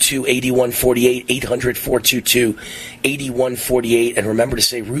 800-422-8148, 800-422-8148, and remember to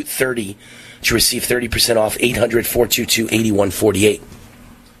say ROOT30 to receive 30% off, 800-422-8148.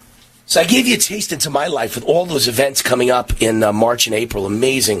 So I gave you a taste into my life with all those events coming up in March and April.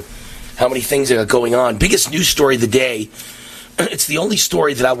 Amazing how many things are going on. Biggest news story of the day. It's the only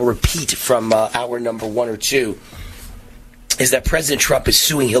story that I will repeat from hour number 1 or 2, is that President Trump is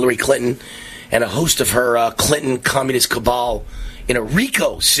suing Hillary Clinton and a host of her Clinton communist cabal in a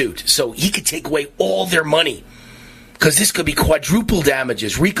RICO suit, so he could take away all their money, because this could be quadruple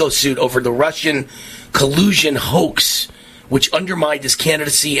damages. RICO suit over the Russian collusion hoax, which undermined his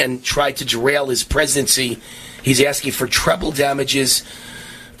candidacy and tried to derail his presidency. He's asking for treble damages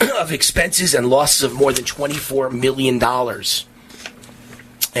of expenses and losses of more than $24 million.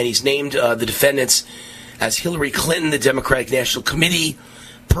 And he's named the defendants as Hillary Clinton, the Democratic National Committee,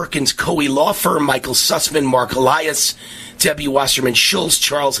 Perkins Coie Law Firm, Michael Sussman, Mark Elias, Debbie Wasserman Schultz,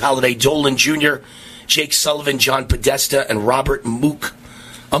 Charles Halliday Dolan Jr., Jake Sullivan, John Podesta, and Robert Mook,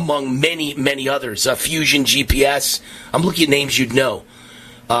 among many, many others. Fusion GPS. I'm looking at names you'd know.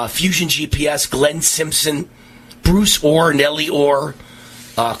 Fusion GPS, Glenn Simpson, Bruce Orr, Nellie Orr,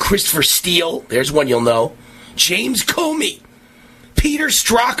 Christopher Steele, there's one you'll know, James Comey, Peter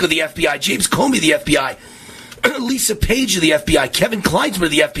Strzok of the FBI, James Comey of the FBI, Lisa Page of the FBI, Kevin Kleinsman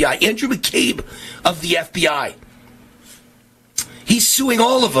of the FBI, Andrew McCabe of the FBI. He's suing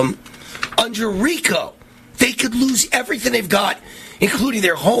all of them under RICO. They could lose everything they've got, including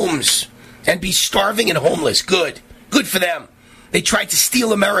their homes, and be starving and homeless. Good for them. They tried to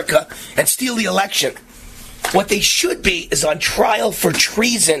steal America and steal the election. What they should be is on trial for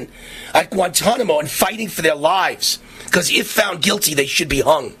treason at Guantanamo and fighting for their lives. Because if found guilty, they should be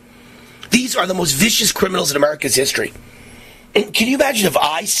hung. These are the most vicious criminals in America's history. And can you imagine if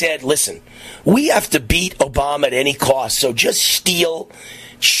I said, listen, we have to beat Obama at any cost, so just steal,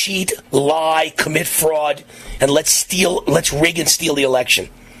 cheat, lie, commit fraud, and let's rig and steal the election.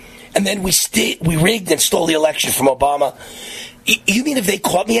 And then we rigged and stole the election from Obama. You mean if they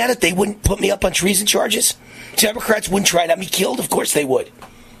caught me at it, they wouldn't put me up on treason charges? Democrats wouldn't try to have me killed? Of course they would.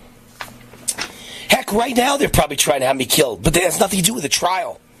 Heck, right now they're probably trying to have me killed, but that has nothing to do with the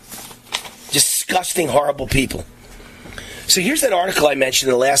trial. Disgusting, horrible people. So here's that article I mentioned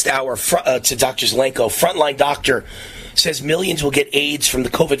in the last hour to Dr. Zelenko. Frontline doctor says millions will get AIDS from the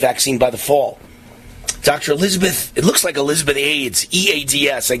COVID vaccine by the fall. Dr. Elizabeth, it looks like Elizabeth AIDS,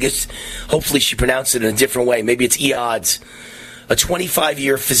 E-A-D-S. I guess hopefully she pronounced it in a different way. Maybe it's E-O-D-S. A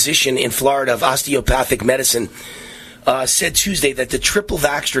 25-year physician in Florida of osteopathic medicine said Tuesday that the triple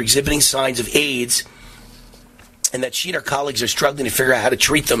vaxxed are exhibiting signs of AIDS and that she and her colleagues are struggling to figure out how to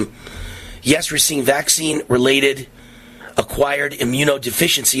treat them. Yes, we're seeing vaccine-related acquired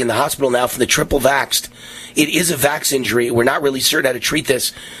immunodeficiency in the hospital now from the triple vaxxed. It is a vax injury. We're not really certain how to treat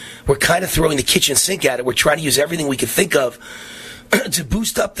this. We're kind of throwing the kitchen sink at it. We're trying to use everything we can think of to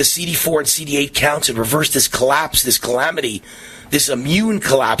boost up the CD4 and CD8 counts and reverse this collapse, this calamity, this immune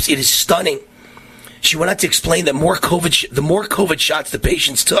collapse. It is stunning. She went on to explain that the more COVID shots the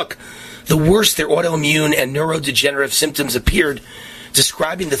patients took, the worse their autoimmune and neurodegenerative symptoms appeared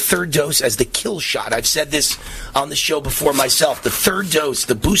describing the third dose as the kill shot. I've said this on the show before myself. The third dose,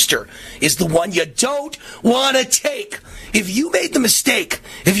 the booster, is the one you don't want to take. If you made the mistake,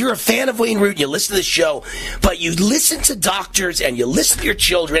 if you're a fan of Wayne Root and you listen to the show, but you listen to doctors and you listen to your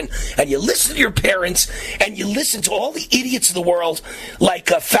children and you listen to your parents and you listen to all the idiots of the world like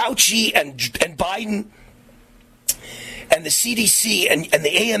Fauci and Biden and the CDC and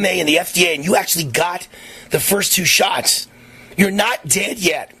the AMA and the FDA, and you actually got the first 2 shots, you're not dead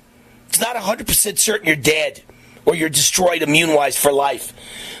yet. It's not 100% certain you're dead or you're destroyed immune-wise for life.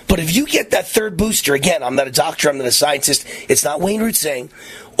 But if you get that third booster, again, I'm not a doctor, I'm not a scientist, it's not Wayne Root saying,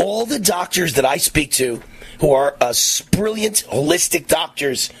 all the doctors that I speak to who are brilliant, holistic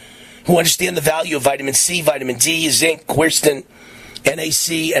doctors who understand the value of vitamin C, vitamin D, zinc, quercetin,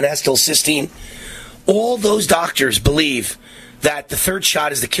 NAC, and acetylcysteine, all those doctors believe that the third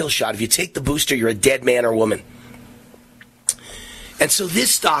shot is the kill shot. If you take the booster, you're a dead man or woman. And so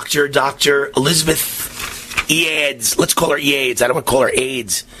this doctor, Dr. Elizabeth Eades, let's call her Eades, I don't want to call her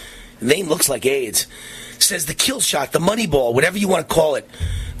AIDS. The name looks like AIDS. Says the kill shot, the money ball, whatever you want to call it,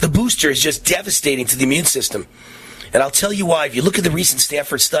 the booster is just devastating to the immune system. And I'll tell you why. If you look at the recent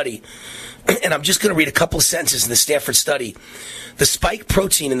Stanford study, and I'm just going to read a couple of sentences in the Stanford study, the spike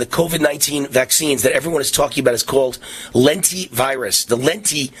protein in the COVID-19 vaccines that everyone is talking about is called lentivirus. The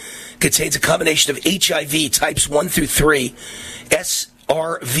lenti contains a combination of HIV types 1 through 3,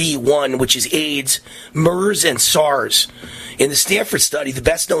 SRV1, which is AIDS, MERS, and SARS. In the Stanford study, the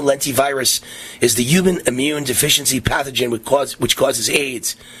best-known lentivirus is the human immune deficiency pathogen which causes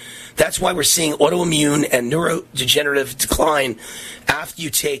AIDS. That's why we're seeing autoimmune and neurodegenerative decline after you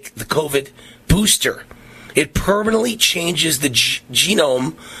take the COVID booster. It permanently changes the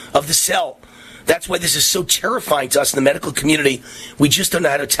genome of the cell. That's why this is so terrifying to us in the medical community. We just don't know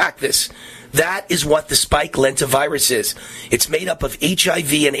how to attack this. That is what the spike lentivirus is. It's made up of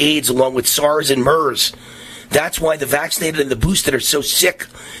HIV and AIDS along with SARS and MERS. That's why the vaccinated and the boosted are so sick.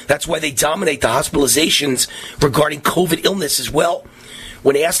 That's why they dominate the hospitalizations regarding COVID illness as well.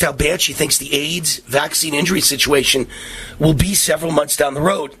 When asked how bad she thinks the AIDS vaccine injury situation will be several months down the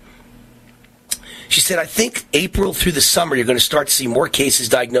road, she said, I think April through the summer, you're going to start to see more cases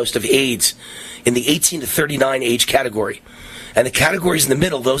diagnosed of AIDS in the 18 to 39 age category. And the categories in the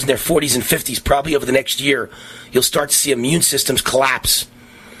middle, those in their 40s and 50s, probably over the next year, you'll start to see immune systems collapse.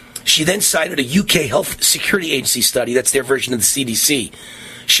 She then cited a UK Health Security Agency study, that's their version of the CDC,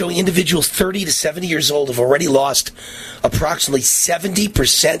 showing individuals 30 to 70 years old have already lost approximately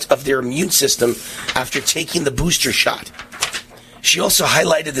 70% of their immune system after taking the booster shot. She also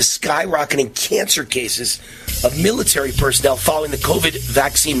highlighted the skyrocketing cancer cases of military personnel following the COVID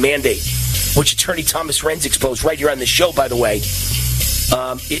vaccine mandate, which Attorney Thomas Renz exposed right here on the show, by the way.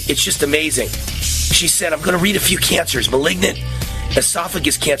 It's just amazing. She said, I'm going to read a few cancers. Malignant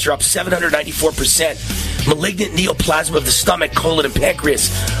esophagus cancer up 794%. Malignant neoplasm of the stomach, colon, and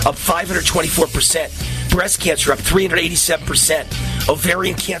pancreas up 524%. Breast cancer up 387%.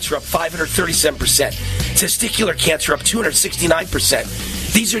 Ovarian cancer up 537%. Testicular cancer up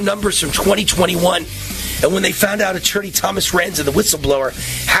 269%. These are numbers from 2021. And when they found out Attorney Thomas Renz and the whistleblower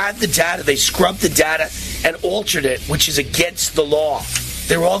had the data, they scrubbed the data and altered it, which is against the law.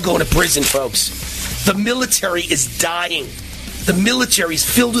 They're all going to prison, folks. The military is dying. The military is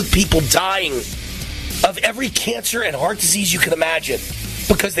filled with people dying of every cancer and heart disease you can imagine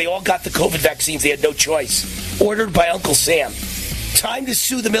because they all got the COVID vaccines. They had no choice. Ordered by Uncle Sam. Time to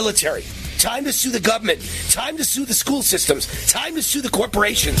sue the military. Time to sue the government. Time to sue the school systems. Time to sue the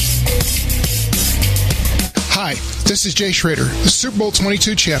corporations. Hi, this is Jay Schrader, the Super Bowl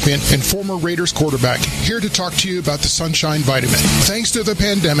 22 champion and former Raiders quarterback, here to talk to you about the Sunshine Vitamin. Thanks to the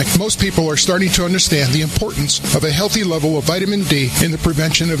pandemic, most people are starting to understand the importance of a healthy level of vitamin D in the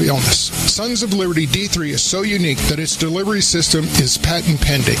prevention of illness. Sons of Liberty D3 is so unique that its delivery system is patent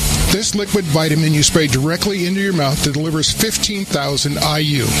pending. This liquid vitamin you spray directly into your mouth delivers 15,000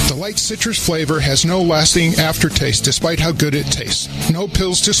 IU. The light citrus flavor has no lasting aftertaste despite how good it tastes. No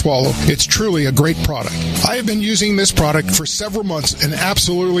pills to swallow. It's truly a great product. I have been using this product for several months and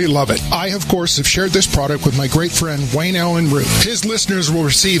absolutely love it. I, of course, have shared this product with my great friend Wayne Allen Root. His listeners will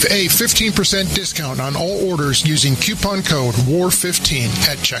receive a 15% discount on all orders using coupon code WAR15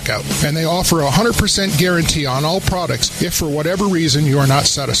 at checkout. And they offer a 100% guarantee on all products if for whatever reason you are not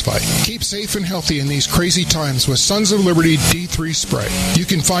satisfied. Keep safe and healthy in these crazy times with Sons of Liberty D3 Spray. You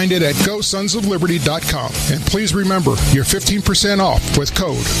can find it at GoSonsOfLiberty.com. And please remember, you're 15% off with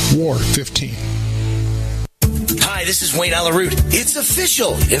code WAR15. Hi, Hi, this is Wayne Allyn Root. It's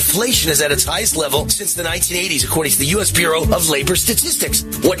official. Inflation is at its highest level since the 1980s, according to the U.S. Bureau of Labor Statistics.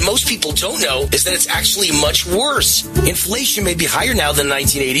 What most people don't know is that it's actually much worse. Inflation may be higher now than the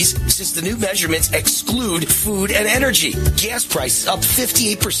 1980s since the new measurements exclude food and energy. Gas prices up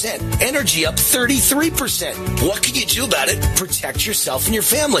 58%. Energy up 33%. What can you do about it? Protect yourself and your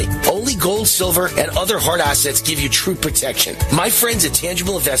family. Only gold, silver, and other hard assets give you true protection. My friends at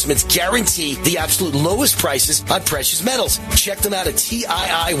Tangible Investments guarantee the absolute lowest prices on precious metals. Check them out at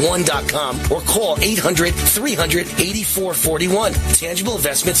TII1.com or call 800-300-8441. Tangible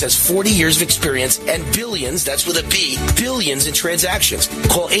Investments has 40 years of experience and billions, that's with a B, billions in transactions.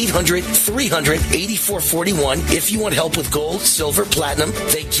 Call 800-300-8441 if you want help with gold, silver, platinum.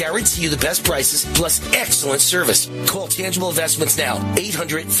 They guarantee you the best prices plus excellent service. Call Tangible Investments now,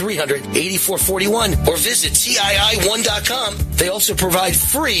 800-300-8441 or visit TII1.com. They also provide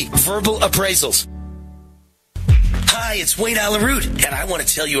free verbal appraisals. Hi, it's Wayne Allyn Root, and I want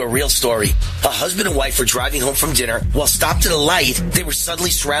to tell you a real story. A husband and wife were driving home from dinner. While stopped at a light, they were suddenly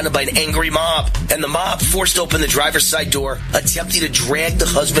surrounded by an angry mob, and the mob forced open the driver's side door, attempting to drag the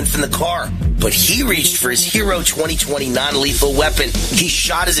husband from the car. But he reached for his Hero 2020 non-lethal weapon. He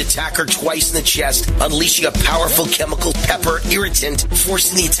shot his attacker twice in the chest, unleashing a powerful chemical pepper irritant,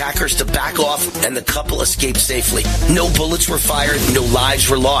 forcing the attackers to back off, and the couple escaped safely. No bullets were fired, no lives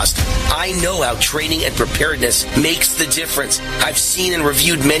were lost. I know how training and preparedness makes the difference. I've seen and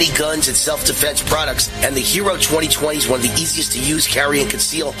reviewed many guns and self-defense products, and the Hero 2020 is one of the easiest to use, carry, and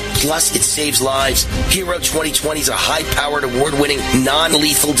conceal. Plus, it saves lives. Hero 2020 is a high-powered, award-winning,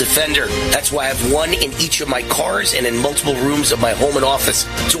 non-lethal defender. That's why I have one in each of my cars and in multiple rooms of my home and office.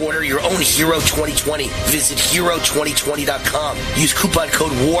 To order your own Hero 2020, visit Hero2020.com. Use coupon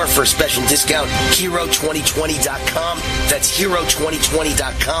code WAR for a special discount. Hero2020.com. That's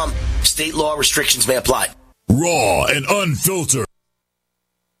Hero2020.com. State law restrictions may apply. Raw and unfiltered.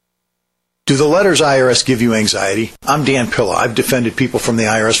 Do the letters IRS give you anxiety? I'm Dan Pilla. I've defended people from the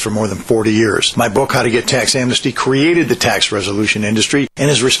IRS for more than 40 years. My book, How to Get Tax Amnesty, created the tax resolution industry and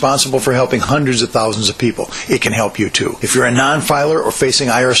is responsible for helping hundreds of thousands of people. It can help you too. If you're a non-filer or facing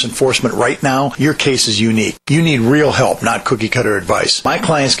IRS enforcement right now, your case is unique. You need real help, not cookie-cutter advice. My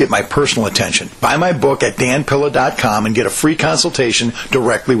clients get my personal attention. Buy my book at danpilla.com and get a free consultation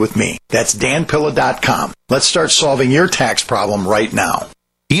directly with me. That's danpilla.com. Let's start solving your tax problem right now.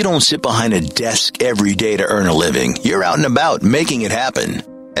 You don't sit behind a desk every day to earn a living. You're out and about making it happen.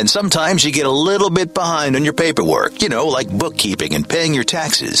 And sometimes you get a little bit behind on your paperwork, like bookkeeping and paying your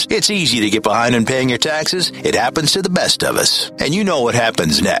taxes. It's easy to get behind on paying your taxes. It happens to the best of us. And you know what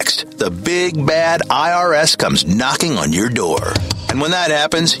happens next. The big bad IRS comes knocking on your door. And when that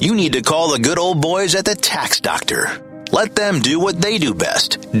happens, you need to call the good old boys at the Tax Doctor. Let them do what they do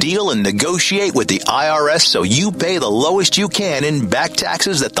best. Deal and negotiate with the IRS so you pay the lowest you can in back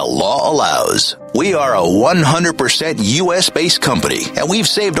taxes that the law allows. We are a 100% U.S.-based company, and we've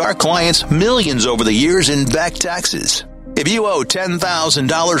saved our clients millions over the years in back taxes. If you owe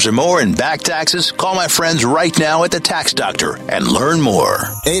 $10,000 or more in back taxes, call my friends right now at the Tax Doctor and learn more.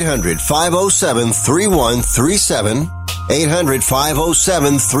 800-507-3137.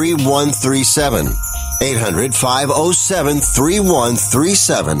 800-507-3137.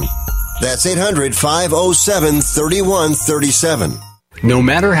 800-507-3137. That's 800-507-3137. No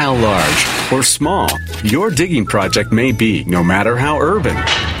matter how large or small your digging project may be, no matter how urban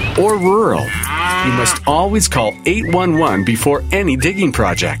or rural, you must always call 811 before any digging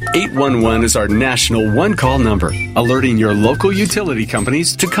project. 811 is our national one-call number, alerting your local utility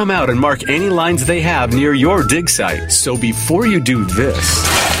companies to come out and mark any lines they have near your dig site. So before you do this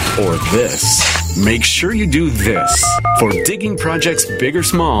or this, make sure you do this. For digging projects big or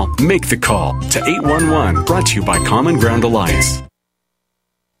small, make the call to 811. Brought to you by Common Ground Alliance.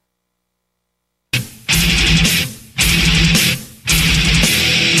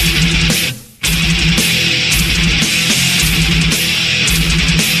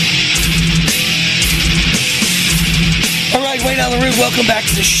 Wayne Allyn Root, welcome back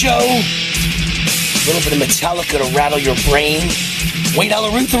to the show. A little bit of Metallica to rattle your brain. Wayne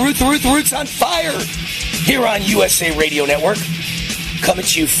Allyn Root, the Root's on fire. Here on USA Radio Network. Coming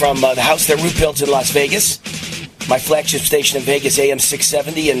to you from the house that Root built in Las Vegas. My flagship station in Vegas, AM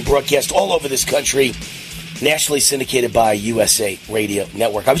 670, and broadcast all over this country. Nationally syndicated by USA Radio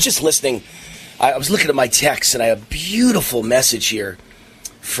Network. I was just listening. I was looking at my texts, and I have a beautiful message here.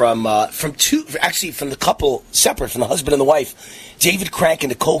 From the couple, separate from the husband and the wife, David Crank and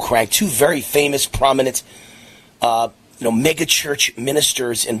Nicole Crank, two very famous, prominent, mega church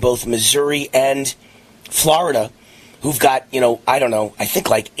ministers in both Missouri and Florida, who've got, I think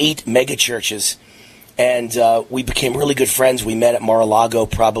like 8 mega churches, And we became really good friends. We met at Mar-a-Lago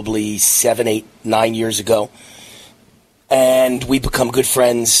probably 7, 8, 9 years ago. And we become good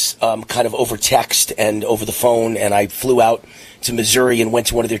friends kind of over text and over the phone. And I flew out to Missouri and went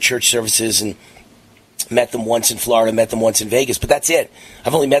to one of their church services and met them once in Florida, met them once in Vegas. But that's it.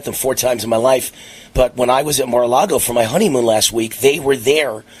 I've only met them 4 times in my life. But when I was at Mar-a-Lago for my honeymoon last week, they were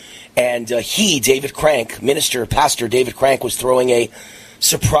there. And David Crank, Pastor David Crank, was throwing a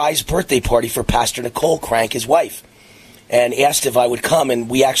surprise birthday party for Pastor Nicole Crank, his wife, and asked if I would come. And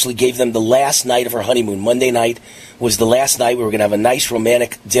we actually gave them the last night of our honeymoon. Monday night was the last night. We were going to have a nice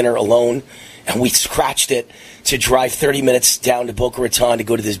romantic dinner alone, and we scratched it to drive 30 minutes down to Boca Raton to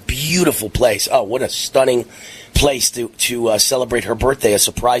go to this beautiful place. Oh, what a stunning place to celebrate her birthday, a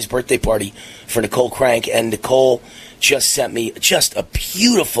surprise birthday party for Nicole Crank. And Nicole just sent me just a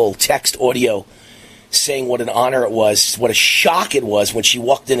beautiful text audio saying what an honor it was, what a shock it was when she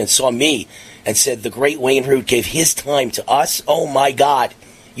walked in and saw me and said, the great Wayne Root gave his time to us. Oh, my God.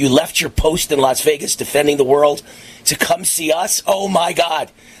 You left your post in Las Vegas defending the world to come see us? Oh, my God.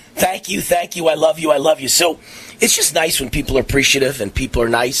 Thank you. I love you. So it's just nice when people are appreciative and people are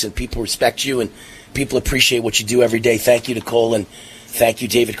nice and people respect you and people appreciate what you do every day. Thank you, Nicole, and thank you,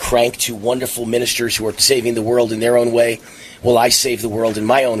 David Crank, 2 wonderful ministers who are saving the world in their own way. Well, I save the world in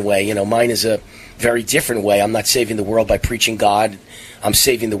my own way. You know, mine is a very different way. I'm not saving the world by preaching God. I'm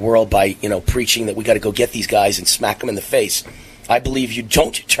saving the world by, preaching that we got to go get these guys and smack them in the face. I believe you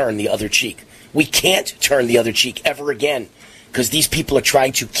don't turn the other cheek. We can't turn the other cheek ever again because these people are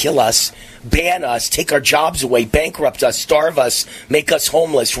trying to kill us, ban us, take our jobs away, bankrupt us, starve us, make us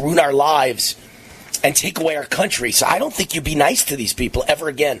homeless, ruin our lives, and take away our country. So I don't think you be nice to these people ever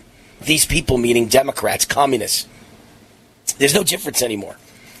again. These people meaning Democrats, communists. There's no difference anymore.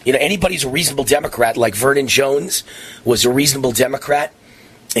 Anybody's a reasonable Democrat, like Vernon Jones was a reasonable Democrat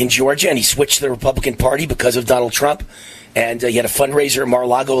in Georgia, and he switched to the Republican Party because of Donald Trump. And he had a fundraiser at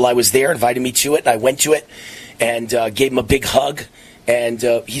Mar-a-Lago while I was there, invited me to it, and I went to it and gave him a big hug. And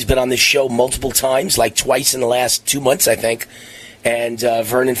he's been on this show multiple times, like twice in the last 2 months, I think. And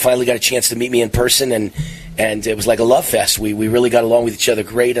Vernon finally got a chance to meet me in person, and it was like a love fest. We really got along with each other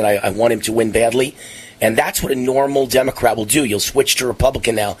great, and I want him to win badly. And that's what a normal Democrat will do. You'll switch to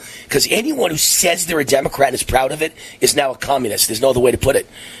Republican now. Because anyone who says they're a Democrat and is proud of it is now a communist. There's no other way to put it.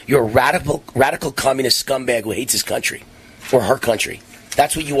 You're a radical communist scumbag who hates his country. Or her country.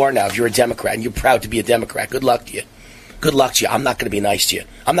 That's what you are now if you're a Democrat and you're proud to be a Democrat. Good luck to you. Good luck to you. I'm not going to be nice to you.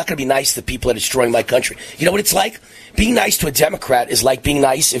 I'm not going to be nice to the people that are destroying my country. You know what it's like? Being nice to a Democrat is like being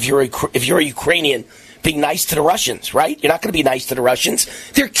nice if you're a Ukrainian, being nice to the Russians, right? You're not going to be nice to the Russians.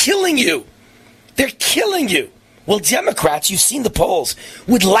 They're killing you. They're killing you. Well, Democrats, you've seen the polls,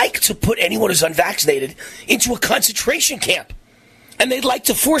 would like to put anyone who's unvaccinated into a concentration camp. And they'd like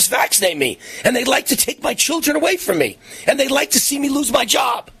to force vaccinate me. And they'd like to take my children away from me. And they'd like to see me lose my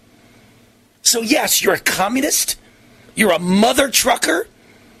job. So, yes, you're a communist. You're a mother trucker.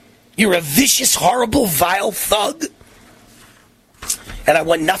 You're a vicious, horrible, vile thug. And I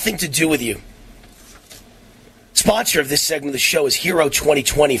want nothing to do with you. Sponsor of this segment of the show is Hero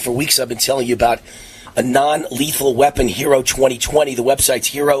 2020. For weeks I've been telling you about a non-lethal weapon, Hero 2020. The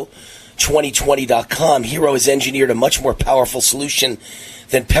website's hero2020.com. Hero has engineered a much more powerful solution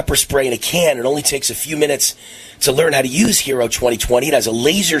than pepper spray in a can. It only takes a few minutes to learn how to use Hero 2020. It has a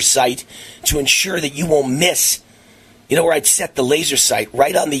laser sight to ensure that you won't miss. You know where I'd set the laser sight?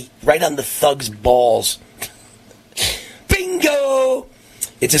 Right on the thug's balls. Bingo!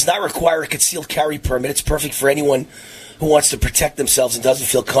 It does not require a concealed carry permit. It's perfect for anyone who wants to protect themselves and doesn't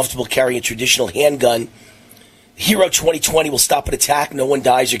feel comfortable carrying a traditional handgun. Hero 2020 will stop an attack. No one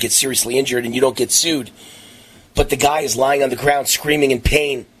dies or gets seriously injured, and you don't get sued. But the guy is lying on the ground screaming in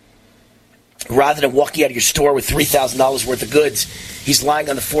pain. Rather than walking out of your store with $3,000 worth of goods, he's lying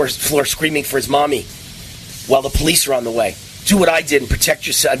on the floor screaming for his mommy while the police are on the way. Do what I did and protect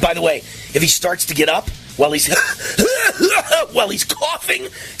yourself. And by the way, if he starts to get up while he's coughing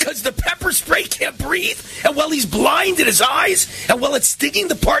because the pepper spray can't breathe, and while he's blind in his eyes, and while it's stinging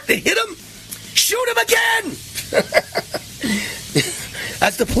the part that hit him, shoot him again!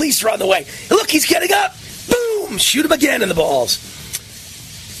 As the police are on the way. Look, he's getting up! Boom! Shoot him again in the balls.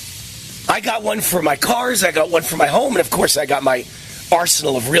 I got one for my cars, I got one for my home, and of course I got my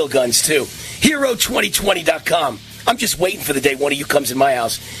arsenal of real guns too. Hero2020.com. I'm just waiting for the day one of you comes in my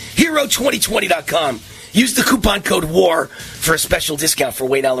house. Hero2020.com. Use the coupon code WAR for a special discount for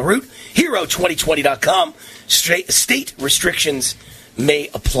Wayne Allen Root. Hero2020.com. State restrictions may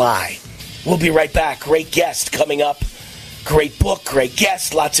apply. We'll be right back. Great guest coming up. Great book, great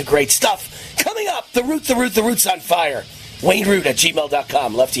guest, lots of great stuff. Coming up, The Root's on fire. Wayne Root at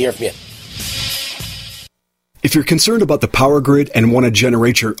gmail.com. Love to hear from you. If you're concerned about the power grid and want to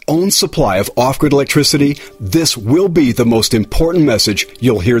generate your own supply of off-grid electricity, this will be the most important message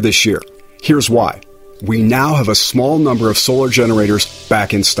you'll hear this year. Here's why. We now have a small number of solar generators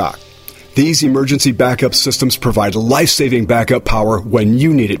back in stock. These emergency backup systems provide life-saving backup power when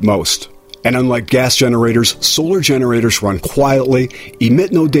you need it most. And unlike gas generators, solar generators run quietly,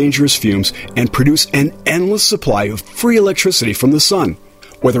 emit no dangerous fumes, and produce an endless supply of free electricity from the sun.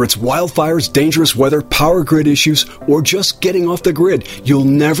 Whether it's wildfires, dangerous weather, power grid issues, or just getting off the grid, you'll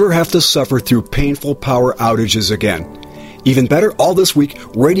never have to suffer through painful power outages again. Even better, all this week,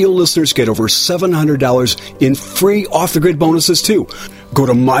 radio listeners get over $700 in free off-the-grid bonuses too. Go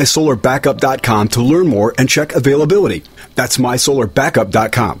to mysolarbackup.com to learn more and check availability. That's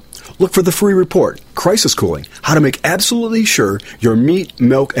mysolarbackup.com. Look for the free report, Crisis Cooling, how to make absolutely sure your meat,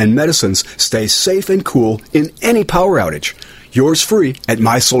 milk, and medicines stay safe and cool in any power outage. Yours free at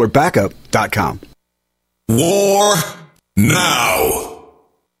mysolarbackup.com. War now.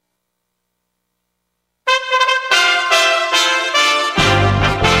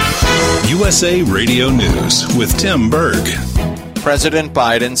 USA Radio News with Tim Berg. President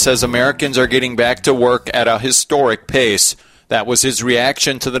Biden says Americans are getting back to work at a historic pace. That was his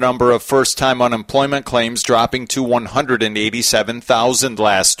reaction to the number of first-time unemployment claims dropping to 187,000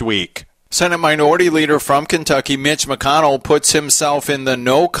 last week. Senate Minority Leader from Kentucky, Mitch McConnell, puts himself in the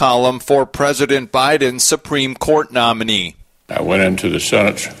no column for President Biden's Supreme Court nominee. I went into the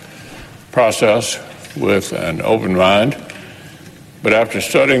Senate's process with an open mind, but after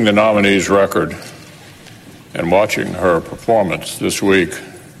studying the nominee's record and watching her performance this week,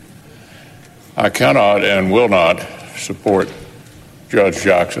 I cannot and will not support Judge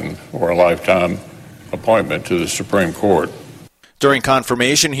Jackson for a lifetime appointment to the Supreme Court. During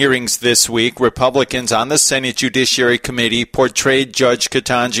confirmation hearings this week, Republicans on the Senate Judiciary Committee portrayed Judge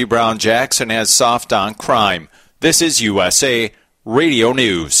Ketanji Brown Jackson as soft on crime. This is USA Radio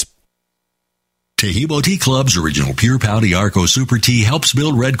News. Tahibo Tea Club's original Pure Pouty Arco Super Tea helps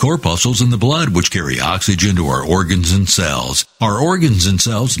build red corpuscles in the blood, which carry oxygen to our organs and cells. Our organs and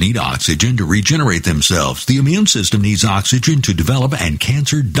cells need oxygen to regenerate themselves. The immune system needs oxygen to develop, and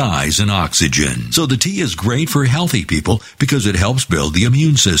cancer dies in oxygen. So the tea is great for healthy people because it helps build the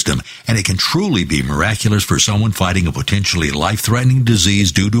immune system, and it can truly be miraculous for someone fighting a potentially life-threatening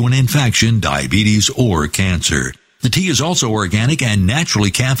disease due to an infection, diabetes, or cancer. The tea is also organic and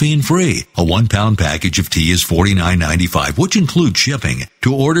naturally caffeine-free. A 1-pound package of tea is $49.95, which includes shipping.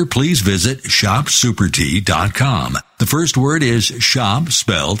 To order, please visit shopsupertea.com. The first word is shop,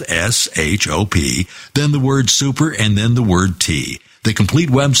 spelled S-H-O-P, then the word super, and then the word tea. The complete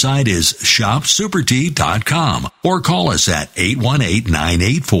website is shopsupertea.com, or call us at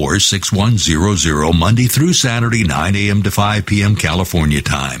 818-984-6100 Monday through Saturday, 9 a.m. to 5 p.m. California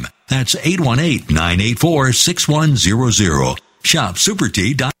time. That's 818-984-6100.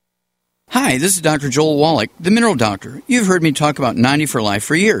 Shopsupertea.com. Hi, this is Dr. Joel Wallach, the Mineral Doctor. You've heard me talk about 90 for Life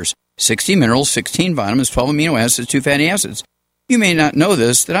for years. 60 minerals, 16 vitamins, 12 amino acids, 2 fatty acids. You may not know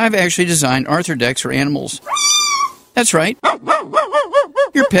this, that I've actually designed Arthrodex for animals. That's right.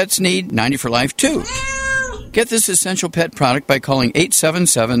 Your pets need 90 for Life, too. Get this essential pet product by calling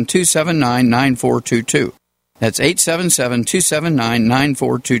 877-279-9422. That's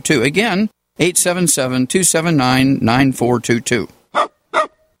 877-279-9422. Again, 877-279-9422.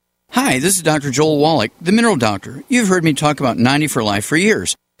 Hi, this is Dr. Joel Wallach, the Mineral Doctor. You've heard me talk about 90 for Life for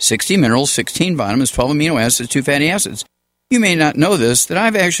years. 60 minerals, 16 vitamins, 12 amino acids, 2 fatty acids. You may not know this, that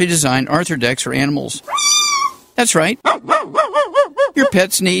I've actually designed Arthrodex for animals. That's right. Your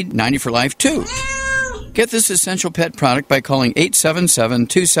pets need 90 for Life, too. Get this essential pet product by calling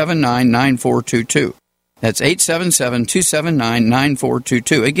 877-279-9422. That's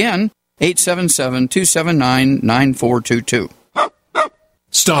 877-279-9422. Again, 877-279-9422.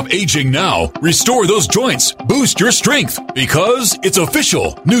 Stop aging now. Restore those joints. Boost your strength. Because it's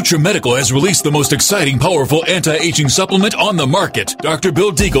official. NutriMedical has released the most exciting, powerful anti-aging supplement on the market. Dr.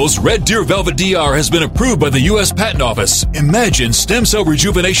 Bill Deagle's Red Deer Velvet DR has been approved by the U.S. Patent Office. Imagine stem cell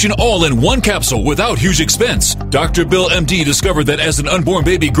rejuvenation all in one capsule without huge expense. Dr. Bill MD discovered that as an unborn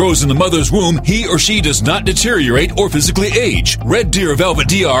baby grows in the mother's womb, he or she does not deteriorate or physically age. Red Deer Velvet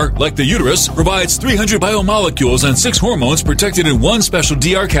DR, like the uterus, provides 300 biomolecules and 6 hormones protected in one special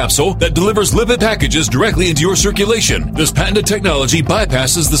DR capsule that delivers lipid packages directly into your circulation. This patented technology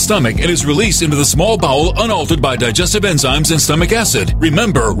bypasses the stomach and is released into the small bowel unaltered by digestive enzymes and stomach acid.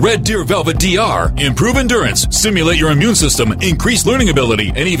 Remember Red Deer Velvet DR. Improve endurance, stimulate your immune system, increase learning ability,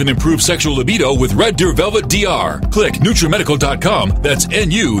 and even improve sexual libido with Red Deer Velvet DR. Click NutriMedical.com, that's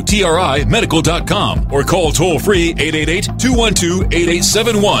NUTRI Medical.com, or call toll-free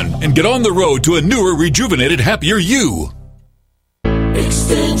 888-212-8871 and get on the road to a newer, rejuvenated, happier you.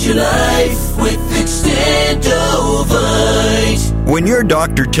 Extend your life with Extendovite. When your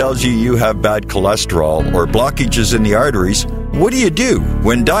doctor tells you have bad cholesterol or blockages in the arteries, what do?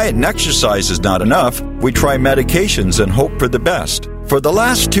 When diet and exercise is not enough, we try medications and hope for the best. For the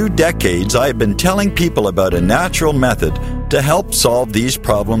last 2 decades, I have been telling people about a natural method to help solve these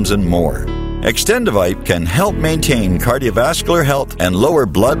problems and more. Extendovite can help maintain cardiovascular health and lower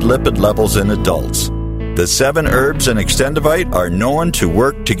blood lipid levels in adults. The 7 herbs in Extendovite are known to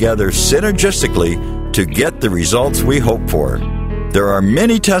work together synergistically to get the results we hope for. There are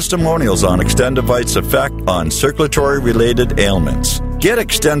many testimonials on Extendovite's effect on circulatory-related ailments. Get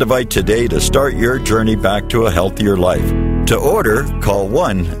Extendovite today to start your journey back to a healthier life. To order, call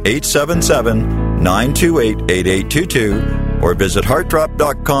 1-877-928-8822 or visit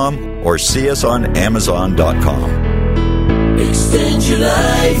heartdrop.com or see us on amazon.com. Extend your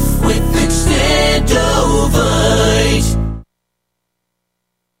life with Extendovite.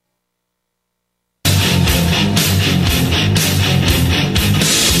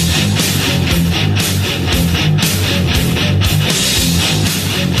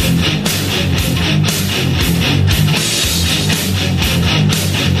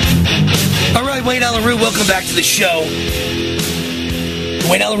 All right, Wayne Allyn Root, welcome back to the show. The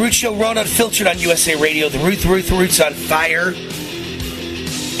Wayne Allyn Root Show, Raw and Unfiltered on USA Radio. The Root's on fire.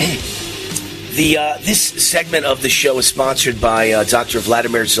 This segment of the show is sponsored by Dr.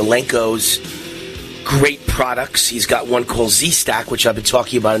 Vladimir Zelenko's great products. He's got one called Z-Stack, which I've been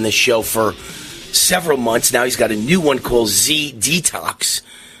talking about in this show for several months. Now he's got a new one called Z-Detox.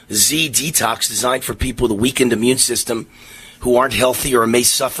 Z-Detox, designed for people with a weakened immune system who aren't healthy or may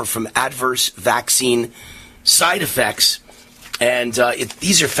suffer from adverse vaccine side effects. And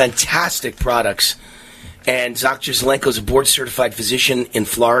these are fantastic products. And Dr. Zelenko is a board-certified physician in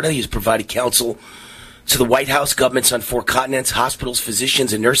Florida. He's provided counsel to the White House, governments on 4 continents, hospitals,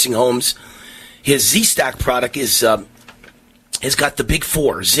 physicians, and nursing homes. His Z-Stack product has got the big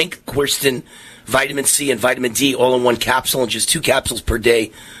 4, zinc, quercetin, vitamin C, and vitamin D all in one capsule, and just 2 capsules per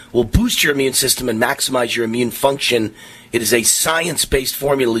day will boost your immune system and maximize your immune function. It is a science-based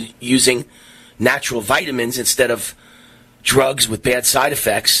formula using natural vitamins instead of drugs with bad side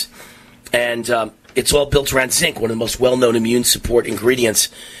effects. And it's all built around zinc, one of the most well-known immune support ingredients.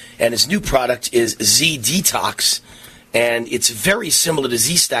 And his new product is Z-Detox. And it's very similar to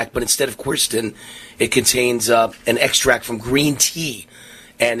Z-Stack, but instead of quercetin, it contains an extract from green tea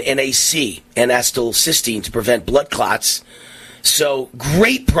and NAC, N-acetylcysteine, to prevent blood clots. So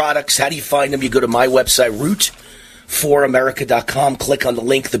great products. How do you find them? You go to my website, root4america.com. Click on the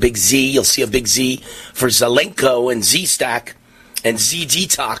link, the big Z. You'll see a big Z for Zelenko and Z-Stack and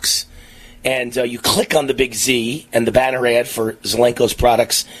Z-Detox. And you click on the big Z and the banner ad for Zelenko's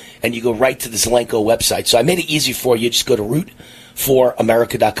products, and you go right to the Zelenko website. So I made it easy for you. Just go to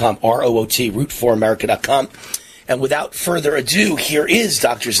root4america.com, R-O-O-T, root4america.com. And without further ado, here is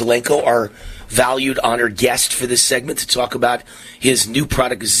Dr. Zelenko, our valued, honored guest for this segment to talk about his new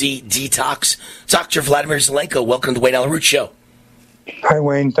product, Z-Detox. Dr. Vladimir Zelenko, welcome to Wayne Allyn Root Show. Hi,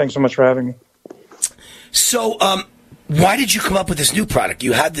 Wayne. Thanks so much for having me. So, why did you come up with this new product?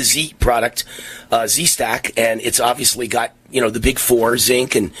 You had the Z product, Z-Stack, and it's obviously got, the big 4,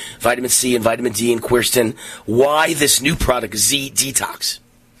 zinc and vitamin C and vitamin D and quercetin. Why this new product, Z-Detox?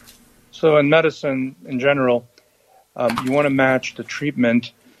 So in medicine, in general, you want to match the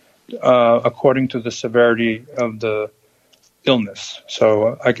treatment according to the severity of the illness.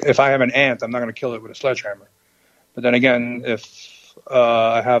 So if I have an ant, I'm not going to kill it with a sledgehammer. But then again, if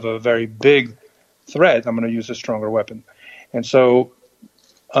I have a very big threat, I'm going to use a stronger weapon. And so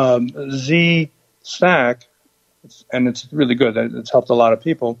Z-Stack, and it's really good. It's helped a lot of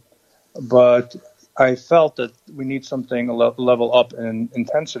people. But I felt that we need something a level up in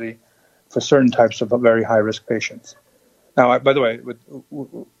intensity for certain types of very high-risk patients. Now, by the way,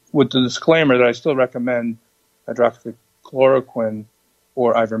 with the disclaimer that I still recommend hydroxychloroquine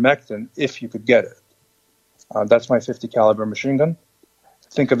or ivermectin if you could get it. That's my 50 caliber machine gun.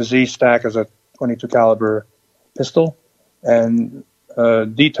 Think of a Z-Stack as a 22 caliber pistol, and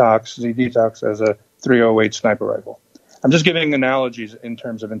Z-Detox as a 308 sniper rifle. I'm just giving analogies in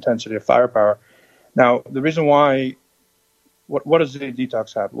terms of intensity of firepower. Now, the reason why what does the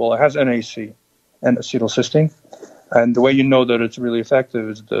detox have? Well, it has NAC and acetylcysteine. And the way you know that it's really effective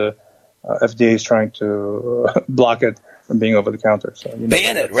is the FDA is trying to block it from being over the counter. So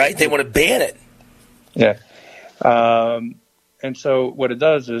ban it, right? They want to ban it. Yeah. And so what it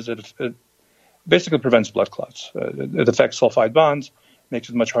does is it basically prevents blood clots. It affects sulfide bonds, makes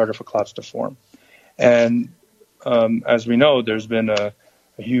it much harder for clots to form. And as we know, there's been a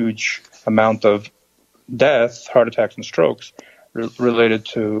huge amount of death, heart attacks, and strokes related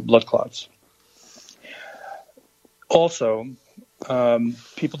to blood clots. Also,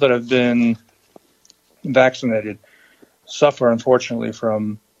 people that have been vaccinated suffer, unfortunately,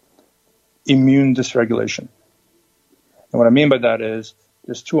 from immune dysregulation. And what I mean by that is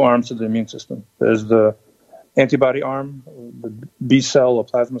there's two arms to the immune system. There's the antibody arm, the B cell or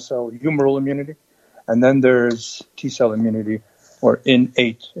plasma cell, humoral immunity, and then there's T cell immunity or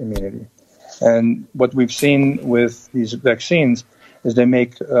innate immunity. And what we've seen with these vaccines is they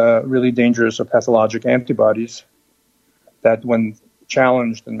make really dangerous or pathologic antibodies that when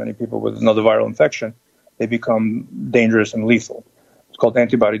challenged in many people with another viral infection, they become dangerous and lethal. It's called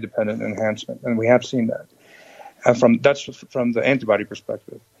antibody-dependent enhancement, and we have seen that. And that's from the antibody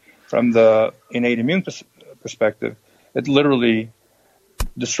perspective. From the innate immune perspective, it literally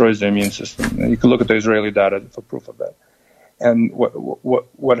destroys the immune system. And you can look at the Israeli data for proof of that. And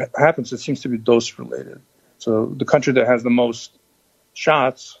what happens, it seems to be dose-related. So the country that has the most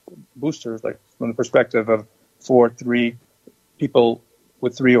shots, boosters, like from the perspective of 3 people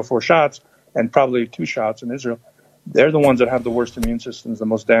with 3 or 4 shots, and probably 2 shots in Israel, they're the ones that have the worst immune systems, the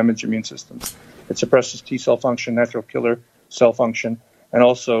most damaged immune systems. It suppresses T cell function, natural killer cell function, and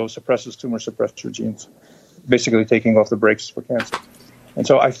also suppresses tumor suppressor genes, basically taking off the brakes for cancer. And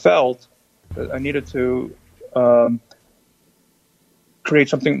so I felt that I needed to create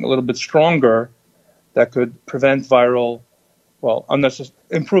something a little bit stronger that could prevent viral,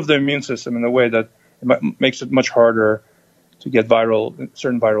 improve the immune system in a way that makes it much harder to get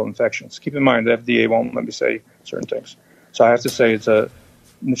certain viral infections. Keep in mind, the FDA won't let me say certain things. So I have to say it's a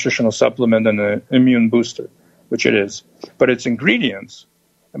nutritional supplement and an immune booster, which it is. But its ingredients,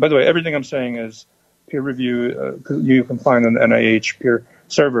 and by the way, everything I'm saying is peer-reviewed. You can find on the NIH peer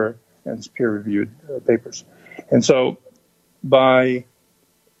server, and it's peer-reviewed papers. And so by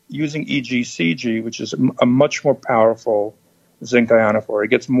using EGCG, which is a much more powerful zinc ionophore, it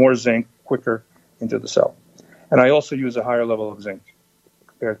gets more zinc quicker into the cell. And I also use a higher level of zinc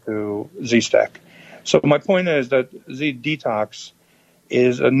compared to Z-Stack. So my point is that Z-Detox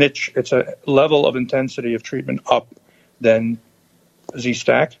is a niche. It's a level of intensity of treatment up than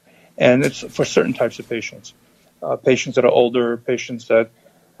Z-Stack, and it's for certain types of patients. Patients that are older, patients that,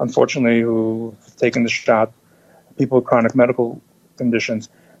 unfortunately, who have taken the shot, people with chronic medical conditions,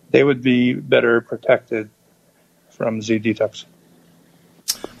 they would be better protected from Z-Detox.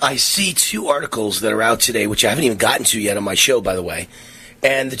 I see 2 articles that are out today, which I haven't even gotten to yet on my show, by the way.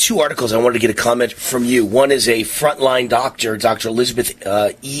 And the 2 articles, I wanted to get a comment from you. One is a frontline doctor, Dr. Elizabeth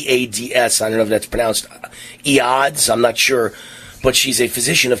Eads. I don't know if that's pronounced Eads. I'm not sure. But she's a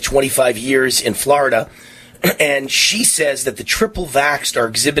physician of 25 years in Florida. And she says that the triple vaxxed are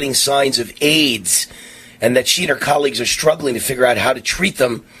exhibiting signs of AIDS and that she and her colleagues are struggling to figure out how to treat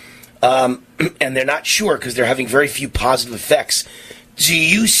them. And they're not sure because they're having very few positive effects. Do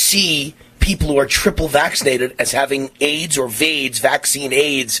you see people who are triple vaccinated as having AIDS or VAIDS, vaccine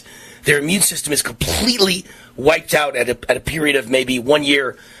AIDS? Their immune system is completely wiped out at a period of maybe 1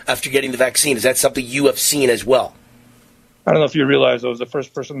 year after getting the vaccine. Is that something you have seen as well? I don't know if you realize I was the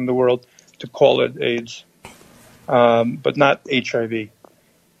first person in the world to call it AIDS, but not HIV.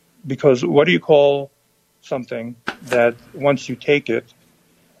 Because what do you call something that once you take it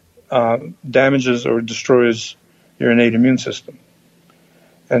damages or destroys your innate immune system?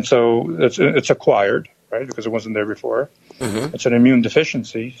 And so it's acquired, right, because it wasn't there before. Mm-hmm. It's an immune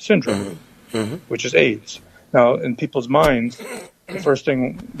deficiency syndrome, which is AIDS. Now, in people's minds, the first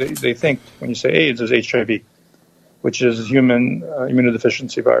thing they think when you say AIDS is HIV, which is human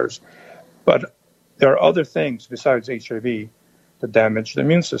immunodeficiency virus. But there are other things besides HIV that damage the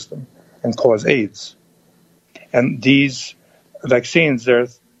immune system and cause AIDS. And these vaccines, there are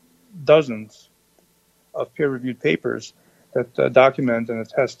dozens of peer-reviewed papers that document and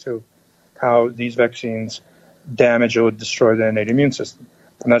attest to how these vaccines damage or destroy the innate immune system.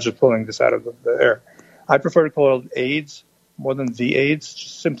 I'm not just pulling this out of the air. I prefer to call it AIDS more than the AIDS,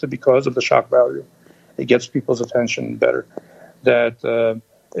 just simply because of the shock value. It gets people's attention better. That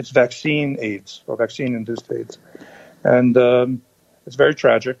it's vaccine AIDS or vaccine-induced AIDS. And it's very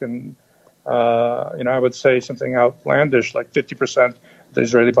tragic. And, I would say something outlandish, like 50% of the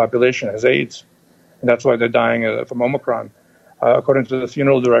Israeli population has AIDS. And that's why they're dying from Omicron. According to the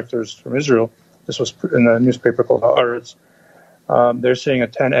funeral directors from Israel, this was in a newspaper called Haaretz, they're seeing a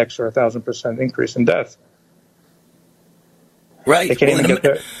 10x or 1,000% increase in death. Right. They can't even get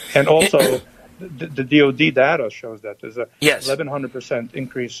there. And also, the DOD data shows that there's a 1,100%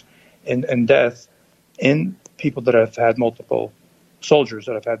 increase in death in people that have had multiple soldiers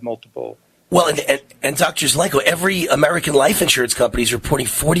that have had multiple. Well, and Dr. Zelenko, every American life insurance company is reporting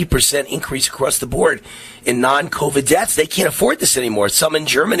 40% increase across the board in non-COVID deaths. They can't afford this anymore. Some in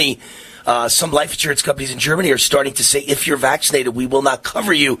Germany, some life insurance companies in Germany are starting to say, if you're vaccinated, we will not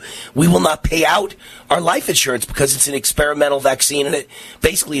cover you. We will not pay out our life insurance because it's an experimental vaccine. And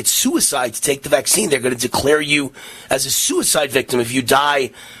basically it's suicide to take the vaccine. They're going to declare you as a suicide victim if you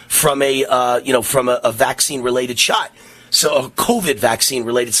die from a vaccine-related shot. So a COVID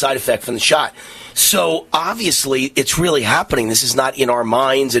vaccine-related side effect from the shot. So obviously, it's really happening. This is not in our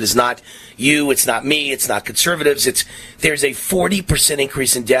minds. It is not you. It's not me. It's not conservatives. There's a 40%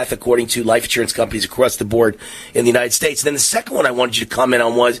 increase in death, according to life insurance companies across the board in the United States. And then the second one I wanted you to comment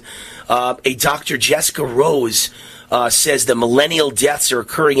on was a Dr. Jessica Rose says the millennial deaths are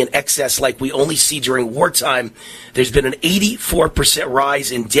occurring in excess like we only see during wartime. There's been an 84%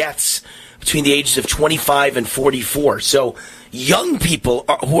 rise in deaths between the ages of 25 and 44. So young people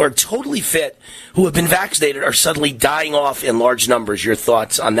who are totally fit, who have been vaccinated, are suddenly dying off in large numbers. Your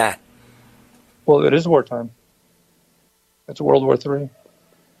thoughts on that? Well, it is wartime. It's World War III.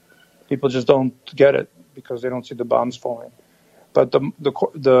 People just don't get it because they don't see the bombs falling. But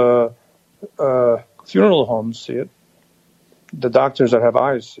the funeral homes see it. The doctors that have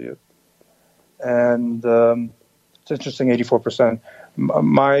eyes see it. And it's interesting, 84%.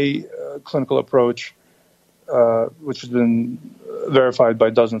 My clinical approach, which has been verified by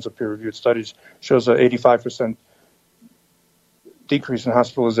dozens of peer-reviewed studies, shows an 85% decrease in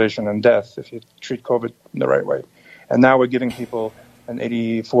hospitalization and death if you treat COVID in the right way. And now we're giving people an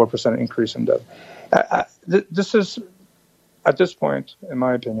 84% increase in death. This is, at this point, in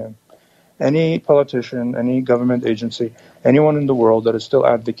my opinion, any politician, any government agency, anyone in the world that is still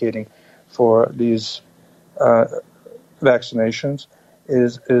advocating for these vaccinations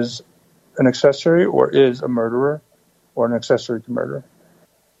is an accessory or is a murderer or an accessory to murder.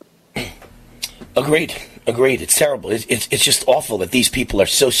 Agreed. It's terrible. It's just awful that these people are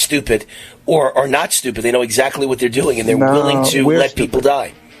so stupid or are not stupid. They know exactly what they're doing and they're willing to let people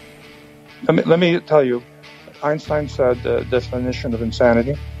die. Let me tell you, Einstein said the definition of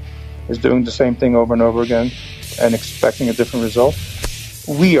insanity is doing the same thing over and over again and expecting a different result.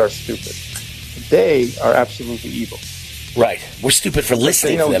 We are stupid. They are absolutely evil. Right. We're stupid for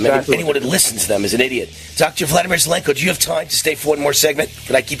listening to them. Exactly. Anyone who listens to them is an idiot. Dr. Vladimir Zelenko, do you have time to stay for one more segment?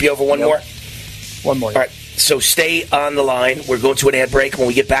 Can I keep you over one more? One more. All right. So stay on the line. We're going to an ad break. When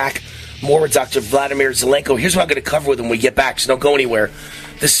we get back, more with Dr. Vladimir Zelenko. Here's what I'm going to cover with him when we get back, so don't go anywhere.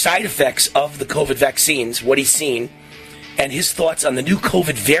 The side effects of the COVID vaccines, what he's seen, and his thoughts on the new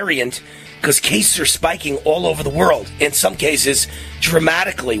COVID variant, because cases are spiking all over the world. In some cases,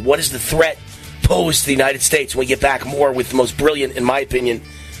 dramatically. What is the threat posed to the United States? When we get back, more with the most brilliant, in my opinion,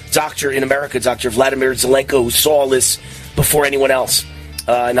 doctor in America, Dr. Vladimir Zelenko, who saw this before anyone else.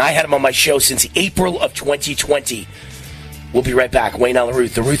 And I had him on my show since April of 2020. We'll be right back. Wayne Allen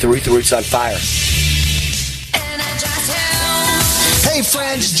Root, the Root's on fire. Hey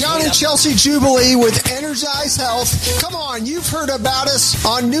friends, John and Chelsea Jubilee with Energize Health. Come on, you've heard about us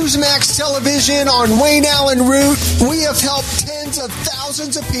on Newsmax Television, on Wayne Allen Root. We have helped tens of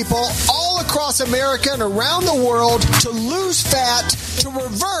thousands of people all across America and around the world to lose fat, to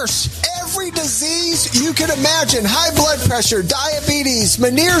reverse every disease you can imagine. High blood pressure, diabetes,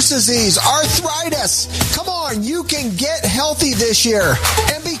 Meniere's disease, arthritis. Come on, you can get healthy this year.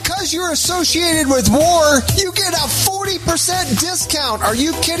 And because you're associated with war, you get a 40% discount. Are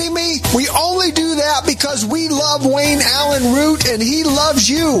you kidding me? We only do that because we love Wayne Allen Root and he loves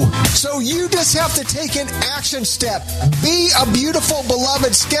you. So you just have to take an action step. Be a beautiful,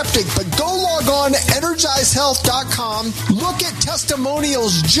 beloved skeptic, but go log on to EnergizeHealth.com. Look at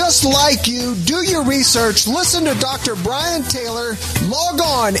testimonials just like you. Do your research. Listen to Dr. Brian Taylor. Log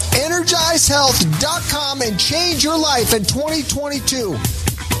on EnergizeHealth.com and change your life in 2022.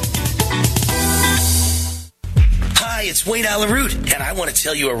 Hi, it's Wayne Allen Root, and I want to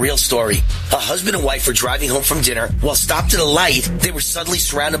tell you a real story. A husband and wife were driving home from dinner. While stopped at a light, they were suddenly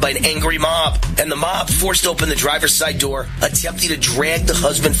surrounded by an angry mob, and the mob forced open the driver's side door, attempting to drag the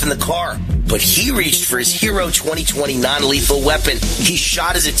husband from the car. but he reached for his Hero 2020 non-lethal weapon. He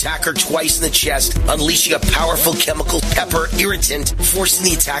shot his attacker twice in the chest, unleashing a powerful chemical pepper irritant, forcing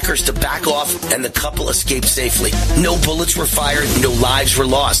the attackers to back off, and the couple escaped safely. No bullets were fired, no lives were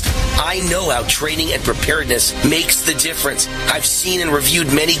lost. I know how training and preparedness makes the difference. I've seen and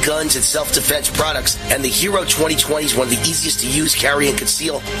reviewed many guns and self-defense products, and the Hero 2020 is one of the easiest to use, carry, and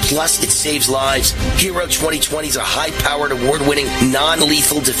conceal. Plus, it saves lives. Hero 2020 is a high-powered, award-winning,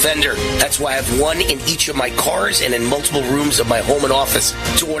 non-lethal defender. That's why I have one in each of my cars and in multiple rooms of my home and office.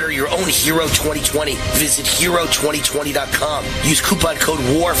 To order your own Hero 2020, visit Hero2020.com. Use coupon code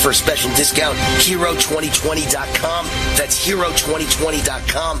WAR for a special discount. Hero2020.com. That's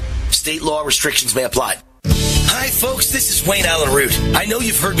Hero2020.com. State law restrictions may apply. Hi, folks. This is Wayne Allen Root. I know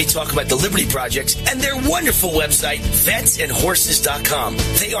you've heard me talk about the Liberty Project and their wonderful website, vetsandhorses.com.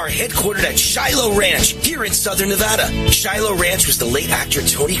 They are headquartered at Shiloh Ranch here in southern Nevada. Shiloh Ranch was the late actor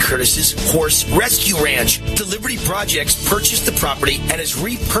Tony Curtis's horse rescue ranch. The Liberty Project purchased the property and has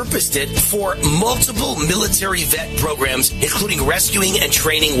repurposed it for multiple military vet programs, including rescuing and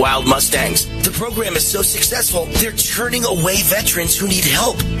training wild Mustangs. The program is so successful, they're turning away veterans who need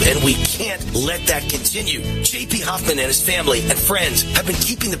help, and we can't let that continue. J.P. Hoffman and his family and friends have been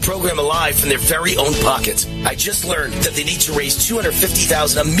keeping the program alive from their very own pockets. I just learned that they need to raise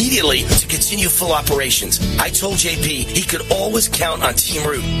 $250,000 immediately to continue full operations. I told J.P. he could always count on Team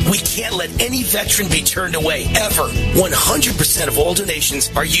Root. We can't let any veteran be turned away, ever. 100% of all donations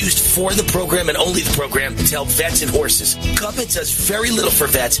are used for the program and only the program to help vets and horses. Government does very little for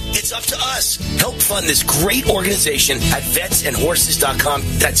vets. It's up to us. Help fund this great organization at vetsandhorses.com.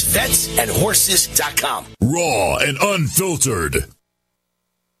 That's vetsandhorses.com. Raw and unfiltered.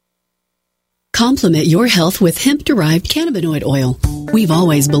 Complement your health with hemp-derived cannabinoid oil. We've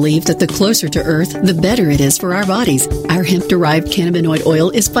always believed that the closer to Earth, the better it is for our bodies. Our hemp-derived cannabinoid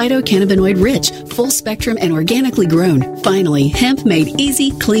oil is phytocannabinoid rich, full spectrum, and organically grown. Finally, hemp made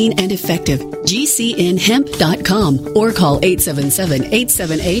easy, clean, and effective. GCNhemp.com or call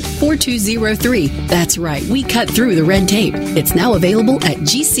 877-878-4203. That's right, we cut through the red tape. It's now available at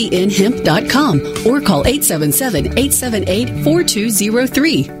GCNhemp.com or call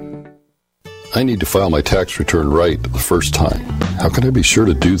 877-878-4203. I need to file my tax return right the first time. How can I be sure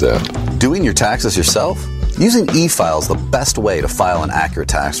to do that? Doing your taxes yourself? Using e-file is the best way to file an accurate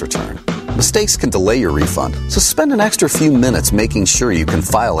tax return. Mistakes can delay your refund, so spend an extra few minutes making sure you can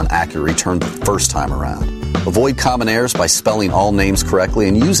file an accurate return the first time around. Avoid common errors by spelling all names correctly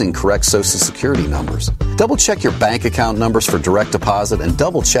and using correct Social Security numbers. Double-check your bank account numbers for direct deposit and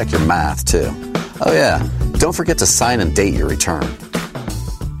double-check your math, too. Oh yeah, don't forget to sign and date your return.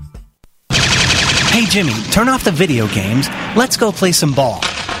 Hey, Jimmy, turn off the video games. Let's go play some ball.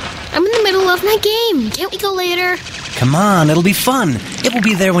 I'm in the middle of my game. Can't we go later? Come on, it'll be fun. It will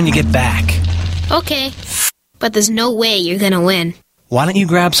be there when you get back. Okay, but there's no way you're gonna win. Why don't you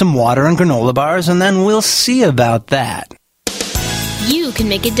grab some water and granola bars, and then we'll see about that. You can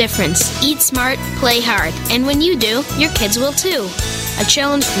make a difference. Eat smart, play hard. And when you do, your kids will too. A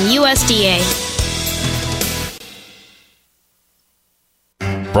challenge from USDA.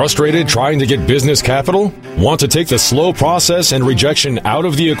 Frustrated trying to get business capital? Want to take the slow process and rejection out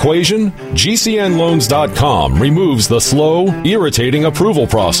of the equation? GCNloans.com removes the slow, irritating approval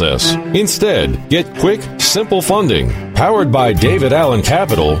process. Instead, get quick, simple funding. Powered by David Allen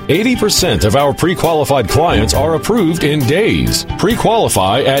Capital, 80% of our pre-qualified clients are approved in days.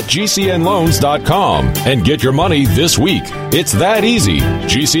 Pre-qualify at GCNloans.com and get your money this week. It's that easy.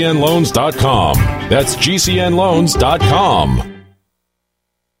 GCNloans.com. That's GCNloans.com.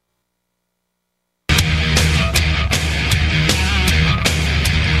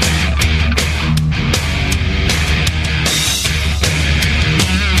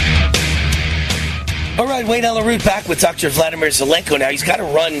 All right, Wayne Allen Root back with Dr. Vladimir Zelenko. Now, he's got to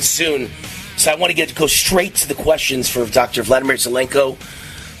run soon, so I want to go straight to the questions for Dr. Vladimir Zelenko.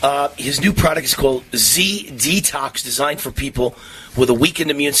 His new product is called Z-Detox, designed for people with a weakened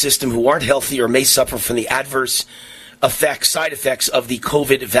immune system who aren't healthy or may suffer from the adverse side effects of the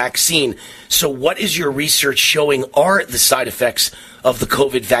COVID vaccine. So what is your research showing are the side effects of the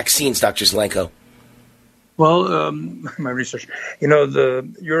COVID vaccines, Dr. Zelenko? Well, my research, the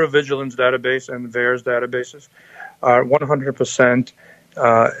Eurovigilance database and VAERS databases are 100%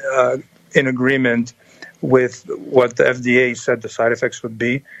 in agreement with what the FDA said the side effects would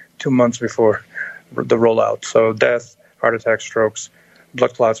be 2 months before the rollout. So death, heart attack, strokes,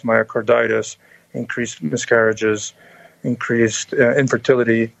 blood clots, myocarditis, increased miscarriages, increased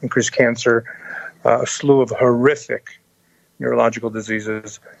infertility, increased cancer, a slew of horrific neurological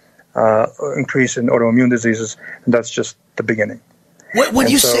diseases, increase in autoimmune diseases, and that's just the beginning. When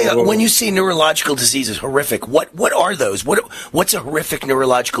you say neurological diseases horrific, what are those? What's a horrific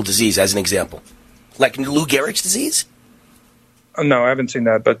neurological disease as an example? Like Lou Gehrig's disease? No, I haven't seen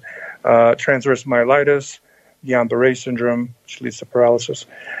that, but transverse myelitis, Guillain-Barré syndrome, which leads to paralysis,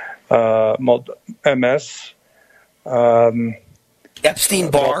 MS.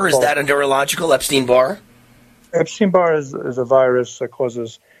 Epstein-Barr, is that a neurological Epstein-Barr? Epstein-Barr is a virus that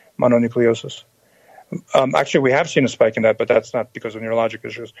causes mononucleosis. Actually, we have seen a spike in that, but that's not because of neurologic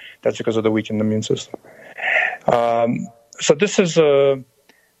issues. That's because of the weakened immune system. So this is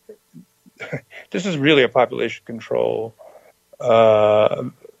really a population control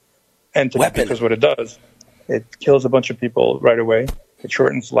entity. Weapon. Because what it does, it kills a bunch of people right away. It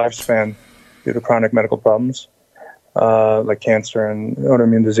shortens lifespan due to chronic medical problems like cancer and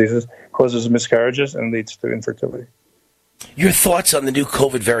autoimmune diseases, causes miscarriages, and leads to infertility. Your thoughts on the new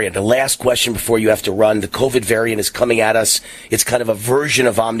COVID variant? The last question before you have to run. The COVID variant is coming at us. It's kind of a version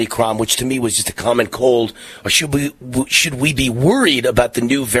of Omicron, which to me was just a common cold. Or should we be worried about the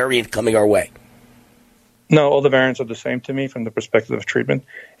new variant coming our way? No, all the variants are the same to me from the perspective of treatment.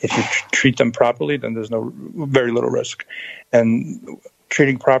 If you treat them properly, then there's very little risk. And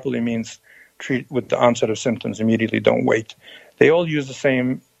treating properly means treat with the onset of symptoms immediately. Don't wait. They all use the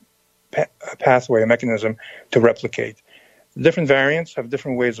same pathway, a mechanism to replicate. Different variants have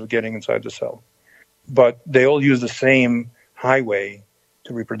different ways of getting inside the cell, but they all use the same highway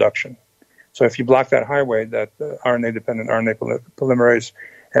to reproduction. So if you block that highway, that RNA-dependent RNA polymerase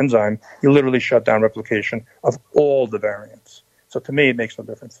enzyme, you literally shut down replication of all the variants. So to me, it makes no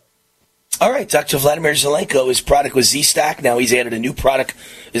difference. All right, Dr. Vladimir Zelenko, his product was Z-Stack. Now he's added a new product,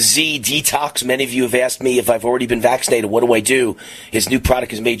 Z-Detox. Many of you have asked me if I've already been vaccinated, what do I do? His new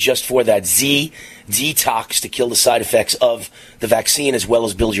product is made just for that, Z-Detox, to kill the side effects of the vaccine as well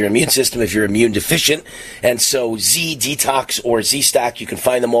as build your immune system if you're immune deficient. And so Z-Detox or Z-Stack, you can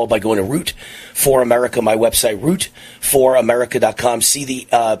find them all by going to Root for America, my website, rootforamerica.com. See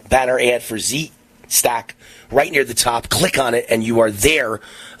the banner ad for Z-Stack right near the top. Click on it, and you are there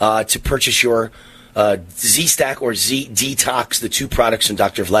to purchase your Z-Stack or Z-Detox, the two products from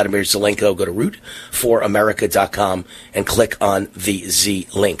Dr. Vladimir Zelenko. Go to rootforamerica.com and click on the Z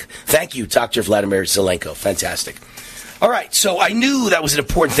link. Thank you, Dr. Vladimir Zelenko. Fantastic. All right, so I knew that was an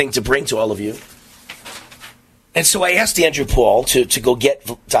important thing to bring to all of you. And so I asked Andrew Paul to go get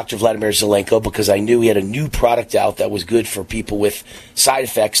Dr. Vladimir Zelenko because I knew he had a new product out that was good for people with side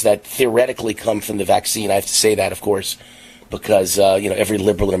effects that theoretically come from the vaccine. I have to say that, of course, because every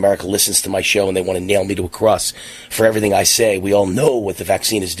liberal in America listens to my show and they want to nail me to a cross for everything I say. We all know what the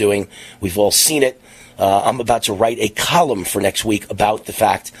vaccine is doing. We've all seen it. I'm about to write a column for next week about the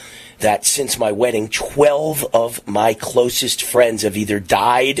fact that since my wedding, 12 of my closest friends have either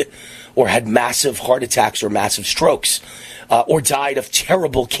died or had massive heart attacks or massive strokes, or died of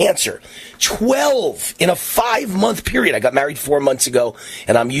terrible cancer. 12 in a 5-month period. I got married 4 months ago,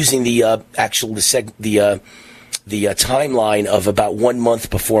 and I'm using the timeline of about 1 month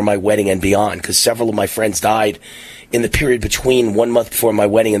before my wedding and beyond, because several of my friends died in the period between 1 month before my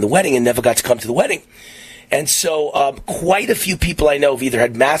wedding and the wedding and never got to come to the wedding. And so quite a few people I know have either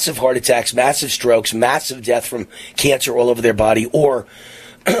had massive heart attacks, massive strokes, massive death from cancer all over their body, or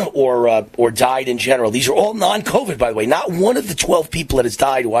died in general. These are all non-COVID, by the way. Not one of the 12 people that has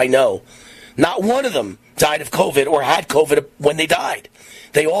died who I know, not one of them died of COVID or had COVID when they died.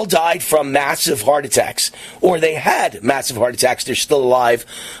 They all died from massive heart attacks, or they had massive heart attacks. They're still alive,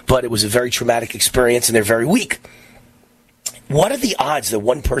 but it was a very traumatic experience, and they're very weak. What are the odds that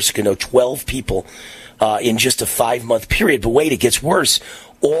one person can know 12 people in just a 5-month period? But wait, it gets worse.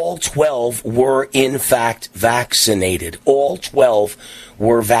 All 12 were, in fact, vaccinated. All 12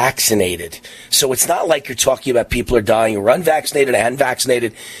 were vaccinated. So it's not like you're talking about people are dying who are unvaccinated and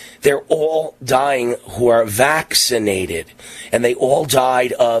vaccinated. They're all dying who are vaccinated. And they all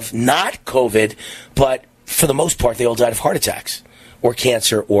died of not COVID, but for the most part, they all died of heart attacks or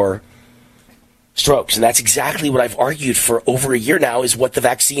cancer or strokes. And that's exactly what I've argued for over a year now, is what the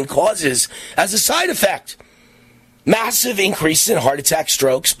vaccine causes as a side effect. Massive increases in heart attacks,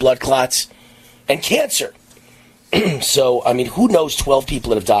 strokes, blood clots, and cancer. So, I mean, who knows 12 people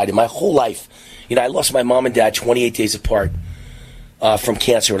that have died in my whole life? I lost my mom and dad 28 days apart from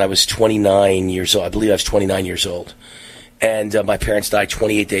cancer when I was 29 years old. I believe I was 29 years old. And my parents died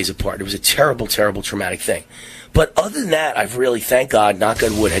 28 days apart. It was a terrible, terrible, traumatic thing. But other than that, I've really, thank God, knock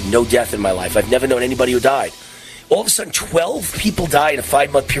on wood, had no death in my life. I've never known anybody who died. All of a sudden, 12 people died in a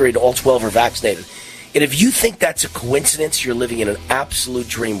 5-month period. All 12 are vaccinated. And if you think that's a coincidence, you're living in an absolute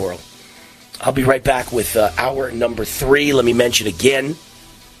dream world. I'll be right back with hour number 3. Let me mention again,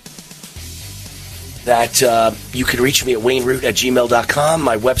 that you can reach me at wayneroot@gmail.com.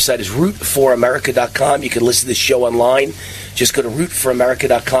 My website is rootforamerica.com. You can listen to the show online. Just go to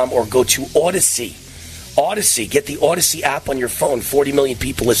rootforamerica.com or go to Odyssey. Odyssey. Get the Odyssey app on your phone. 40 million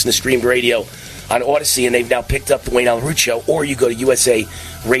people listen to streamed radio on Odyssey, and they've now picked up the Wayne Allen Root Show. Or you go to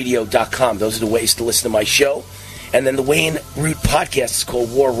usaradio.com. Those are the ways to listen to my show. And then the Wayne Root podcast is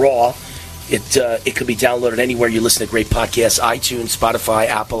called War Raw. It could be downloaded anywhere you listen to great podcasts: iTunes, Spotify,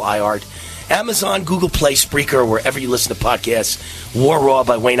 Apple, iHeart, Amazon, Google Play, Spreaker, wherever you listen to podcasts. War Raw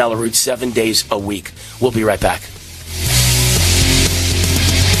by Wayne Allen Root, 7 days a week. We'll be right back.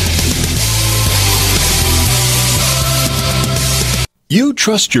 You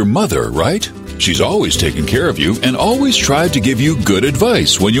trust your mother, right? She's always taken care of you and always tried to give you good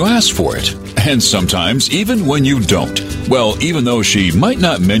advice when you ask for it. And sometimes even when you don't. Well, even though she might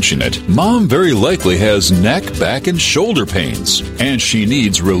not mention it, Mom very likely has neck, back, and shoulder pains. And she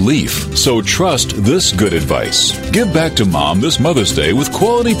needs relief. So trust this good advice. Give back to Mom this Mother's Day with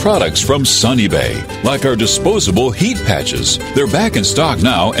quality products from Sunny Bay. Like our disposable heat patches. They're back in stock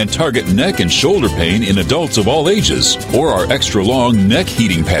now and target neck and shoulder pain in adults of all ages. Or our extra long neck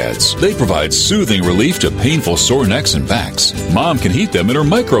heating pads. They provide soothing relief to painful sore necks and backs. Mom can heat them in her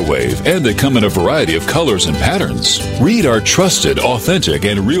microwave, and they come in a variety of colors and patterns. Read our trusted, authentic,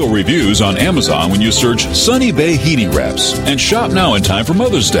 and real reviews on Amazon when you search Sunny Bay Heating Wraps. And shop now in time for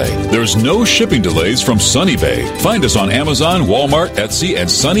Mother's Day. There's no shipping delays from Sunny Bay. Find us on Amazon, Walmart, Etsy, and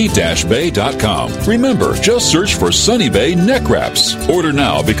sunny-bay.com. Remember, just search for Sunny Bay Neck Wraps. Order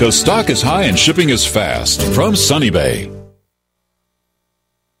now because stock is high and shipping is fast. From Sunny Bay.